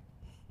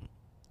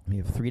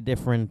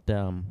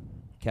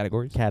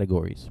Categories?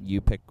 categories.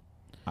 You pick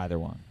either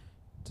one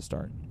to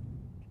start.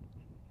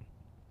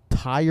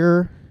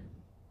 Tire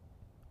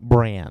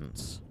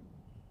brands.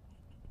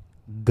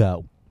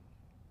 Go.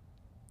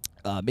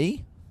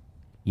 Me?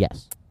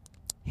 Yes.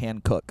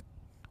 Hand cook.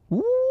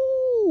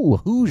 Ooh,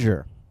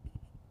 Hoosier.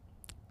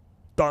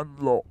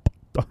 Dunlop.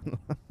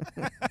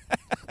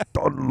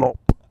 Dunlop.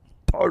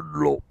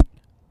 Dunlop.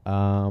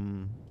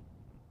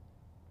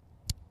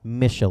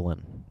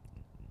 Michelin.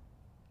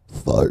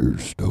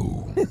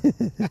 Firestone.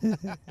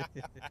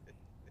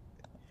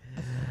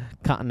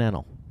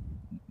 Continental.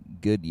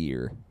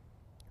 Goodyear.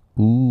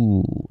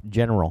 Ooh,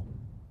 General.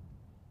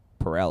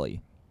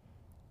 Pirelli.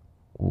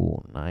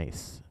 Ooh,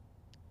 nice.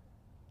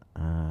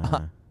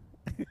 I'm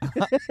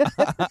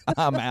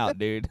out,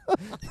 dude.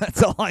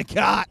 That's all I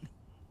got.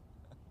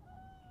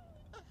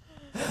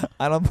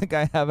 I don't think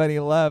I have any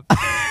left.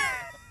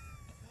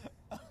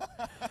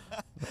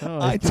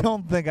 I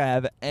don't think I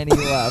have any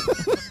left.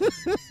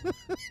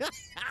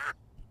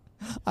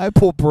 I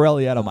pulled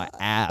Pirelli out of my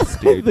ass, I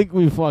dude. think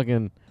we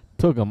fucking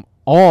took them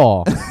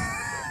all.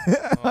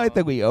 I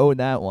think we own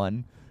that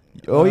one.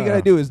 All you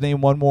gotta do is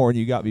name one more, and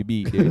you got me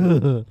beat,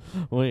 dude.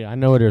 Wait, I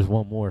know there's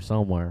one more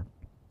somewhere.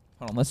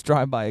 Hold on, let's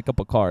drive by a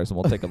couple cars and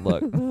we'll take a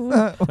look. I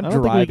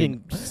don't think we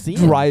can see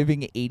 'em.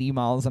 Driving 80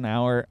 miles an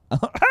hour. Hey,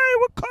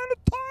 what kind of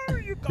tire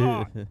you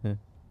got?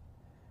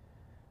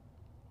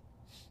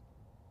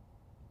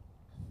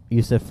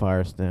 You said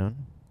Firestone.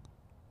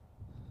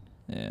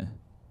 Yeah.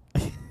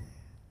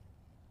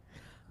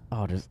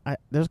 Oh,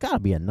 there's got to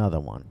be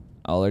another one.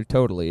 Oh, there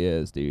totally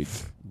is, dude.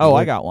 Oh,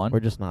 I got one. We're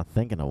just not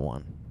thinking of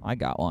one. I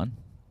got one.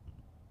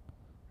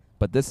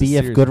 But this is BF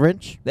serious.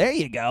 Goodrich. There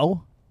you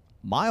go.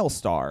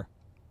 Milestar.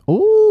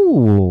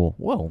 Ooh,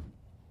 whoa.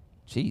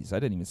 Jeez, I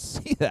didn't even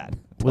see that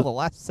until the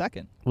last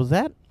second. Was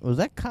that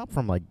cop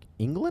from like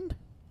England?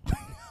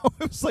 It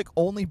was like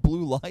only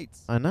blue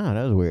lights. I know,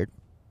 that was weird.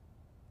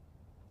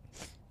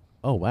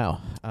 Oh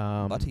wow.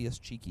 Lutius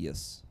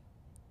Cheekius.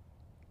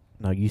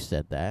 No, you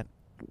said that.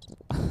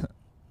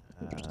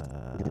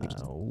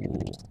 Ooh.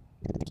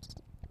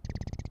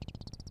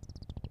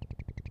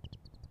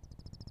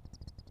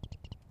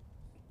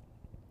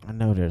 I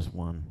know there's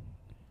one.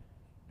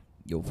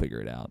 You'll figure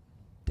it out.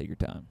 Take your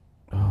time.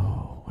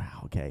 Oh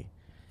wow. Okay.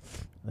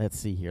 Let's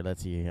see here.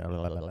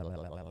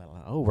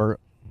 Oh,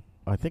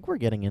 I think we're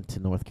getting into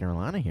North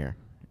Carolina here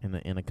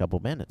in a couple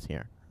minutes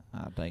here.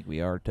 I think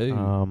we are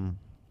too.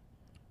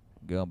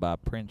 Going by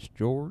Prince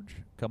George.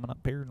 Coming up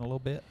here in a little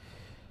bit.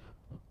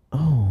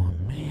 Oh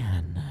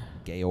man.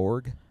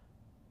 Georg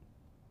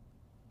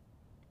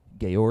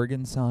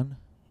and Son.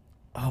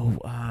 Oh,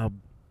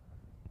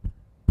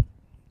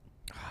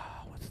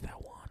 what's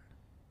that one?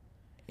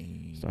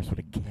 Starts with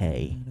a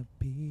K.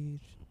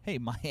 Hey,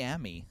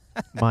 Miami.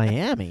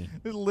 Miami.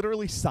 There's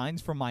literally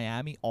signs from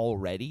Miami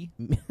already.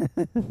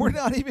 We're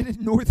not even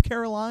in North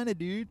Carolina,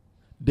 dude.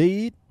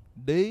 Dude.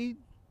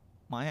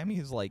 Miami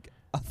is like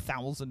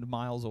 1,000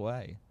 miles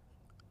away.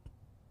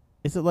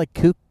 Is it like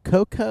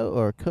Coco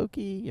or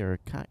Cokie or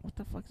what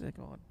the fuck is that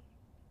called?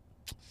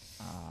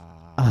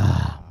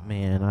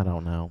 Man, I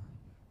don't know.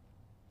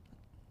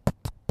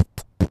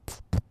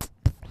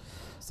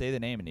 Say the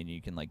name and then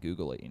you can like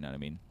Google it. You know what I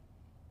mean?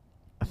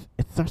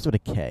 It starts with a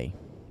K.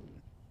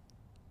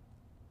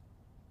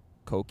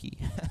 Koki.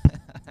 I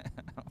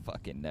don't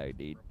fucking know,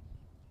 dude.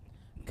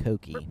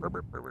 Cokie.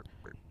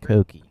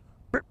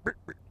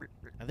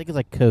 I think it's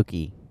like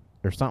Cokie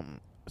or something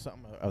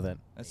of that.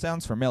 That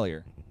sounds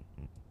familiar.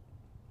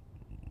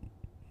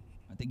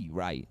 I think you're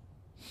right.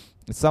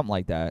 It's something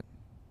like that.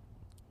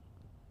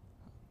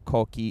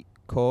 I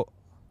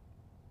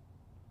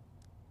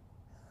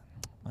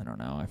don't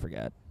know. I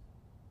forget.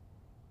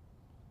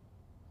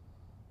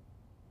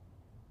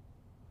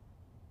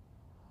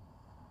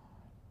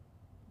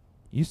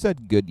 You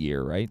said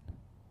Goodyear, right?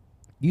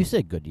 You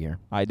said Goodyear.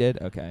 I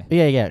did? Okay.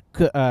 Yeah.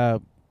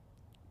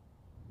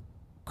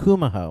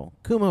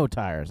 Kumaho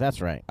tires. That's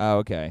right. Oh,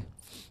 okay.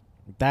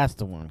 That's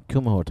the one.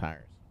 Kumaho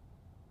tires.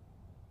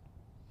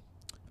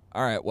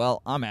 All right.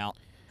 Well, I'm out.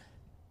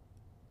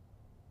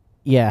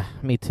 Yeah,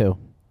 me too.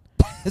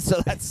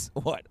 So that's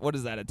what? What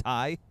is that? A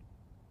tie?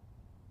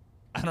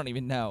 I don't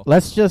even know.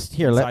 Let's just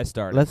here. I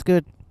started. Let's go.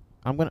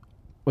 I'm gonna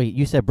wait.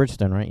 You said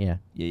Bridgestone, right? Yeah.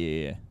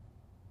 Yeah.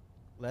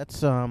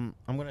 Let's. I'm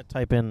gonna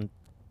type in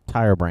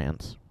tire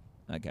brands,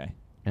 Okay.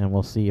 and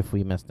we'll see if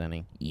we missed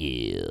any.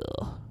 Yeah.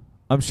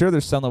 I'm sure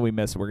there's some that we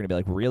missed. We're gonna be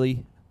like,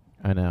 really?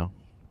 I know.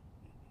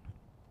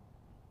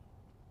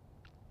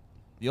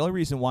 The only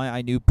reason why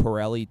I knew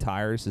Pirelli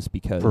tires is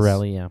because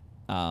Pirelli, yeah.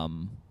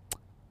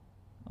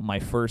 My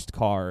first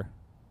car,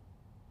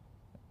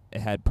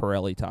 it had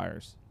Pirelli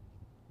tires,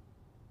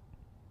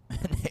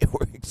 and they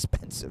were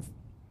expensive.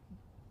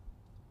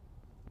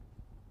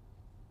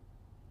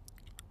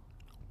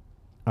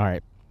 All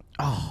right.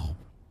 Oh,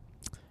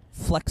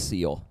 Flex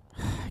Seal.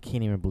 I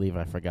can't even believe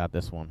I forgot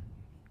this one.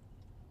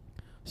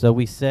 So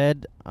we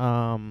said,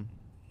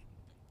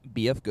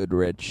 BF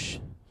Goodrich.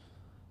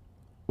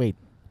 wait.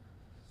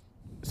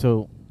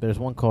 So there's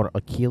one called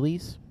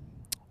Achilles,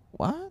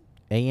 What?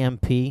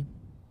 AMP,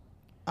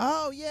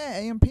 Oh yeah,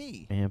 AMP.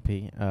 AMP.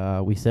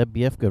 We said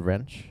BF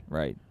Goodwrench,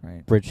 Right.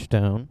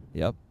 Bridgestone,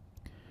 Yep.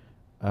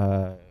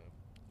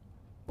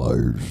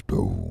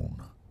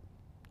 Firestone.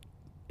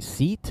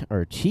 Seat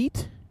or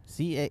Cheat,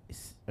 Seat,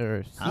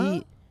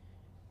 Huh?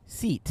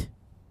 Seat,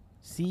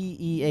 Don't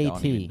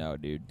even CEAT, know,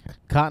 dude.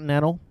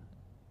 Continental.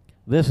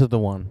 This is the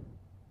one.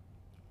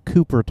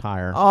 Cooper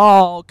tire.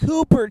 Oh,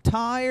 Cooper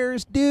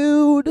tires,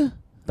 dude.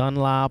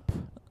 Dunlop.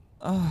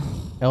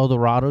 Oh,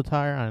 Eldorado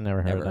tire. I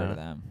never heard never heard of of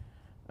them.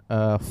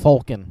 that.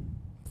 Falcon.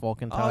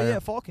 Falcon Oh tire. yeah,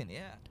 Falcon.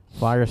 Yeah.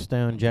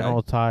 Firestone.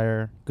 General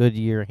Tire.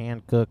 Goodyear.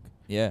 Hankook.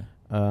 Yeah.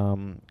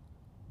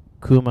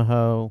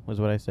 Kumaho was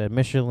what I said.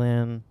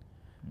 Michelin.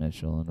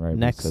 Michelin, right?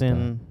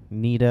 Nexon.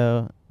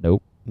 Nito.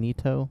 Nope.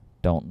 Nito.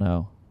 Don't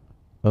know.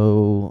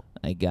 O.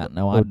 I got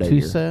no idea.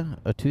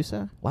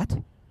 Otusa. What?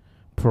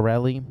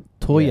 Pirelli.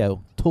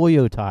 Toyo.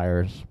 Toyo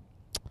tires.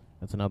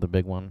 That's another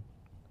big one.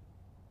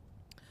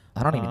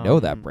 I don't even know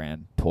that Um,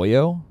 brand.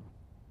 Toyo?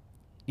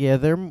 Yeah,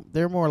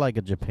 they're more like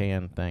a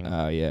Japan thing.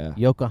 Oh, yeah.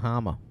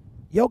 Yokohama.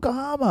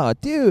 Yokohama.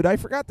 Dude, I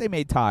forgot they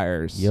made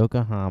tires.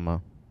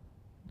 Yokohama.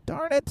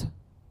 Darn it.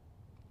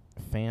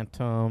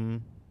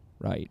 Phantom.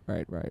 Right.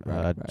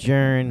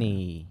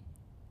 Journey.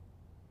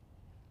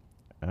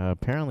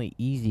 Apparently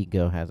Easy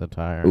Go has a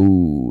tire.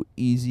 Ooh,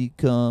 easy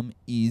come,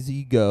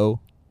 easy go.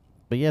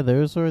 But yeah,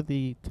 those are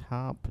the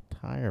top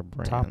tire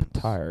brands. Top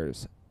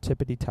tires.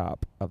 Tippity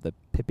top of the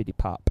pippity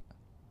pop.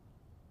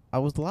 I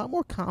was a lot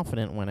more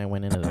confident when I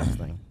went into this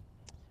thing.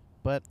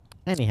 But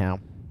anyhow.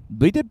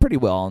 We did pretty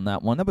well on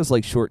that one. That was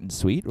like short and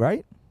sweet,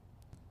 right?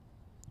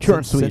 Short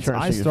and Since sweet.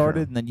 I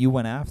started and then you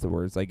went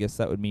afterwards, I guess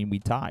that would mean we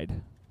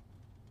tied.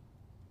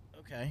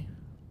 Okay.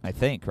 I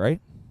think, right?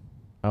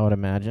 I would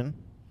imagine.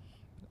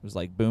 It was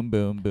like boom,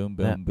 boom, boom,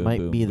 boom, That boom, might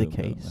boom, be the boom,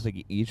 boom. case. I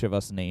think each of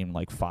us named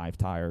like 5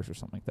 tires or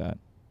something like that.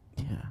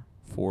 Yeah.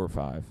 4 or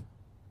 5.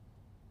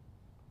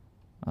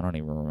 I don't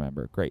even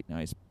remember. Great. Now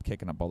he's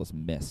kicking up all this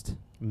mist.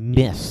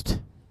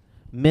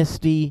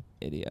 Misty.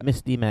 Idiot.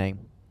 Misty May.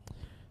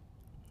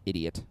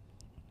 Idiot.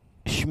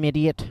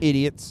 Schmidiot.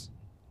 Idiots.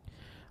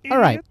 All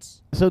right.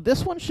 So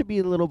this one should be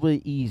a little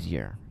bit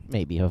easier.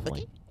 Maybe,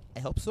 hopefully. I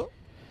hope so.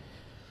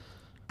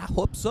 I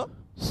hope so.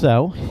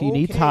 So you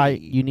need Okay.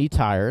 you need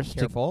tires.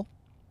 Careful.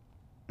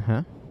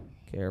 Huh?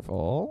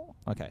 Careful.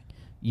 Okay.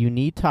 You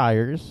need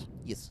tires.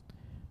 Yes.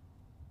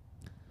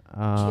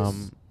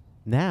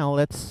 Now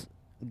let's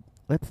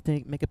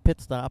make a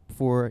pit stop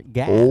for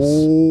gas.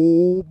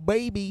 Oh,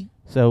 baby.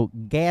 So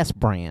gas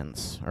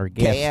brands or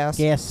gas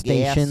stations.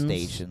 Gas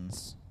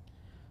stations.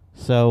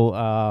 So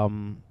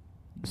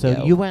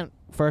Yo. you went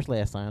first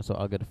last time, so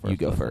I'll go to first. You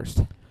go this time.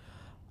 first.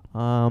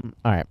 All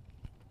right.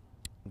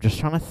 I'm just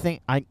trying to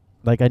think. I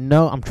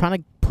know I'm trying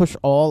to push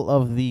all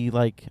of the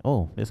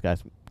oh, this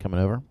guy's coming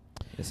over.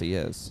 Yes, he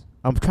is.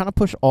 I'm trying to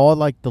push all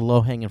the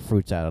low-hanging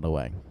fruits out of the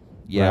way.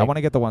 Yeah, I Right. want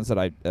to get the ones that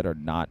are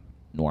not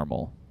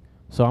normal.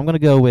 So I'm going to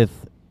go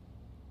with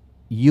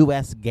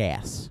U.S.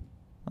 Gas.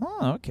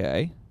 Oh,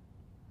 okay.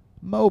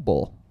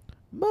 Mobil.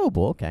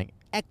 Mobil, okay.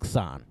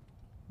 Exxon.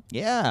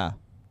 Yeah.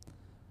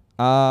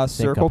 Same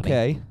Circle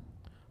company. K.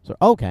 So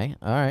okay,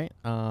 all right.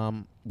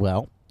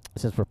 Well,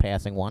 since we're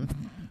passing one,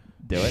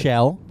 Do it.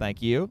 Shell.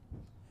 Thank you.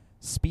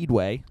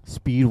 Speedway.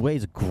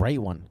 Speedway's a great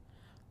one.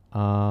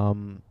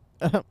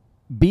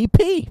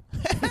 BP.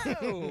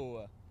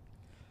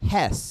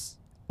 Hess.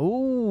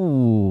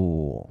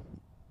 Ooh,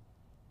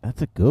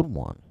 that's a good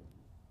one.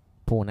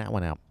 Pulling that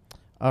one out.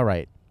 All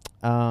right.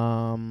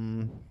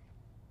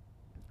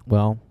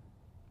 Well,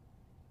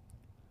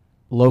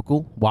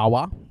 local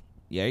Wawa.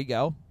 There you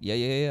go.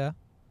 Yeah.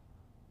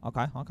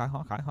 Okay.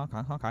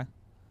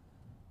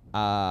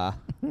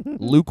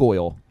 Luke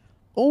Oil.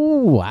 Oh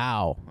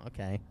wow.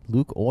 Okay.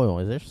 Luke Oil.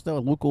 Is there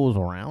still Luke Oils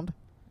around?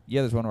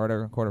 Yeah, there's one right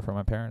around the corner from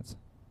my parents.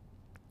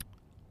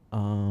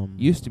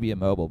 Used to be a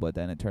Mobil, but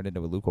then it turned into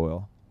a Luke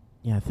Oil.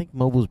 Yeah, I think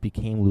Mobiles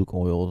became Luke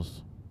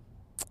Oils.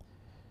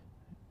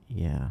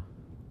 Yeah.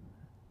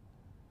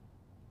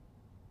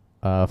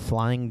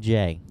 Flying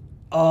J.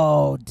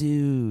 Oh,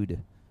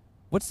 dude.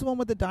 What's the one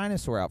with the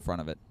dinosaur out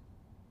front of it?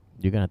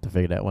 You're gonna have to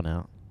figure that one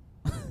out.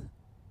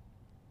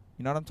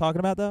 You know what I'm talking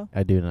about, though?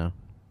 I do know.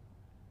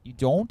 You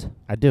don't?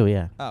 I do,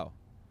 yeah. Oh.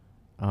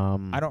 I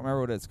I don't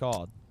remember what it's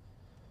called.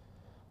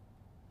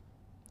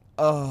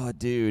 Oh,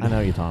 dude. I know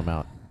what you're talking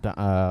about.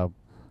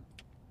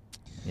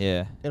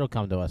 Yeah. It'll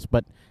come to us,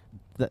 but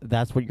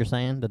that's what you're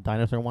saying, the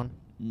dinosaur one.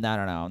 No.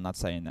 I'm not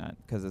saying that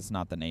because it's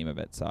not the name of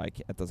it, so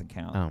it doesn't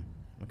count. Oh,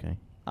 okay.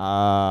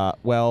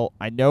 Well,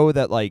 I know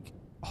that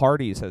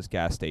Hardee's has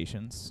gas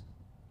stations,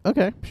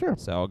 Okay, sure.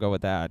 so I'll go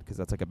with that because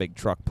that's like a big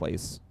truck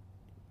place.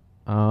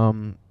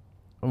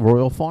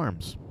 Royal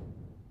Farms.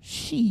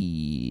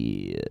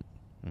 Shit.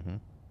 Mm-hmm.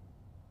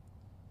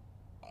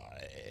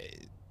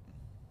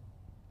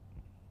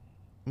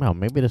 Well,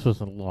 maybe this was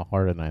a little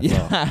harder than I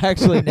Yeah, thought.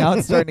 actually, now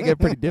it's starting to get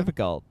pretty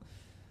difficult.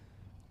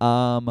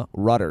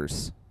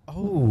 Rudders.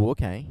 Oh,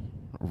 okay.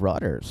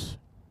 Rudders.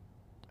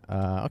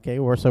 Okay,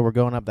 so we're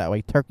going up that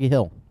way. Turkey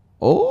Hill.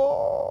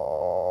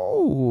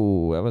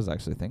 Oh, I was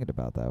actually thinking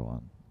about that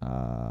one.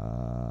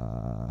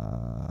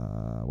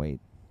 Wait.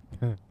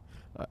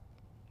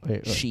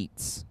 Wait.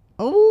 Sheets.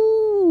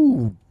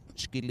 Oh,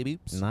 Skiddly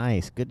boops.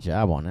 nice. Good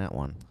job on that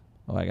one.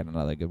 Oh, I got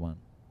another good one.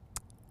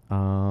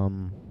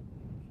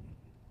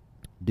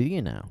 Do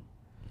you know?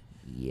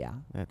 Yeah.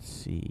 Let's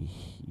see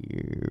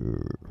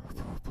here.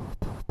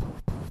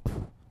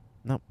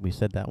 Nope, we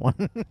said that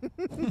one.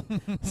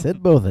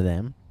 Said both of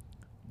them.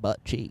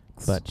 Butt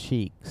cheeks. Butt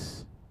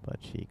cheeks.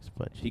 Butt cheeks.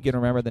 Butt cheeks. You can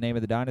remember the name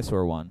of the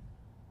dinosaur one.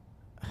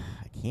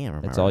 I can't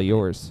remember. It's all the name.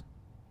 yours.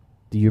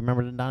 Do you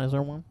remember the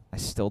dinosaur one? I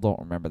still don't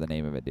remember the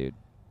name of it, dude.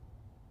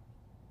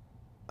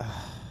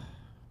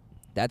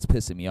 That's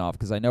pissing me off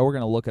because I know we're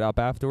going to look it up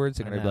afterwards.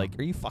 They're I going to be know. like,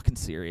 are you fucking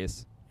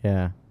serious?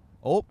 Yeah.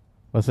 Oh,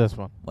 What's this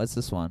one? what's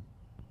this one?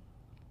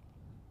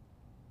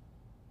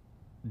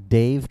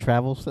 Dave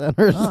Travel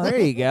Centers. Oh, there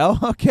you go.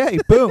 Okay,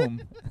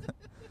 boom.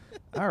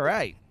 All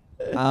right.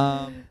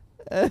 Now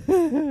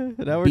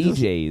we're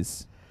just-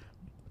 BJ's.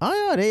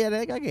 Oh, yeah,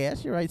 they got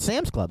gas. You're right.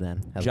 Sam's Club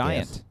then. Has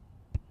Giant. Gas.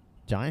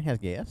 Giant has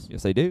gas.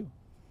 Yes, they do.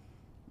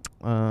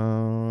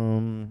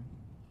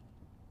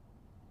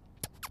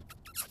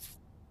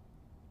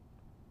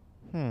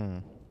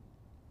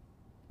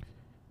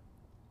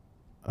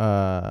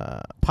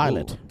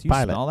 Pilot. Ooh, do you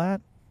Pilot. smell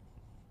that?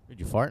 Did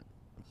you fart?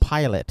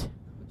 Pilot. It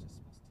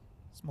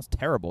smells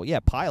terrible. Yeah,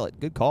 Pilot.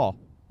 Good call.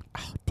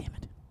 Oh, damn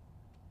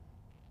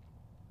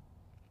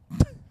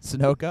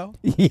Sunoco?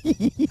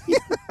 it.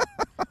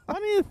 I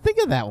didn't even think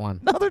of that one.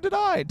 Neither did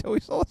I until we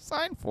saw a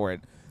sign for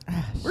it.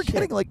 We're Shit.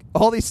 getting like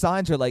all these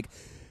signs are like,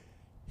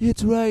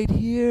 it's right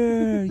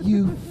here,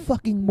 you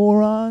fucking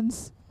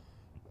morons.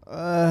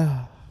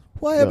 Why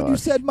haven't you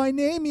gosh. said my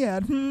name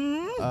yet?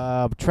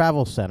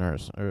 Travel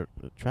centers or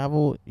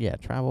travel. Yeah,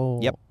 travel.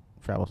 Yep.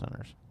 Travel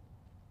centers.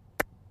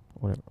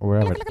 Whatever, or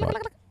whatever it's called.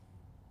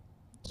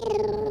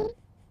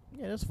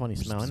 Yeah, that's a funny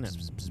smell, isn't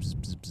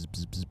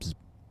it?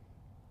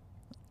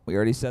 We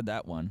already said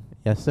that one.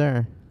 Yes,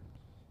 sir.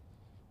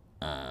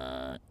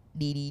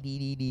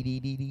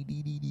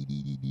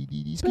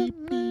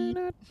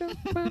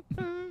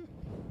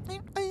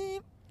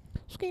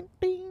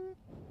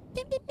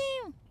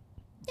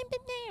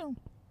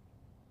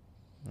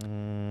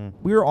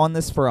 We were on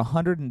this for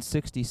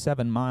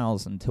 167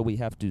 miles until we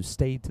have to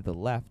stay to the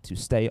left to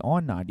stay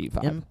on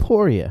 95.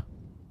 Emporia.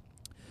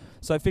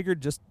 So I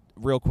figured just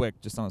real quick,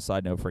 just on a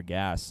side note for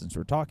gas, since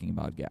we're talking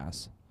about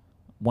gas,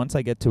 once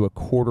I get to a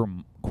quarter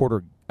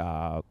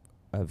of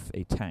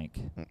a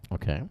tank,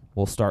 Okay.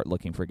 we'll start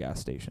looking for gas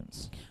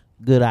stations.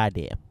 Good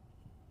idea.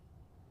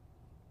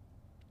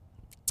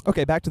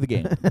 Okay, back to the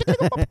game.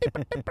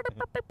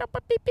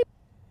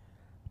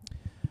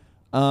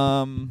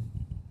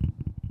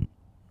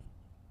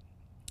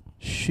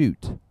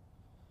 Shoot.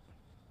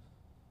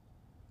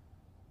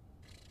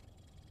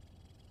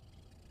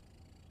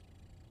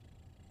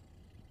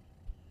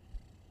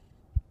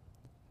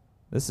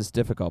 This is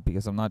difficult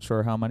because I'm not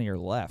sure how many are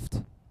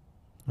left.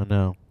 I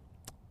know.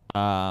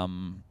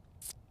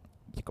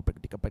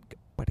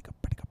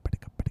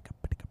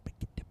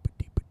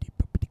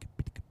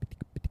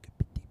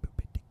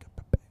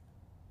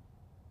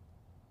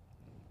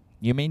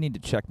 You may need to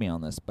check me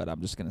on this, but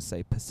I'm just going to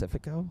say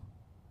Pacifico.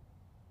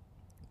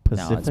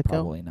 Pacifico. No, it's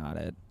probably not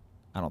it.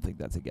 I don't think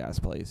that's a gas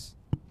place.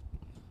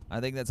 I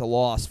think that's a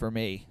loss for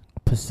me.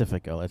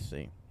 Pacifico. Let's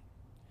see.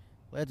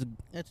 Let's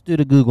do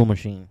the Google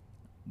machine.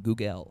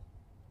 Google.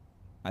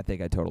 I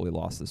think I totally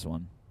lost this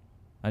one.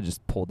 I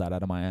just pulled that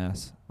out of my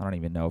ass. I don't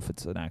even know if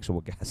it's an actual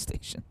gas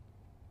station.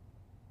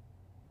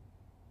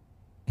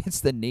 It's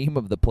the name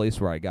of the place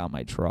where I got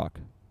my truck.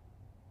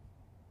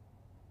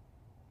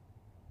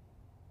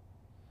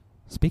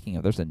 Speaking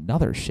of, there's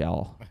another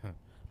Shell.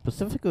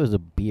 Pacifico is a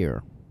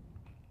beer.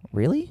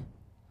 Really?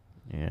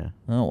 Yeah.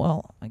 Oh,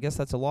 well, I guess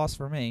that's a loss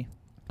for me.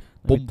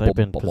 Let me Boom, type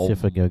in boom, boom.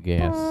 Pacifico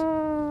gas.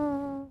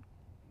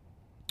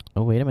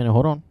 Oh, wait a minute.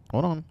 Hold on.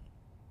 Hold on.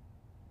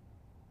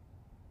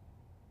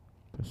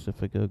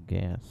 Pacifico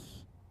gas.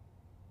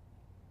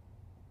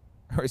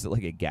 Or is it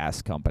like a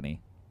gas company?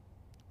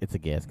 It's a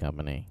gas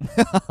company.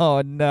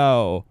 Oh,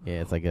 no.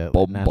 Yeah, it's like a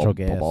Boom, natural boom,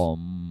 gas.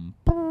 boom.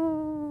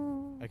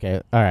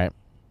 Okay. All right.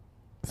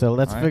 So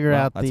let's All right, figure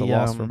well, out that's the a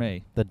loss for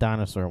me. the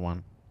dinosaur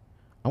one.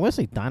 I'm gonna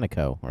say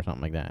Dinoco or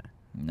something like that.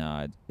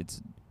 No,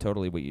 it's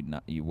totally what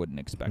you wouldn't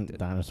expect it.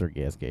 Dinosaur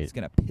gas It's gate.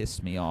 going to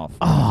piss me off.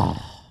 Oh,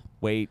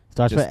 Wait.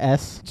 starts just, with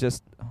S.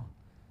 Just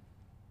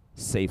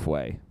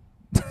Safeway.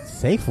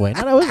 Safeway.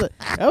 No,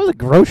 that was a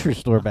grocery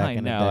store back I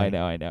in know, the day.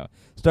 I know.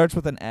 Starts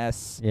with an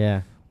S.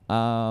 Yeah.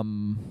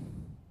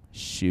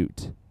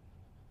 Shoot.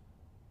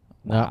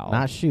 No, Wow.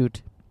 not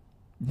shoot.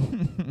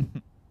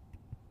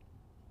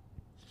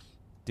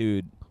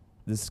 Dude,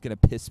 this is going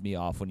to piss me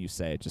off when you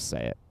say it. Just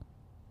say it.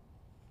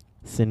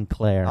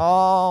 Sinclair.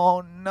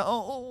 Oh,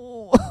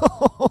 no.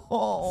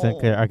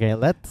 Sinclair. Okay,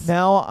 let's.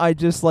 Now I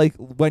just like,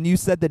 when you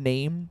said the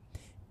name,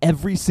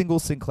 every single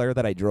Sinclair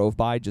that I drove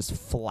by just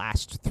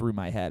flashed through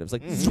my head. It was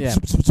like, zoop, Yeah.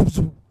 zoop, zoop, zoop,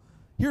 zoop.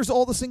 Here's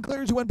all the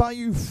Sinclairs you went by,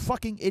 you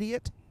fucking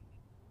idiot.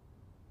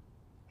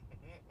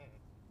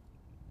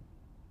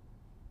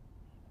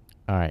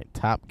 All right,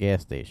 top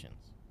gas stations.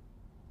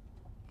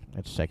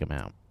 Let's check them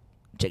out.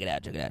 Check it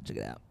out, check it out, check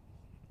it out.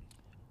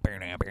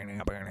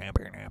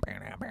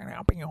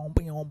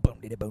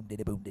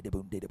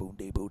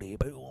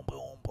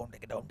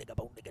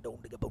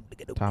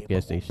 Top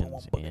gas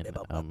stations in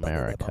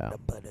America.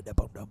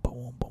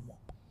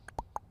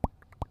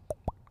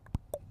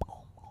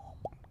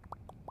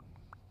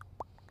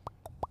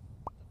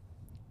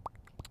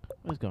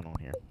 going on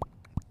here?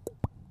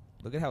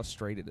 Look at how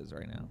straight it is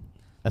right now.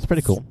 That's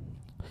pretty cool.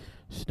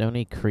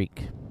 Stony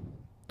Creek.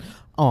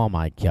 Oh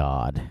my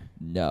God.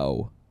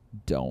 No,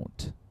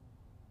 don't.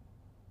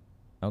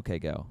 Okay,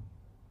 go.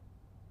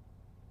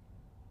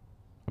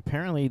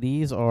 Apparently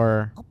these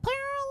are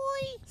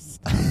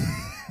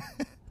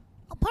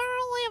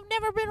Apparently, I've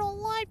never been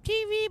on live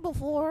TV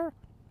before.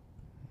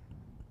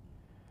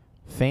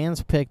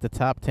 fans pick the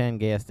top 10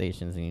 gas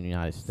stations in the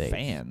United States.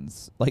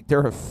 Fans? Like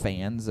there are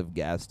fans of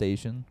gas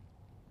station?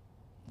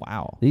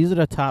 Wow. These are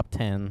the top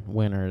 10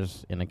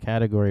 winners in the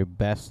category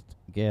best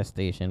gas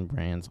station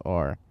brands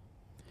are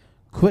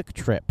Quick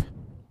Trip,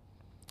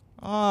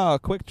 Oh,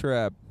 Quick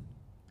Trip.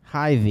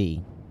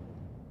 Hy-Vee,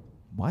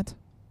 What?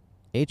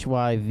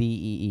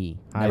 Hyvee,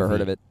 Never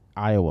heard of it.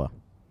 Iowa.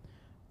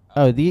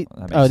 Oh, that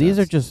makes these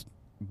are sense. just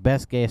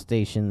best gas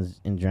stations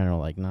in general,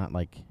 like not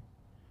like.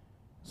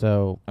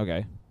 So,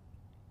 Okay.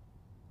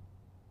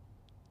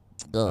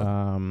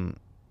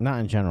 not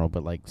in general,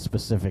 but like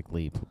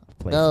specifically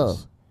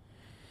places.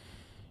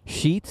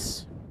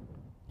 Sheets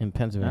in All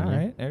Pennsylvania.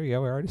 right. There you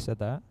go. We already said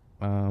that.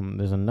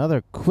 There's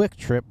another Quick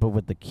Trip, but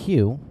with the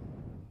Q.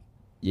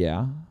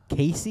 Yeah.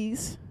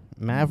 Casey's,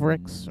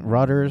 Mavericks,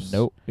 Rudders.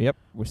 Nope. Yep.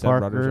 We said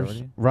Rudders Parker's,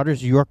 already.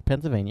 Rudders, York,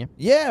 Pennsylvania.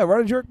 Yeah,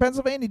 Rudders, York,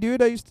 Pennsylvania,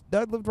 dude. I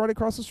lived right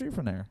across the street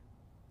from there.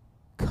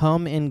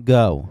 Come and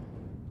Go.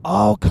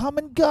 Oh, Come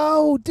and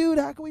Go, dude.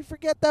 How can we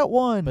forget that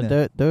one?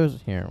 But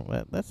those here,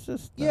 that's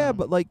just. yeah,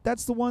 but like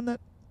that's the one that.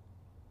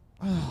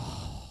 That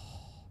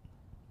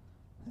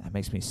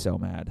makes me so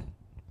mad.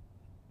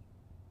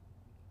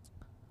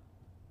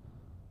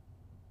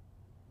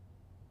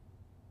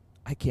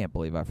 I can't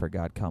believe I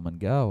forgot Come and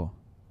Go,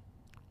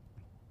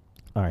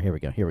 All right, here we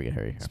go.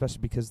 especially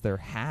because they're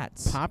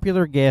hats.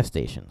 Popular gas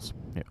stations.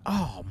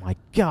 Oh my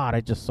God!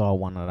 I just saw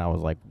one that I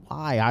was like,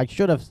 "Why? I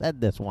should have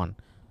said this one."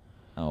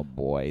 Oh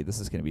boy, this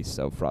is going to be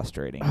so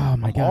frustrating. Oh,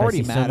 my I'm God, I already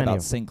see so mad many about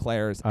of-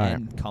 Sinclair's All right.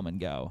 and Come and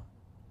Go.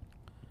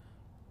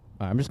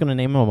 I'm just gonna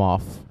name them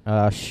off.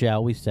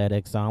 Shell, we said.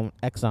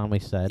 Exxon, we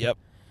said. Yep.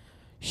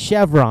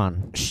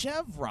 Chevron.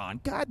 Chevron,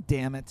 god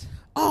damn it.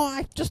 Oh,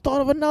 I just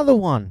thought of another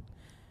one.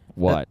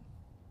 What?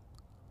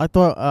 I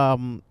thought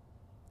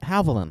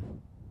Haviland.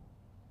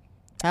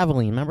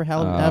 Remember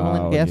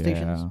Haviland gas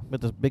stations yeah.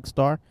 with this big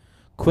star?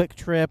 Quick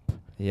Trip,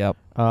 Yep.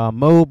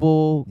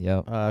 Mobile,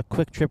 Yep.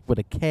 Quick Trip with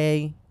a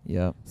K,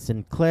 Yep.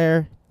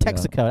 Sinclair,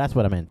 Texaco. That's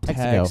what I meant.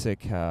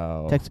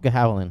 Texaco. Texaco.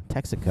 Haviland.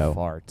 Texaco.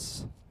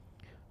 Farts.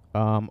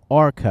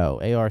 Arco.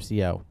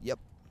 ARCO. Yep.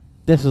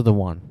 This is the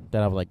one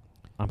that I was like,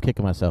 I'm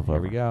kicking myself Here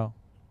over. we go.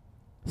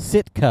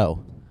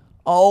 Sitco.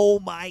 Oh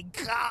my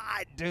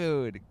god,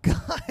 dude.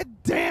 God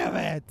damn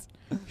it.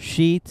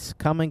 Sheets,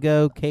 Come and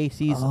Go,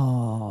 Casey's.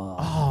 Oh.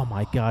 Oh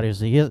my God,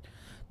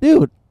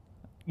 dude,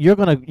 you're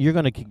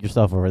gonna kick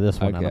yourself over this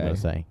one. I'm Okay. gonna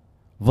say,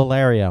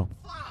 Valerio.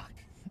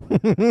 How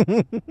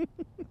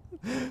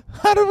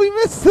did we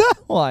miss that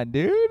one,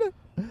 dude?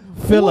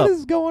 Phillip. What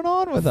is going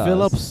on with us?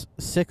 Phillips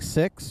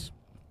 66.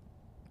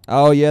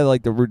 Oh yeah,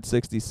 like the Route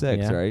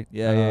 66, Yeah. right?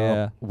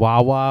 Yeah.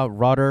 Wawa,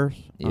 Rudders.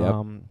 Yep.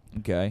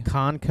 Okay.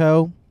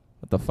 Conco.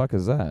 What the fuck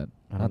is that?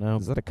 I don't know.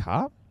 Is that a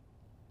cop?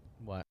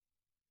 What?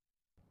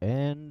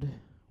 And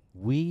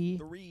we.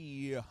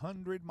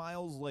 300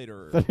 miles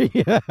later.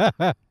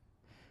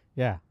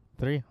 Yeah,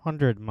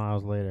 300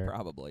 miles later.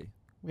 Probably.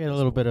 We had a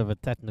little bit of a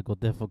technical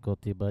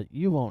difficulty, but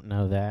you won't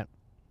know that.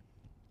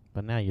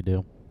 But now you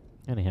do.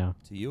 Anyhow.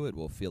 To you, it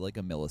will feel like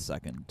a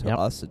millisecond. To Yep.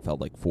 us, it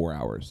felt like 4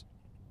 hours.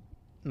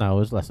 No, it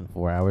was less than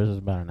 4 hours. It was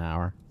about an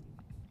hour.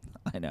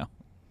 I know.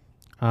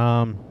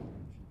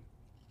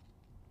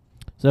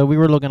 So we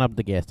were looking up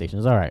the gas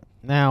stations. All right.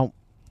 Now,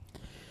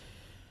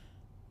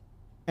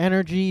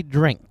 energy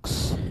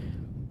drinks.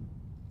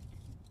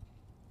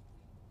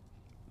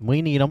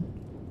 We need them.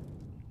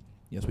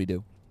 Yes, we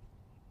do.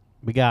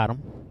 We got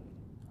them,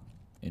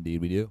 Indeed,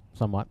 we do.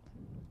 somewhat.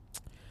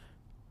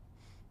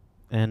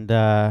 And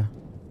so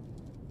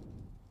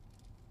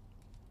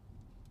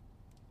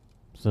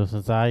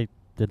since I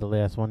did the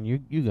last one, you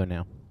go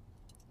now.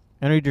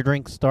 Energy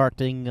drinks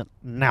starting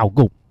now.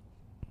 Go.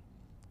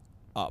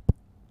 Up.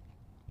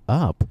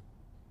 Up.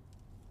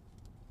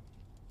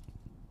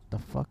 The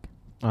fuck?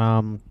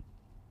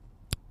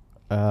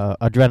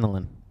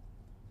 Adrenaline.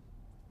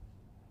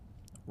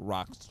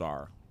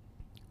 Rockstar.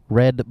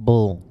 Red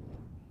Bull.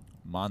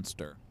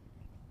 Monster.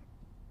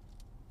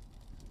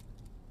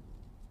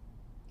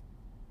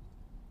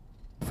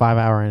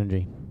 Five-hour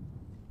energy.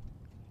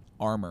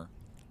 Armor.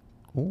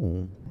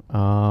 Ooh.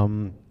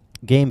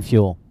 Game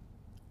Fuel.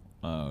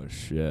 Oh,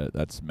 shit.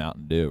 That's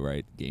Mountain Dew,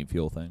 right? Game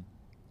Fuel thing.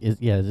 Is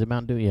it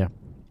Mountain Dew? Yeah.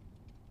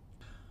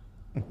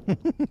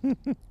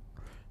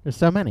 There's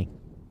so many.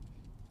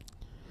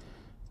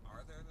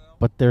 Are there, though?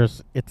 But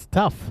it's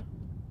tough.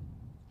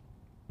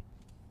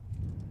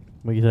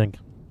 What do you think?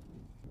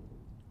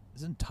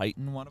 Isn't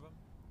Titan one of them?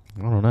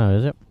 I don't know,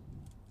 is it?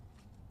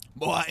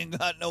 Boy, I ain't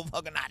got no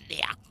fucking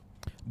idea.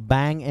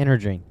 Bang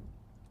Energy.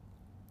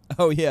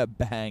 Oh, yeah.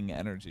 Bang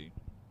Energy.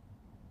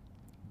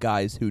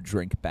 Guys who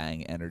drink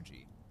Bang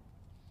Energy.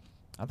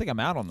 I think I'm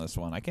out on this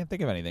one. I can't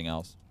think of anything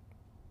else.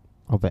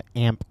 Oh, but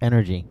Amp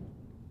Energy.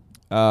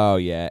 Oh,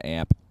 yeah,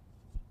 Amp.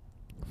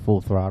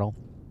 Full throttle.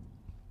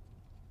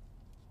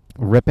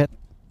 Rip it.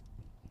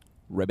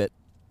 Ribbit.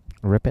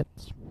 Rip it.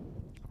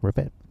 Rip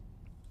it.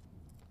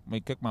 Let me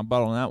kick my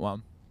butt on that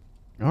one.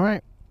 All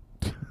right.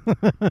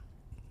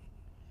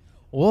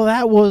 Well,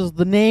 that was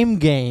the name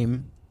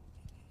game.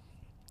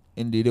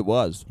 Indeed it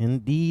was.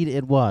 Indeed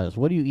it was.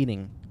 What are you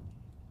eating?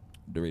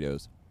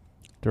 Doritos.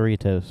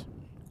 Doritos.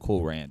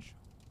 Cool Ranch.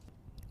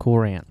 Cool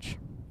Ranch.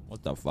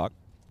 What the fuck?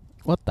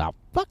 What the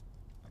fuck?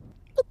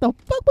 What the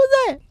fuck was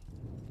that?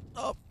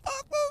 The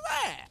fuck was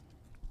that?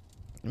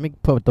 Let me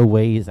put the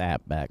Waze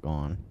app back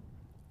on.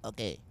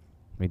 Okay.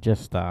 We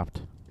just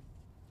stopped.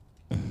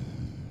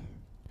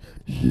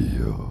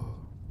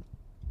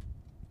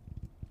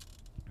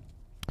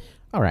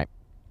 All right.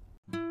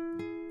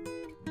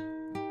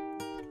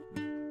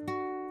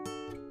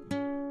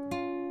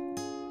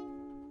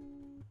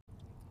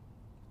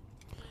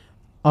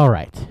 All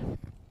right.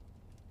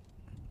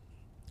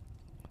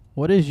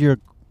 What is your...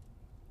 Do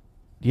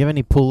you have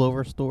any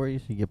pullover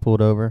stories? You get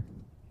pulled over?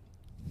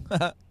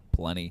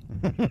 Plenty.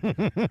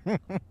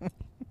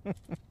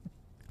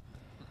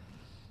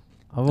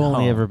 I've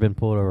only No. ever been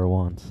pulled over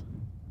once.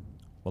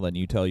 Well, then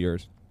you tell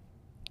yours.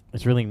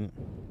 It's really...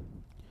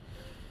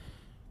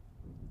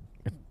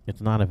 It's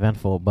not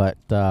eventful, but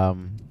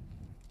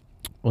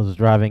was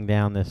driving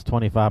down this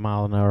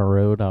 25-mile-an-hour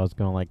road. I was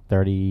going like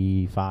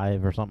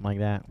 35 or something like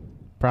that.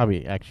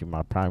 Probably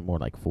more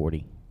like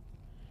 40.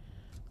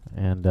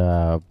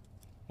 And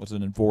What's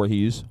it in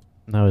Voorhees?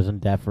 I was in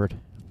Deptford.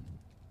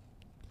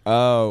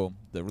 Oh,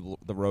 the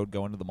road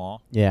going to the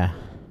mall? Yeah.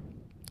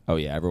 Oh,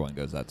 yeah, everyone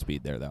goes that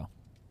speed there, though.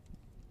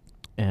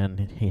 And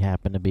he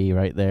happened to be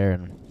right there,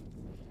 and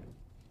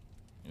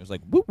It was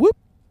like, whoop, whoop.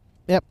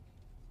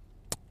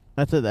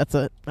 that's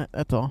it.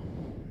 That's all.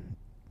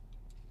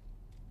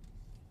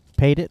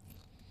 Paid it.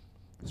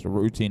 It's a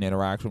routine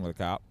interaction with a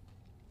cop.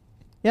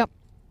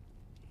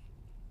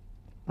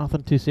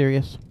 Nothing too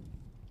serious.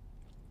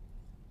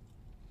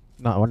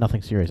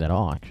 Nothing serious at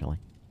all, actually.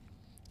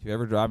 If you're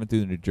ever driving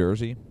through New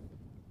Jersey,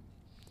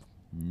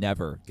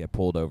 never get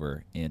pulled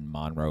over in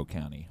Monroe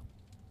County.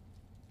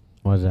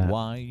 What was that?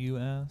 Why, you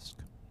ask?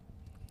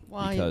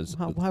 Why? Because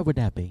Why would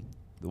that be?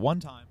 the one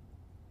time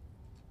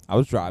I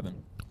was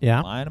driving,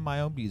 Yeah. minding my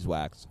own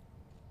beeswax,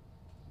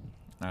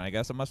 and I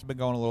guess I must have been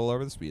going a little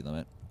over the speed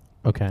limit.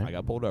 Okay. I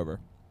got pulled over.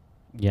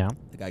 Yeah.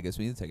 The guy gives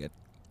me the ticket,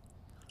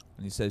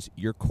 and he says,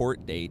 your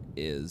court date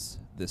is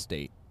this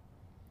date.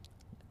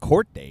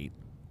 Court date?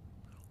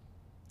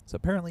 So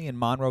apparently in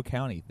Monroe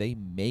County, they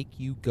make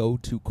you go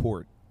to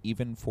court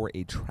even for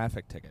a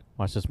traffic ticket.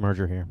 Watch this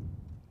merger here.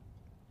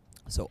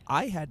 So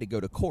I had to go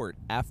to court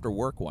after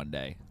work one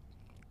day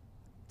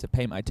to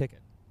pay my ticket.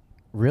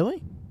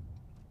 Really?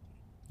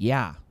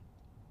 Yeah.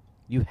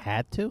 You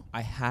had to?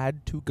 I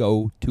had to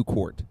go to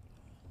court.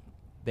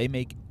 They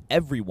make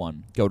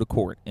everyone go to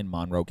court in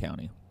Monroe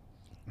County.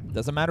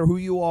 Doesn't matter who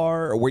you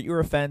are or what your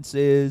offense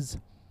is.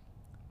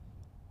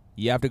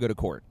 You have to go to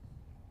court.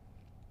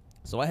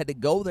 So I had to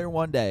go there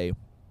one day,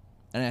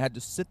 and I had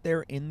to sit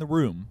there in the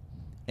room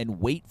and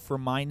wait for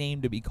my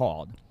name to be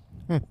called.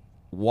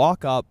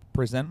 Walk up,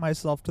 present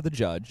myself to the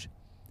judge,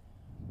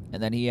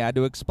 and then he had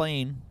to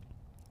explain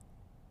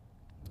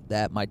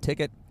that my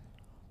ticket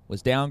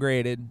was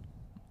downgraded,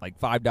 like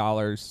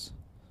 $5,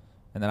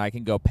 and then I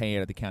can go pay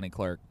it at the county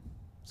clerk.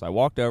 So I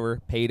walked over,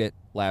 paid it,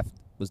 left,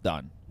 was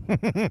done.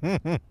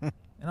 And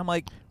I'm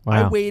like,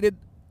 I Wow. waited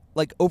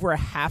like over a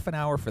half an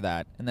hour for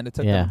that, and then it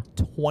took them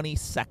 20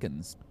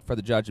 seconds for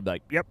the judge to be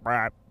like, yep,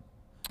 right.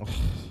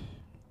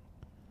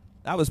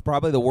 That was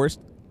probably the worst,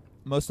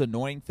 most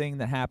annoying thing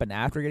that happened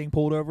after getting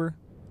pulled over.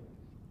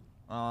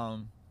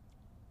 Another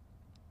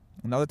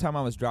time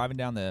I was driving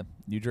down the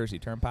New Jersey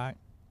Turnpike.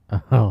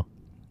 Oh.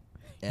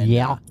 And,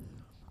 Yeah.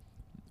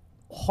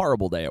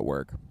 Horrible day at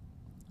work.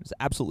 It was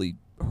absolutely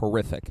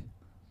horrific.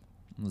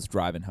 I was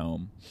driving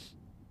home,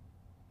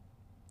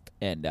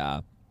 and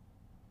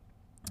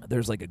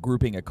there's like a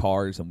grouping of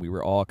cars, and we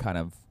were all kind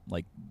of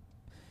like,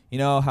 you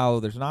know how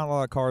there's not a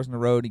lot of cars on the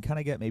road. You kind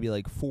of get maybe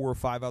like 4 or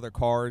 5 other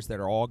cars that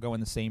are all going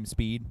the same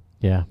speed.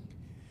 Yeah.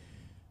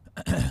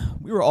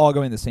 We were all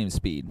going the same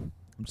speed.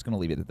 I'm just going to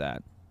leave it at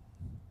that.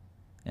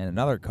 And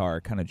another car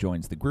kind of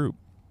joins the group.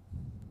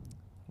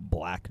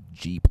 Black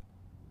Jeep.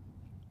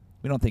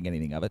 We don't think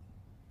anything of it.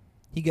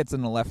 He gets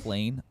in the left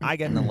lane. I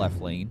get in the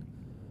left lane.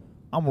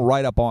 I'm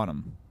right up on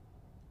him.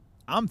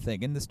 I'm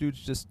thinking this dude's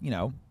just,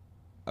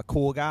 a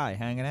cool guy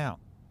hanging out.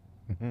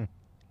 Mm-hmm.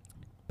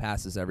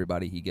 Passes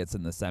everybody. He gets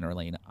in the center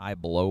lane. I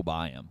blow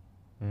by him.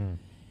 Mm.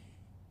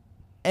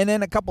 And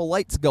then a couple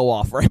lights go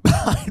off right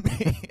behind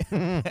me.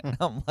 And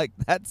I'm like,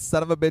 that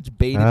son of a bitch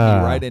baited me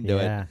right into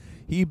it.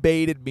 He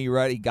baited me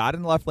right. He got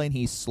in the left lane.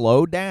 He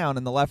slowed down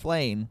in the left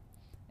lane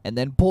and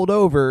then pulled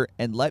over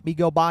and let me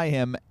go by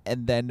him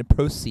and then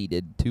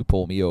proceeded to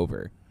pull me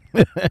over.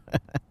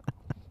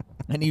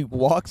 And he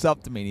walks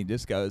up to me and he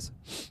just goes,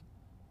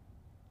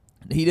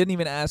 he didn't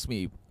even ask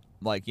me,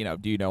 like,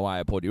 do you know why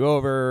I pulled you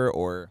over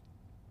or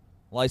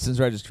license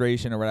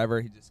registration or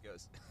whatever. He just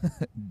goes,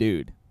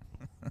 dude,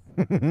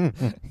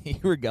 You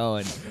were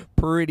going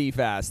pretty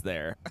fast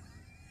there.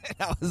 And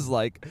I was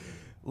like,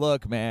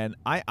 look, man,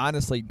 I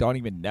honestly don't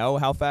even know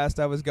how fast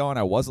I was going.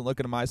 I wasn't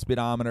looking at my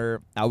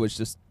speedometer. I was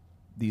just,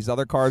 these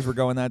other cars were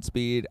going that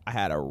speed. I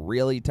had a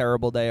really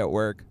terrible day at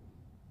work.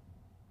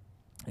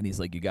 And he's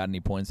like, you got any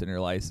points in your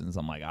license?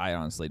 I'm like, I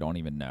honestly don't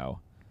even know.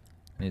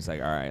 And he's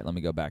like, all right, let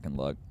me go back and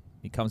look.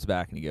 He comes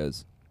back and he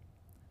goes,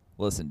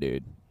 listen,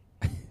 dude,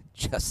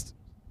 just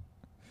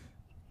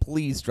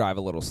please drive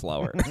a little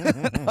slower.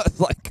 I was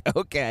like,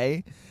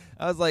 okay.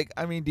 I was like,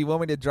 I mean, do you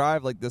want me to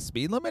drive like the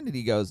speed limit? And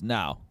he goes,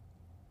 no.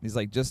 He's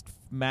like, just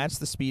match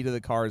the speed of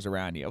the cars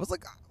around you. I was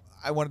like,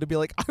 I wanted to be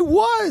like, I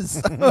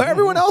was.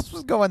 Everyone else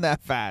was going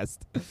that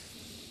fast.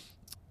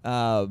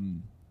 That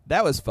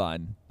was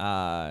fun.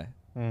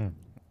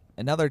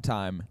 Another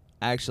time,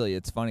 actually,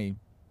 it's funny.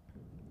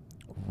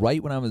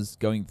 Right when I was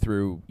going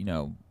through, you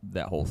know,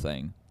 that whole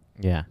thing.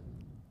 Yeah.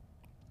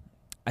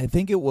 I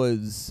think it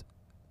was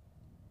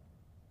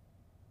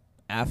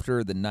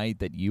after the night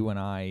that you and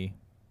I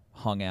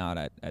hung out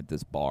at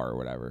this bar or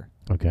whatever.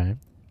 Okay.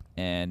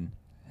 And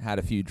had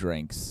a few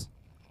drinks.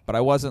 But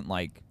I wasn't,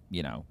 like,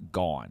 you know,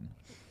 gone.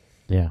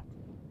 Yeah.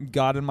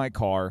 Got in my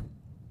car.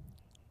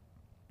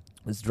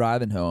 Was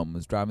driving home.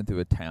 Was driving through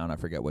a town. I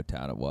forget what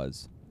town it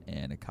was.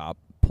 And a cop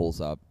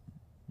pulls up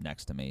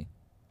next to me.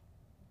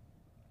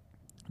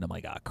 And I'm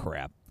like, ah,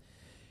 crap.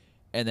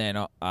 And then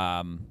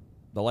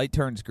the light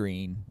turns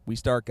green. We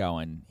start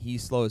going. He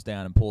slows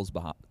down and pulls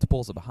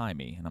up behind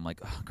me. And I'm like,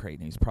 oh, great.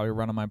 And he's probably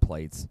running my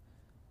plates.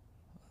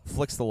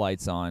 Flicks the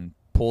lights on.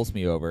 Pulls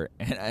me over.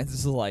 And this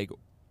is like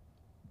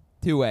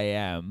 2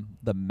 a.m.,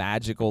 the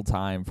magical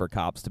time for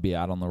cops to be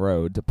out on the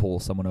road to pull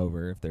someone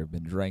over if they've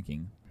been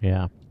drinking.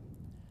 Yeah.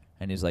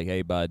 And he's like,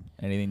 hey, bud,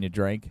 anything to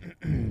drink?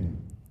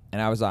 And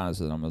I was honest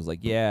with him. I was like,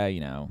 yeah,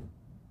 you know,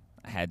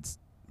 I had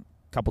a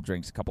couple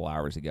drinks a couple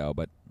hours ago,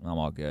 but I'm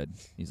all good.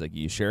 He's like,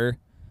 you sure?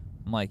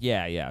 I'm like,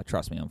 yeah,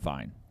 trust me, I'm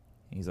fine.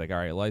 He's like, all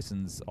right,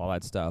 license, all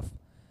that stuff.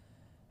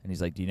 And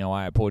he's like, do you know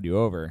why I pulled you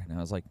over? And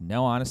I was like,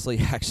 no, honestly,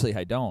 actually,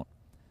 I don't.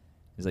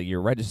 He's like,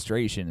 your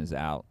registration is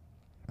out.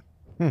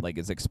 Like,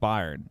 it's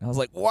expired. And I was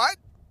like, what?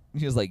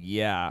 He was like,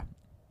 yeah.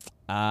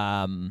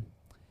 Why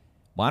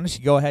don't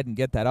you go ahead and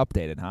get that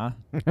updated,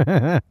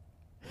 huh?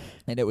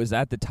 And it was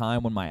at the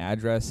time when my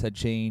address had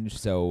changed,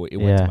 so it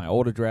went to my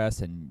old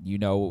address, and you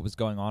know what was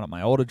going on at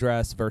my old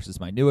address versus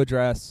my new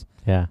address.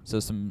 Yeah. So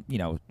some, you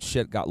know,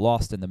 shit got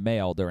lost in the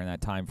mail during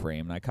that time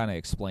frame, and I kind of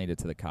explained it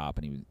to the cop,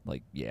 and he was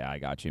like, yeah, I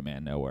got you,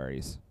 man, no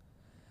worries.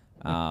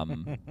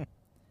 And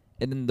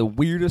then the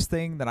weirdest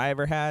thing that I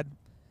ever had,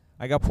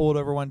 I got pulled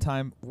over one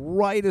time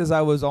right as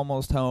I was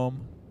almost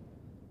home.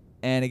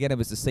 And again, it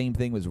was the same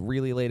thing. It was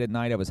really late at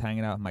night. I was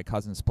hanging out at my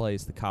cousin's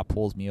place. The cop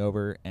pulls me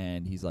over,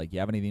 and he's like, you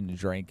have anything to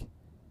drink?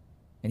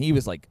 And he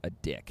was like a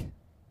dick.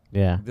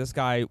 Yeah. This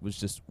guy was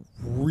just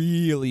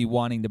really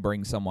wanting to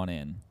bring someone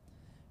in.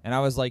 And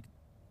I was like,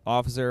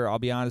 officer, I'll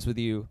be honest with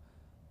you.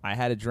 I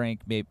had a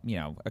drink, maybe, you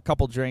know, a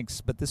couple drinks,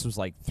 but this was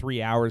like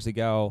 3 hours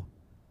ago.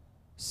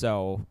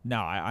 So, no,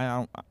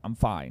 I'm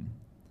fine.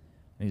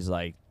 And he's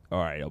like, all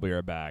right, I'll be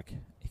right back.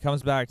 He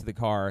comes back to the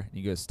car, and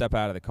he goes, step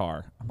out of the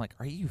car. I'm like,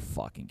 are you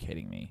fucking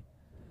kidding me?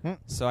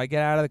 So I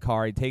get out of the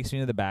car. He takes me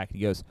to the back, and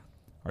he goes,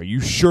 are you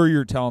sure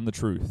you're telling the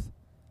truth?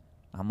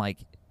 I'm like,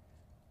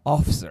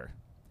 officer,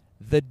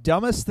 the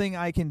dumbest thing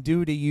I can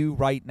do to you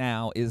right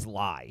now is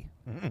lie.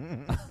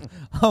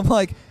 I'm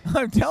like,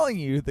 I'm telling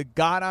you the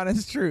God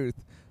honest truth.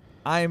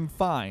 I'm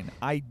fine.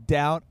 I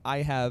doubt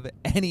I have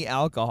any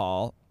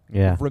alcohol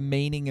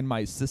remaining in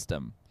my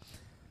system.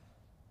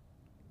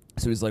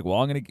 So he's like, well,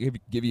 I'm going to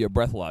give you a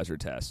breathalyzer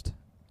test.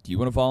 Do you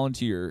want to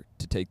volunteer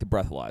to take the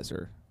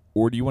breathalyzer?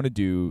 Or do you want to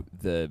do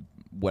the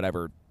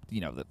whatever,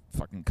 you know, the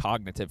fucking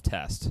cognitive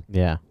test?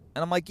 Yeah.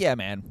 And I'm like, yeah,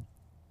 man,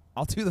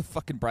 I'll do the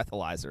fucking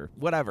breathalyzer,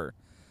 whatever.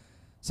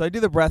 So I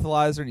do the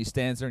breathalyzer, and he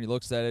stands there, and he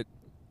looks at it.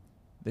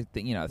 The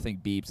thing, you know, the thing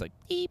beeps, like,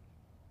 beep.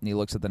 And he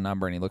looks at the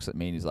number, and he looks at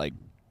me, and he's like,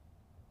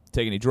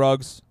 take any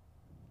drugs?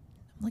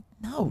 I'm like,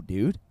 no,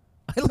 dude.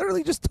 I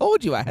literally just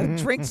told you I had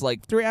drinks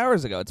like 3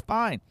 hours ago. It's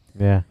fine.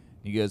 Yeah.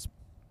 He goes,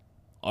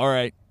 all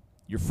right,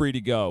 you're free to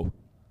go.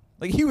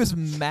 Like, he was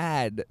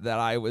mad that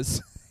I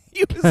was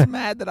he was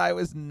mad that I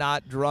was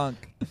not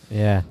drunk.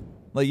 Yeah.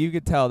 Like, you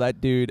could tell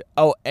that dude.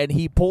 Oh, and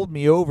he pulled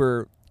me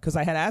over because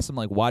I had asked him,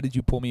 like, why did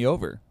you pull me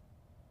over?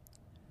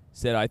 He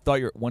said, I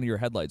thought one of your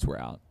headlights were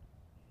out.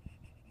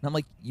 And I'm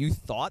like, you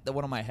thought that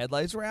one of my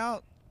headlights were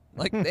out?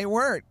 Like, they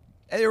weren't.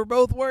 They were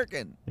both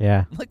working.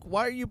 Yeah. I'm like,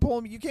 why are you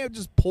pulling me? You can't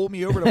just pull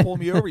me over to pull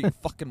me over, you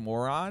fucking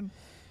moron.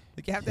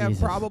 Like, you have to have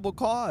probable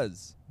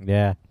cause.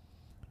 Yeah.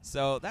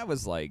 So that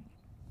was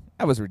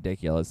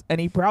ridiculous. And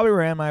he probably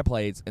ran my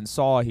plates and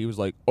saw, he was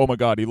like, oh my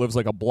God, he lives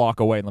like a block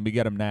away. Let me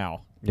get him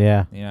now.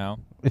 Yeah. You know?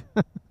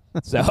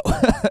 So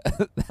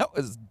that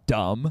was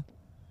dumb.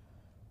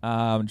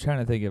 I'm trying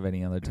to think of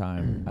any other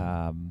time.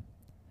 How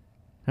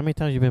many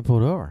times you been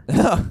pulled over?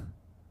 A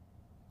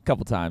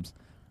couple times.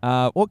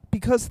 Well,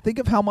 because think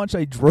of how much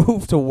I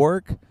drove to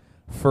work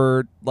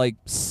for like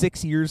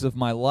 6 years of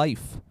my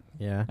life.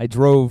 Yeah. I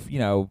drove, you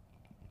know,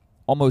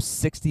 almost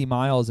 60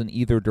 miles in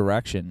either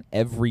direction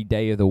every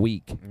day of the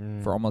week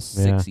for almost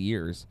 6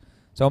 years.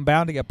 So I'm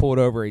bound to get pulled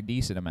over a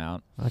decent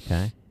amount.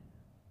 Okay.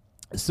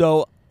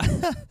 So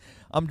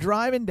I'm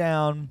driving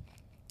down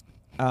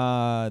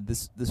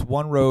this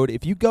one road.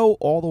 If you go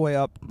all the way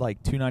up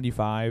like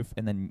 295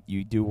 and then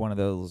you do one of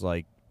those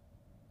like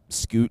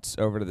scoots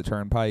over to the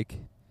turnpike,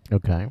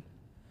 Okay.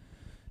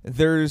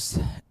 there's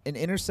an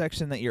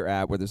intersection that you're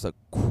at where there's a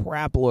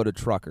crap load of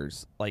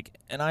truckers, like,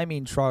 and I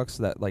mean trucks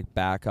that like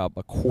back up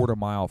a quarter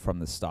mile from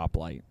the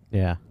stoplight,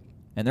 Yeah.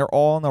 and they're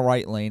all in the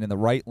right lane, and the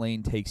right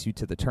lane takes you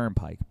to the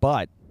turnpike.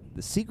 But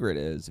the secret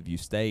is, if you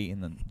stay in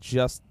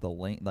the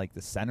lane, like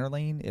the center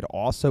lane, it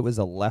also is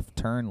a left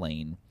turn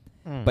lane,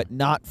 but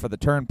not for the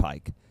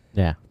turnpike.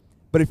 Yeah.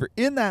 But if you're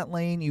in that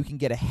lane, you can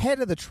get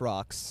ahead of the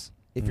trucks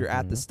if you're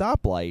at the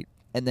stoplight,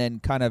 and then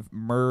kind of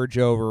merge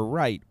over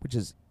right, which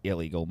is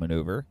illegal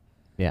maneuver.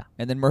 Yeah.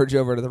 And then merge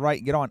over to the right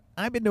and get on.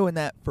 I've been doing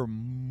that for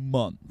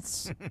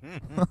months.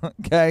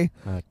 Okay?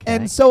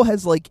 And so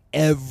has like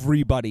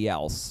everybody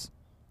else.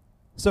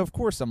 So of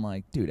course I'm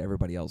like, dude,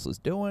 everybody else is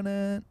doing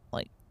it.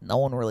 Like, no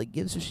one really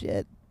gives a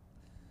shit.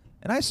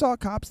 And I saw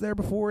cops there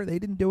before. They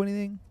didn't do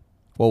anything.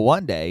 Well,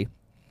 one day,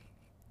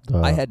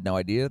 I had no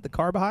idea that the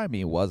car behind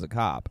me was a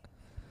cop.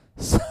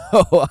 So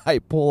I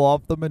pull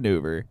off the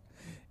maneuver,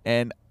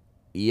 and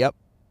yep,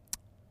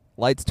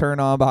 lights turn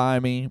on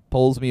behind me,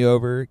 pulls me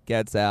over,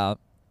 gets out,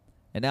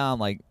 and now I'm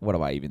like, what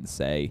do I even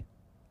say?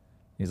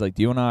 He's like,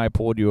 do you know I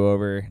pulled you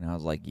over? And I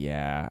was like,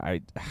 yeah.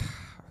 I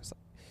was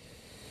like,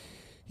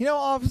 you know,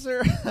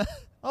 officer,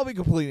 I'll be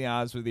completely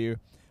honest with you.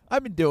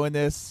 I've been doing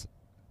this,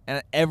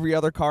 and every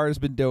other car has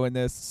been doing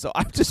this, so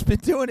I've just been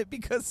doing it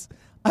because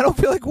I don't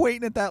feel like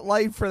waiting at that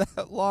light for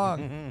that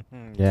long.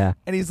 Yeah.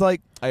 And he's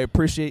like, I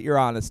appreciate your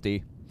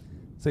honesty.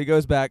 So he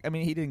goes back. I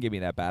mean, he didn't give me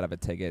that bad of a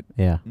ticket.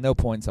 Yeah. No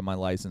points on my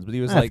license. But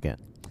he was That's like, good.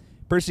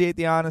 appreciate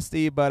the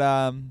honesty,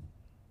 but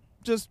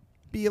just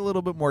be a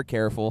little bit more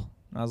careful.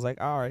 And I was like,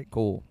 all right,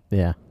 cool.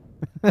 Yeah.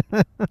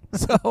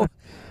 So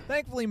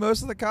thankfully,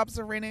 most of the cops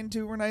I ran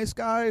into were nice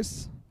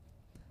guys.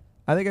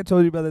 I think I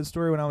told you about that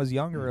story when I was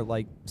younger,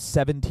 like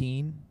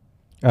 17.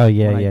 Oh,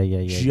 yeah, when I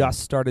yeah. just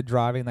started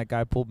driving. That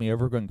guy pulled me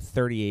over going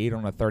 38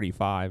 on a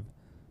 35.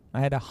 I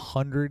had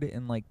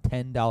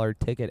 $110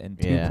 ticket and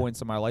 2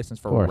 points on my license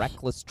for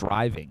reckless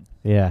driving.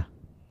 Yeah.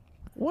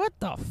 What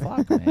the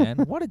fuck, man?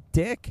 What a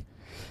dick.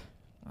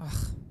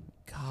 Ugh,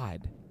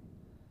 God.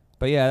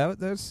 But yeah,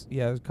 there's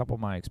a couple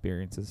of my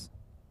experiences.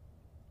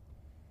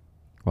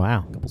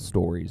 Wow. A couple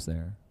stories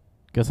there.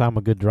 Guess I'm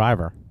a good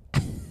driver.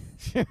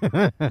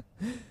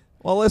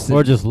 Well, listen.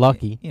 Or just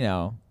lucky. You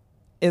know,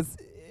 it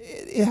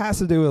has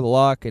to do with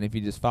luck, and if you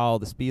just follow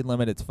the speed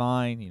limit, it's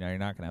fine. You know, you're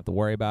not going to have to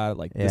worry about it.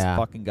 Like, this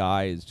fucking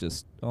guy is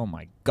just, oh,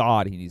 my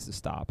God, he needs to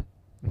stop.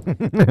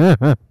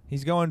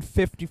 He's going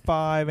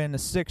 55 into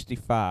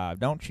 65.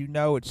 Don't you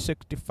know it's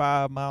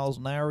 65 miles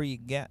an hour, you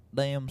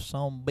goddamn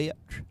son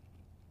bitch?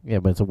 Yeah,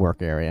 but it's a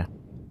work area.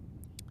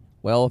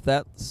 Well, if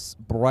that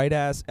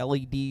bright-ass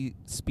LED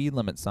speed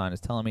limit sign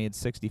is telling me it's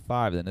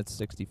 65, then it's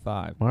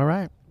 65. All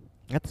right.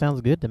 That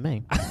sounds good to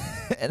me.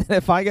 And then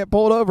if I get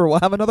pulled over, we'll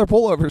have another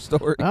pullover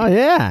story. Oh,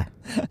 yeah.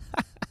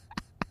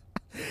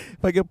 If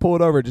I get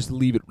pulled over, just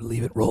leave it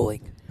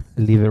rolling.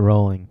 Leave it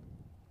rolling.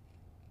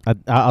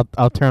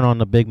 I'll turn on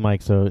the big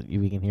mic so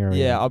we can hear it.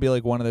 Yeah, I'll be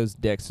like one of those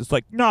dicks. It's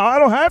like, no, I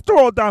don't have to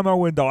roll down my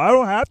window. I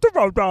don't have to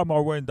roll down my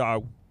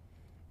window.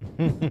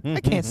 I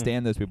can't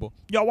stand those people.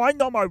 Yo, I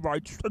know my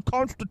rights. The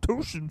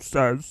Constitution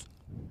says.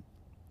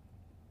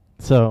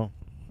 So.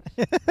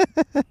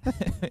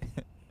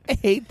 I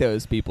hate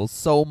those people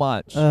so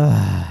much.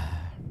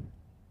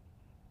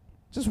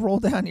 Just roll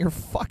down your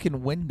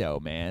fucking window,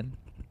 man.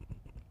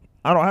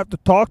 I don't have to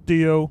talk to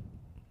you.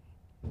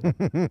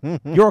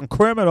 You're a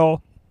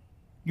criminal.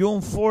 You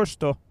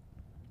enforced her.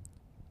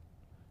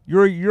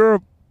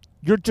 You're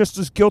just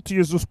as guilty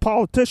as those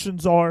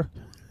politicians are.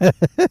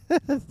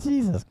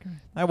 Jesus Christ.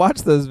 I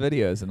watch those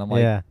videos and I'm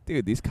like,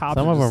 dude, these cops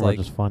Some are of just them like,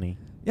 are just funny.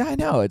 yeah, I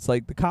know. It's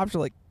like the cops are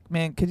like,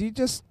 man, could you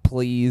just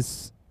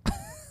please,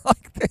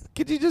 like,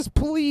 could you just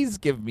please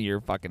give me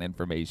your fucking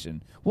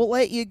information? We'll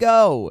let you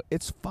go.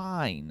 It's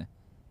fine.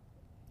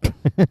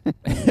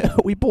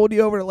 We pulled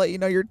you over to let you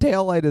know your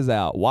taillight is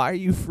out. Why are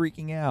you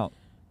freaking out?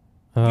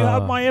 You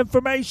have my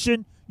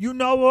information. You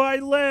know where I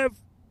live.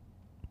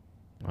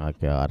 Oh,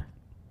 God.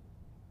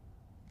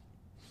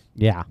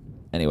 Yeah.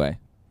 Anyway.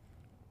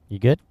 You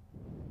good?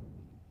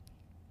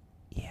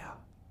 Yeah.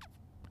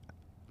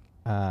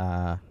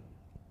 I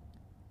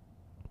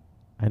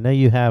know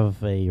you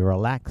have a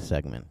relax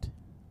segment,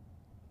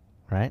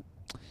 right?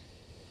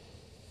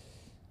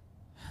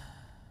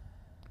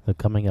 So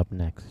coming up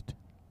next,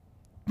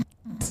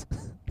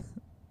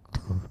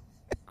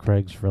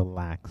 Craig's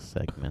relax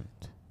segment.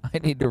 I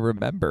need to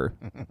remember.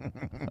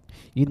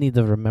 You need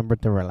to remember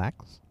to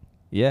relax?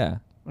 Yeah.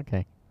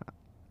 Okay.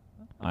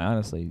 I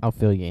honestly. I'll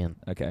fill you in.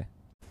 Okay.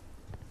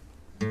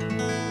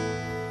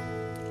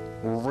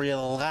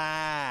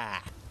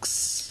 Relax.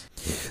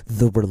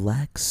 The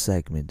Relax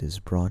segment is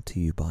brought to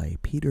you by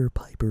Peter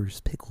Piper's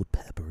Pickled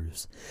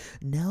Peppers.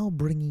 Now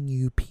bringing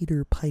you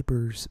Peter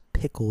Piper's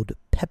Pickled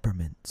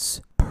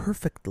Peppermints.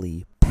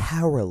 Perfectly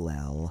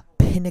parallel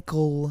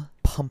pinnacle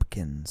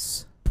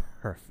pumpkins.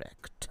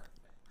 Perfect.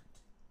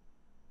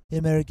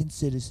 American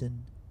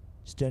citizen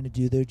starting to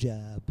do their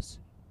jobs.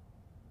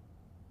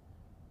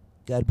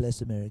 God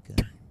bless America.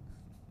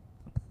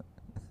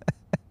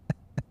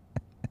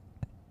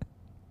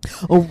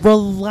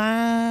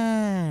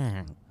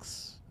 Relax.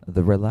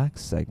 The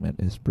Relax segment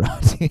is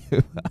brought to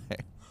you by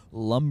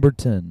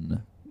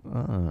Lumberton.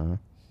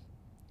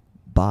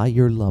 Buy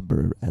your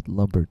lumber at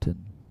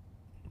Lumberton.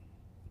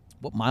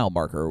 What mile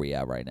marker are we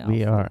at right now?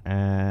 We are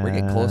at... We're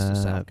getting close to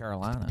South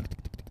Carolina.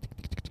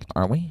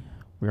 Aren't we?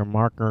 We're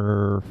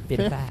marker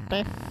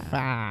 55.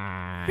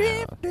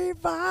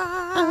 55.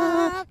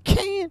 I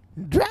can't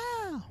drive.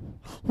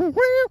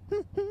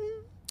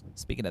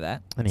 Speaking of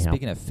that, Anyhow.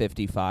 speaking of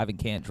 55 and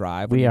can't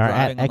drive, We when you're are at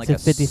driving on like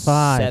exit a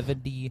 55.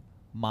 70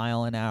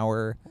 mile an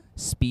hour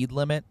speed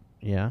limit,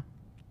 Yeah.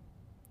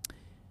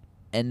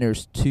 and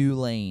there's 2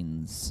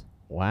 lanes.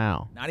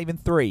 Wow. Not even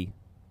 3.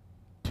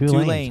 Two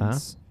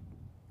lanes,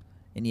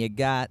 And you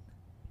got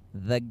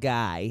the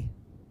guy.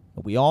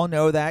 We all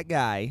know that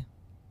guy,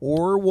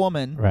 or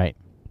woman, huh? Right.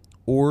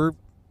 or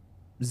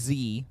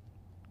Z,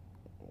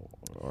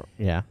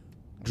 Yeah.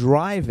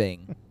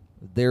 driving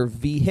their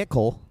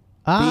vehicle.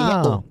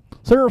 Oh.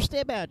 Sir,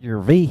 step out your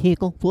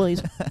vehicle,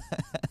 please.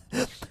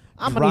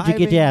 I'm going to need you to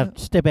get you out.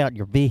 Step out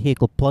your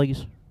vehicle,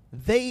 please.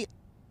 They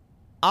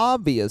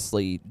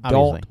obviously Obviously.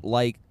 don't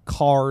like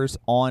cars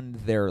on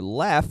their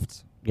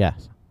left,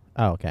 Yes.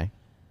 Oh, okay.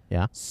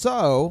 Yeah.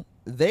 so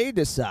they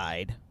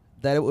decide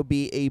that it would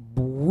be a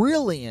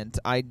brilliant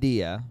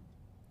idea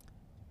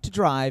to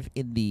drive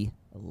in the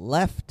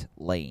left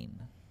lane.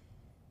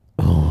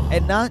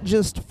 And not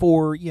just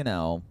for,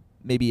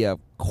 maybe a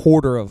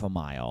quarter of a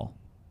mile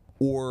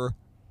or,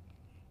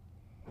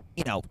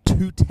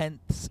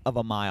 0.2 of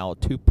a mile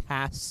to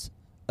pass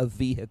a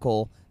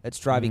vehicle that's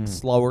driving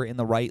slower in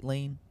the right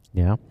lane.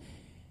 Yeah.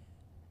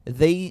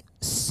 They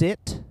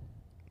sit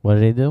What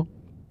did he do?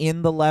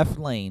 in the left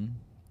lane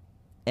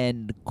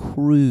and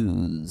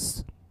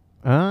cruise.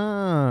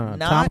 Ah, Tom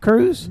Not-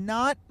 Cruise?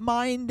 Not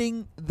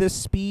minding the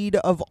speed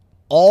of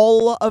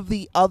all of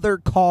the other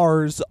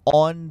cars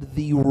on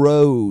the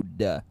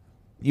road.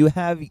 You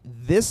have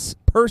this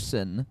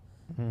person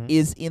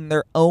is in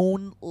their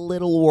own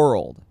little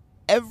world.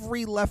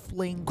 Every left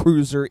lane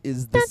cruiser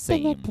is the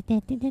same.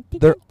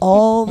 They're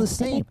all the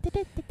same.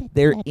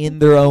 They're in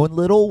their own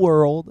little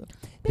world.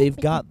 They've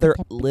got their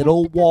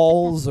little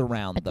walls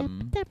around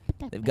them.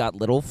 They've got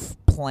little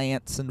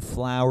plants and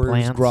flowers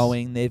Plants.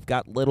 growing. They've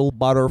got little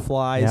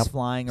butterflies Yep.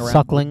 flying around.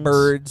 Sucklings.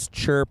 Birds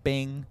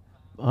chirping.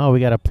 Oh, we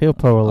got a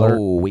popo alert.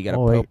 Oh, we got a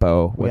wait.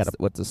 popo. We got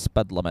What's the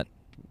spud limit?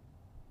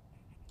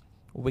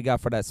 What we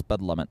got for that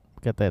spud limit?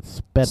 Got that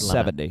sped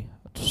limit.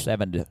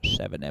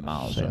 70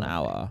 miles an 70.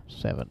 hour.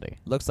 70.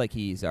 Looks like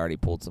he's already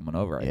pulled someone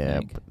over, I Yeah,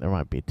 think. but there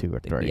might be 2 or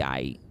 3. Yeah,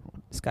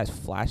 this guy's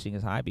flashing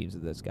his high beams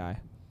at this guy.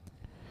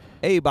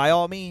 Hey, by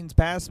all means,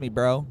 pass me,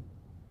 bro.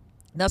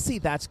 Now, see,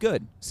 that's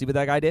good. See what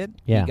that guy did?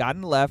 Yeah. He got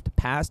in the left,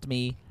 passed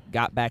me,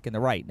 got back in the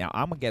right. Now,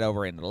 I'm going to get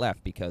over into the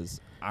left because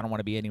I don't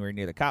want to be anywhere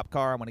near the cop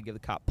car. I want to give the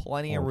cop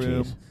plenty of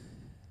room.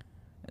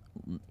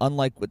 Jeez.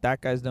 Unlike what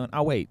that guy's doing.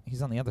 Oh, wait.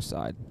 He's on the other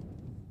side.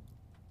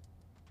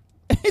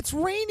 It's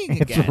raining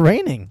It's again.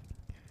 raining.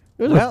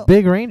 There's Well, a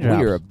big raindrop.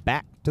 We are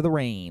back to the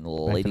rain,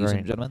 ladies rain.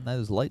 and gentlemen.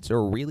 Those lights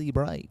are really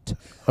bright.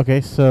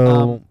 Okay,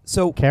 so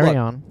So carry look,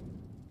 on.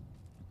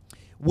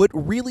 What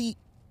really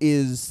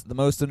is the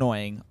most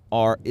annoying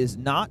is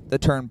not the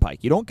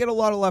turnpike. You don't get a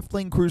lot of left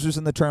lane cruisers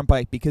in the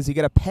turnpike because you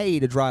got to pay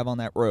to drive on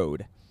that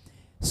road.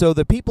 So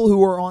the people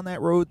who are on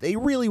that road, they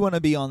really want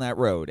to be on that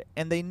road,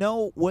 and they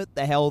know what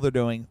the hell they're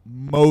doing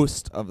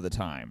most of the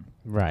time.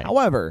 Right.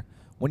 However,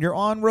 when you're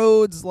on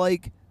roads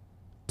like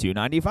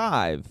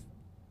 295,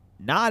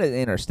 not an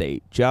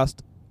interstate,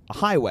 just a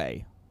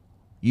highway,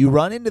 you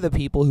run into the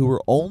people who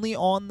are only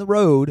on the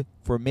road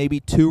for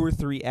maybe 2 or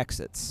 3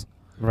 exits,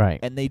 Right.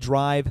 and they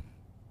drive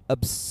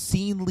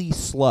obscenely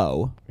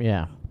slow,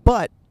 Yeah.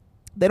 but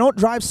they don't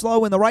drive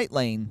slow in the right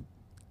lane.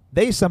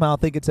 They somehow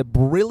think it's a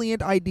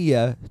brilliant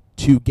idea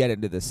to get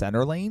into the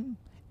center lane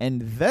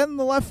and then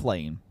the left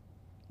lane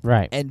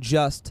Right. and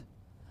just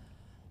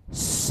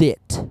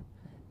sit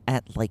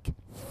at like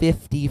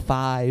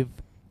 55,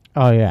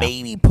 Oh, yeah.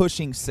 maybe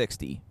pushing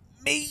 60.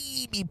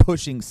 Maybe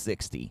pushing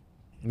 60.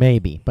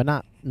 Maybe,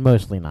 but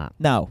mostly not.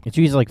 No. It's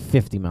usually like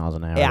 50 miles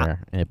an hour Yeah. there.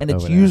 And over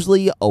it's there.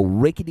 usually a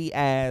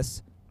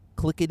rickety-ass,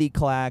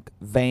 clickety-clack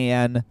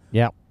van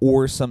Yep.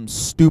 or some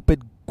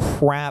stupid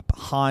crap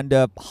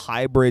Honda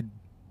hybrid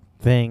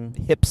Thing.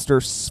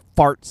 hipster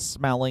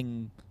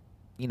fart-smelling,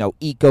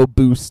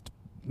 EcoBoost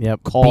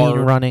Yep. car. Bean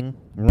running.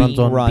 Runs bean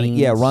on running. beans.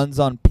 Yeah, runs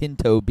on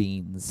pinto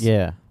beans.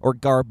 Yeah. Or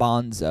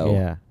garbanzo.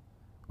 Yeah.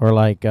 Or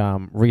like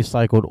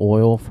recycled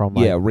oil from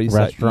like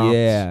restaurants.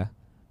 Yeah.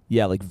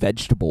 Yeah, like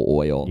vegetable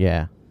oil.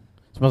 Yeah.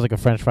 Smells like a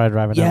French fry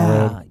driving down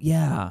the road.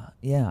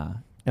 Yeah.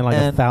 And like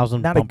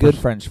 1,000 not a bumpers. good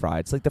French fry.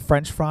 It's like the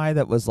French fry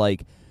that was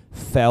like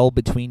fell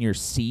between your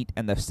seat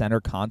and the center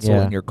console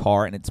Yeah. in your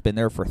car, and it's been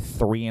there for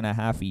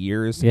 3.5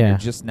 years. Yeah. And you're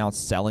just now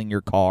selling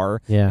your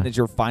car. Yeah. And as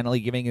you're finally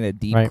giving it a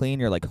deep Right. clean,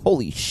 you're like,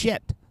 holy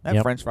shit, that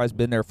Yep. French fry's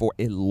been there for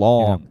a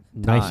long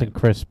time. Nice and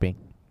crispy.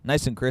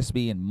 Nice and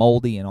crispy and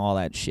moldy and all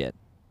that shit.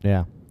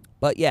 Yeah.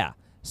 But yeah,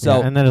 so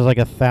Yeah, and then there's like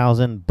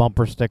 1,000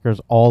 bumper stickers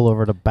all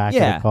over the back of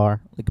Yeah. the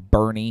car. like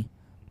Bernie.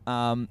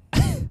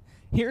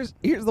 Here's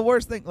the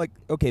worst thing. Like,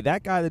 okay,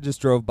 that guy that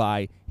just drove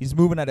by, he's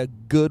moving at a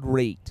good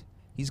rate.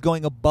 He's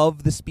going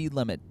above the speed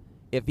limit.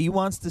 If he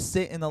wants to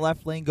sit in the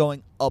left lane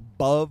going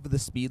above the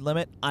speed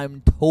limit,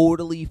 I'm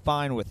totally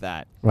fine with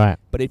that. Right.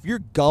 But if you're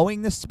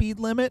going the speed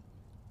limit,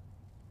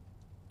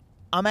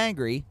 I'm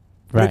angry.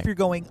 But Right. if you're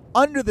going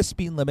under the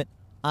speed limit,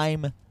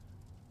 I'm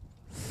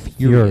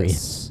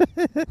furious.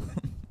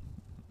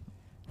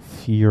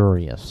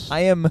 Furious.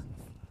 I am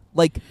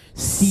like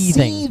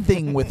Seething.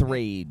 seething with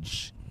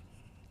rage.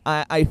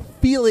 I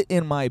feel it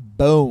in my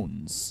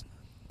bones.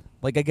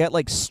 Like I get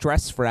like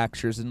stress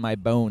fractures in my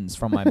bones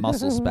from my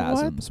muscle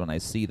spasms when I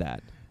see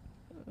that.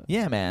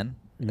 Yeah, man.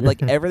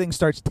 Like everything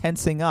starts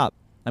tensing up.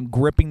 I'm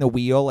gripping the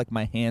wheel, like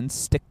my hands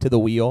stick to the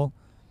wheel.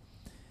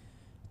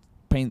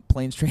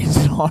 Planes, trains,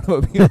 and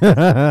automobiles.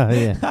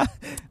 Yeah.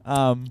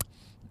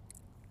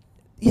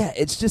 Yeah,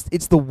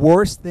 it's the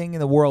worst thing in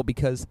the world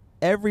because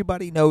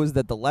everybody knows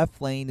that the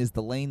left lane is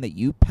the lane that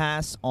you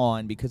pass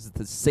on because it's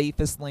the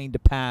safest lane to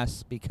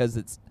pass because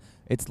it's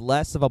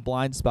less of a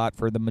blind spot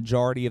for the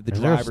majority of the Is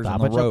there a drivers on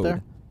stoppage the up road.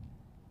 there?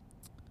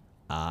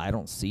 I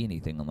don't see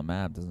anything on the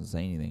map. Doesn't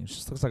say anything. It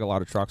just looks like a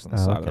lot of trucks on the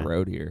Oh, side of the okay.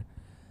 road here.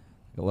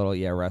 A little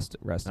rest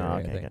Oh, area. I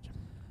okay, think.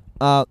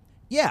 gotcha.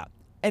 Yeah,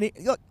 and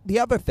look, the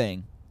other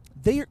thing,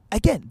 they're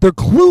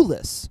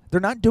clueless. They're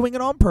not doing it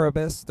on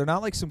purpose. They're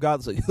not like some guy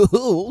that's like,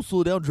 oh,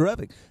 slow down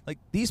traffic. Like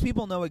these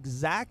people know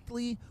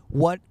exactly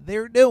what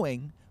they're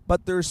doing,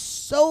 but they're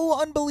so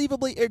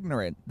unbelievably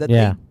ignorant that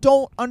Yeah. they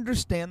don't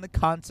understand the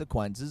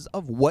consequences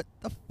of what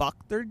the fuck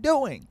they're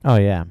doing. Oh,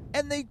 yeah.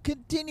 And they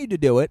continue to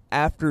do it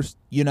after,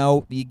 you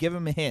give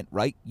them a hint,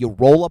 right? You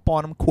roll up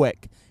on them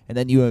quick, and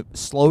then you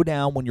slow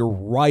down when you're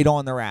right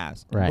on their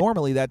ass. Right.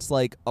 Normally, that's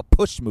like a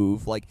push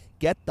move, like,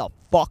 get the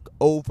fuck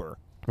over.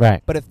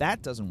 Right. But if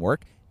that doesn't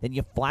work, then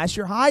you flash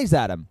your highs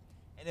at them.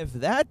 And if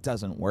that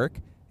doesn't work,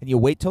 then you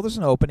wait till there's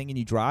an opening, and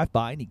you drive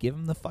by, and you give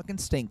them the fucking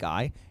stink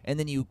eye, and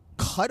then you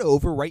cut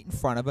over right in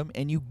front of them,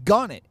 and you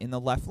gun it in the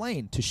left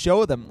lane to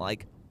show them,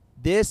 like,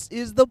 this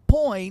is the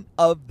point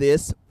of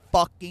this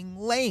fucking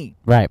lane.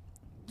 Right.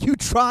 You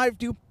drive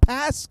to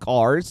pass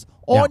cars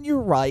on your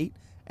right,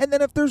 and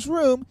then if there's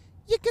room,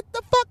 you get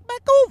the fuck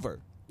back over.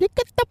 You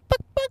get the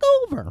fuck back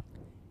over.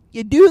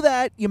 You do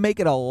that, you make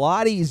it a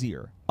lot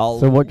easier.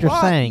 So what you're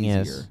lot saying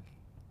easier. is,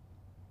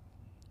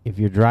 if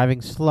you're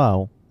driving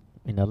slow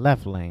in the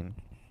left lane,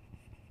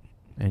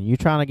 and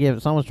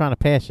someone's trying to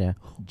pass you,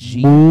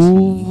 GT.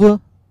 move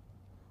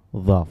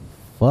the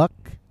fuck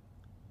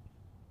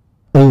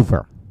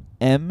over.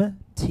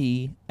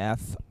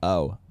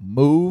 MTFO.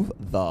 Move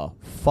the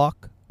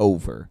fuck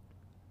over.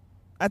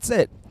 That's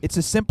it. It's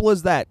as simple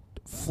as that.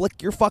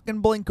 Flick your fucking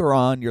blinker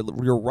on. You're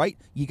right.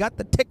 You got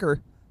the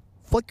ticker.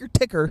 Flick your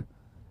ticker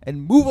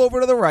and move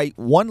over to the right,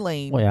 one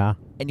lane, Well, yeah.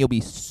 and you'll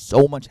be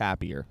so much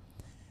happier.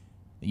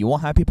 You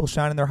won't have people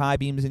shining their high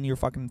beams in your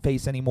fucking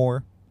face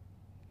anymore.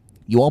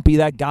 You won't be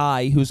that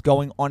guy who's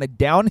going on a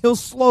downhill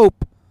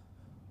slope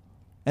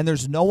and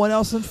there's no one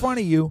else in front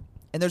of you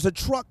and there's a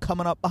truck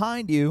coming up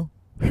behind you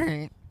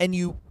and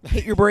you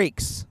hit your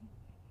brakes.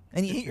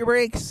 And you hit your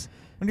brakes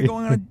when you're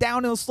going on a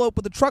downhill slope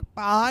with a truck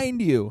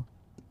behind you.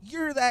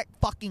 You're that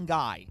fucking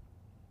guy.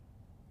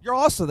 You're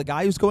also the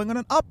guy who's going on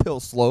an uphill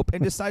slope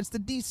and decides to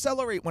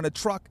decelerate when a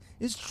truck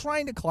is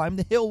trying to climb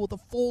the hill with a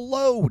full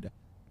load.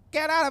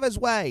 Get out of his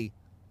way.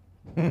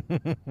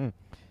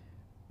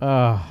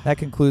 That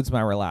concludes my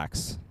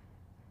relax.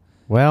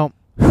 Well,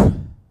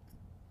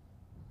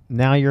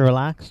 now you're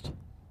relaxed?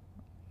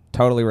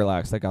 Totally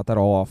relaxed. I got that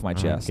all off my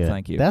chest. Good.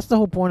 Thank you. That's the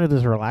whole point of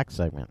this relax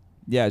segment.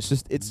 Yeah, it's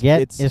just it's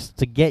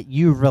to get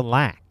you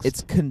relaxed.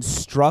 it's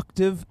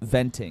constructive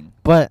venting.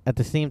 But at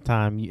the same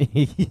time,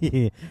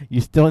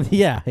 you still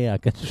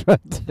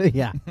constructive.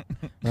 Yeah.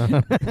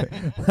 I'm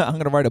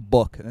gonna write a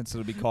book, and that's what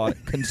it'll be called,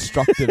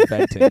 constructive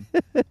venting.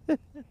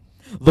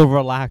 The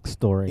relax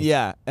story.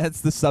 Yeah,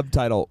 that's the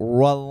subtitle.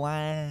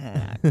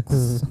 Relax.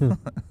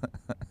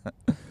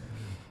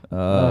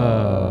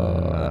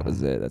 That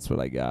was it. That's what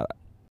I got.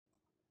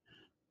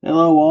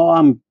 Hello, all.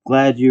 I'm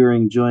glad you're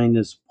enjoying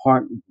this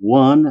part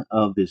one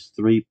of this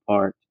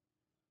 3-part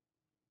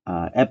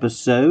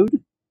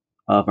episode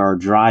of our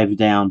drive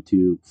down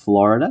to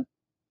Florida.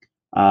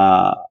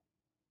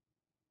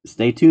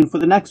 Stay tuned for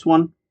the next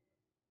one.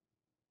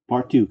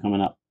 Part 2 coming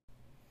up.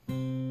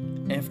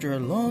 After a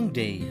long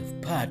day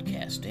of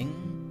podcasting,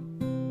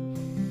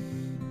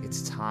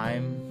 It's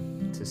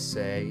time to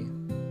say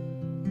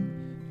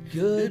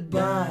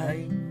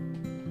goodbye.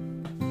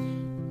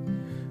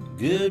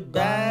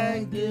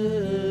 Goodbye,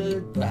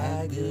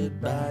 goodbye,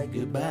 goodbye,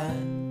 goodbye.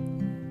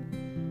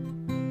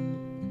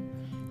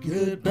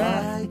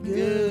 Goodbye,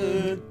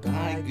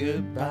 goodbye,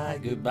 goodbye,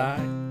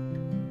 goodbye.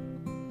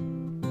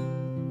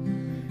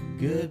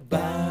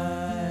 Goodbye.